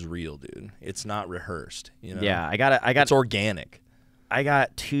pod is real, dude. It's not rehearsed. You know? Yeah, I got. It's organic. I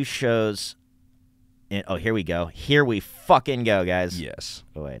got 2 shows. Here we go. Here we fucking go, guys. Yes.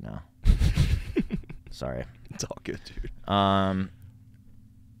 Oh wait, no. Sorry. It's all good, dude.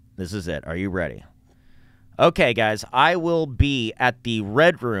 This is it. Are you ready? Okay, guys, I will be at the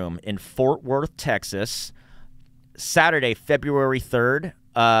Red Room in Fort Worth, Texas, Saturday, February 3rd.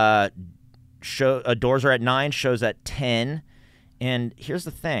 doors are at 9, shows at 10. And here's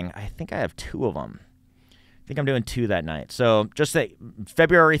the thing. I think I have 2 of them. I think I'm doing 2 that night. So just say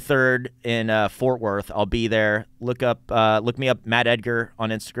February 3rd in Fort Worth. I'll be there. Look me up, Mat Edgar on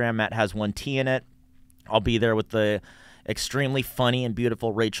Instagram. Matt has 1 T in it. I'll be there with the extremely funny and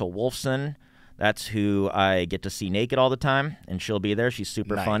beautiful Rachel Wolfson. That's who I get to see naked all the time, and she'll be there. She's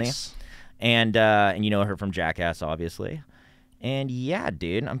super funny. And you know her from Jackass, obviously. And yeah,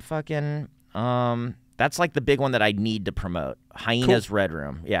 dude, I'm fucking that's like the big one that I need to promote. Hyena's Red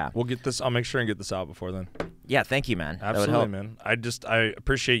Room. Yeah. We'll get this. I'll make sure and get this out before then. Yeah, thank you, man. Absolutely, man. I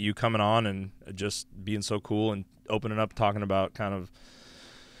appreciate you coming on and just being so cool and opening up, talking about kind of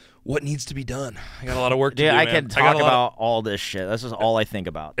what needs to be done. I got a lot of work to do, man. I can talk about all this shit. This is all I think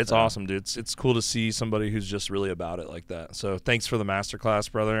about. It's awesome, dude. It's cool to see somebody who's just really about it like that. So thanks for the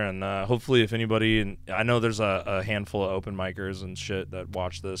masterclass, brother. And hopefully if anybody, and I know there's a handful of open micers and shit that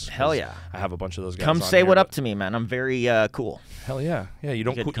watch this. Hell yeah. I have a bunch of those guys Come on say here, what up to me, man. I'm very cool. Hell yeah. Yeah, you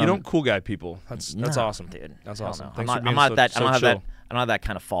don't cool guy people. That's awesome. Dude. That's awesome. No. Thanks for being I'm not that, so I don't have that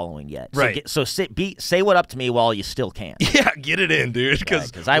kind of following yet. Right. So say what up to me while you still can. Yeah, get it in, dude.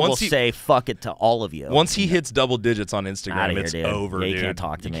 Because I will say fuck it to all of you. Once he hits double digits on Instagram, it's over, yeah, dude. You can't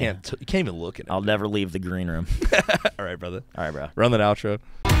talk to me. You can't even look at it. I'll never leave the green room. All right, brother. All right, bro. Run that outro.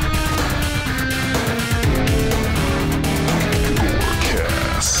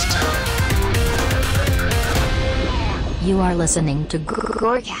 You are listening to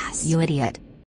GORCAST, you idiot.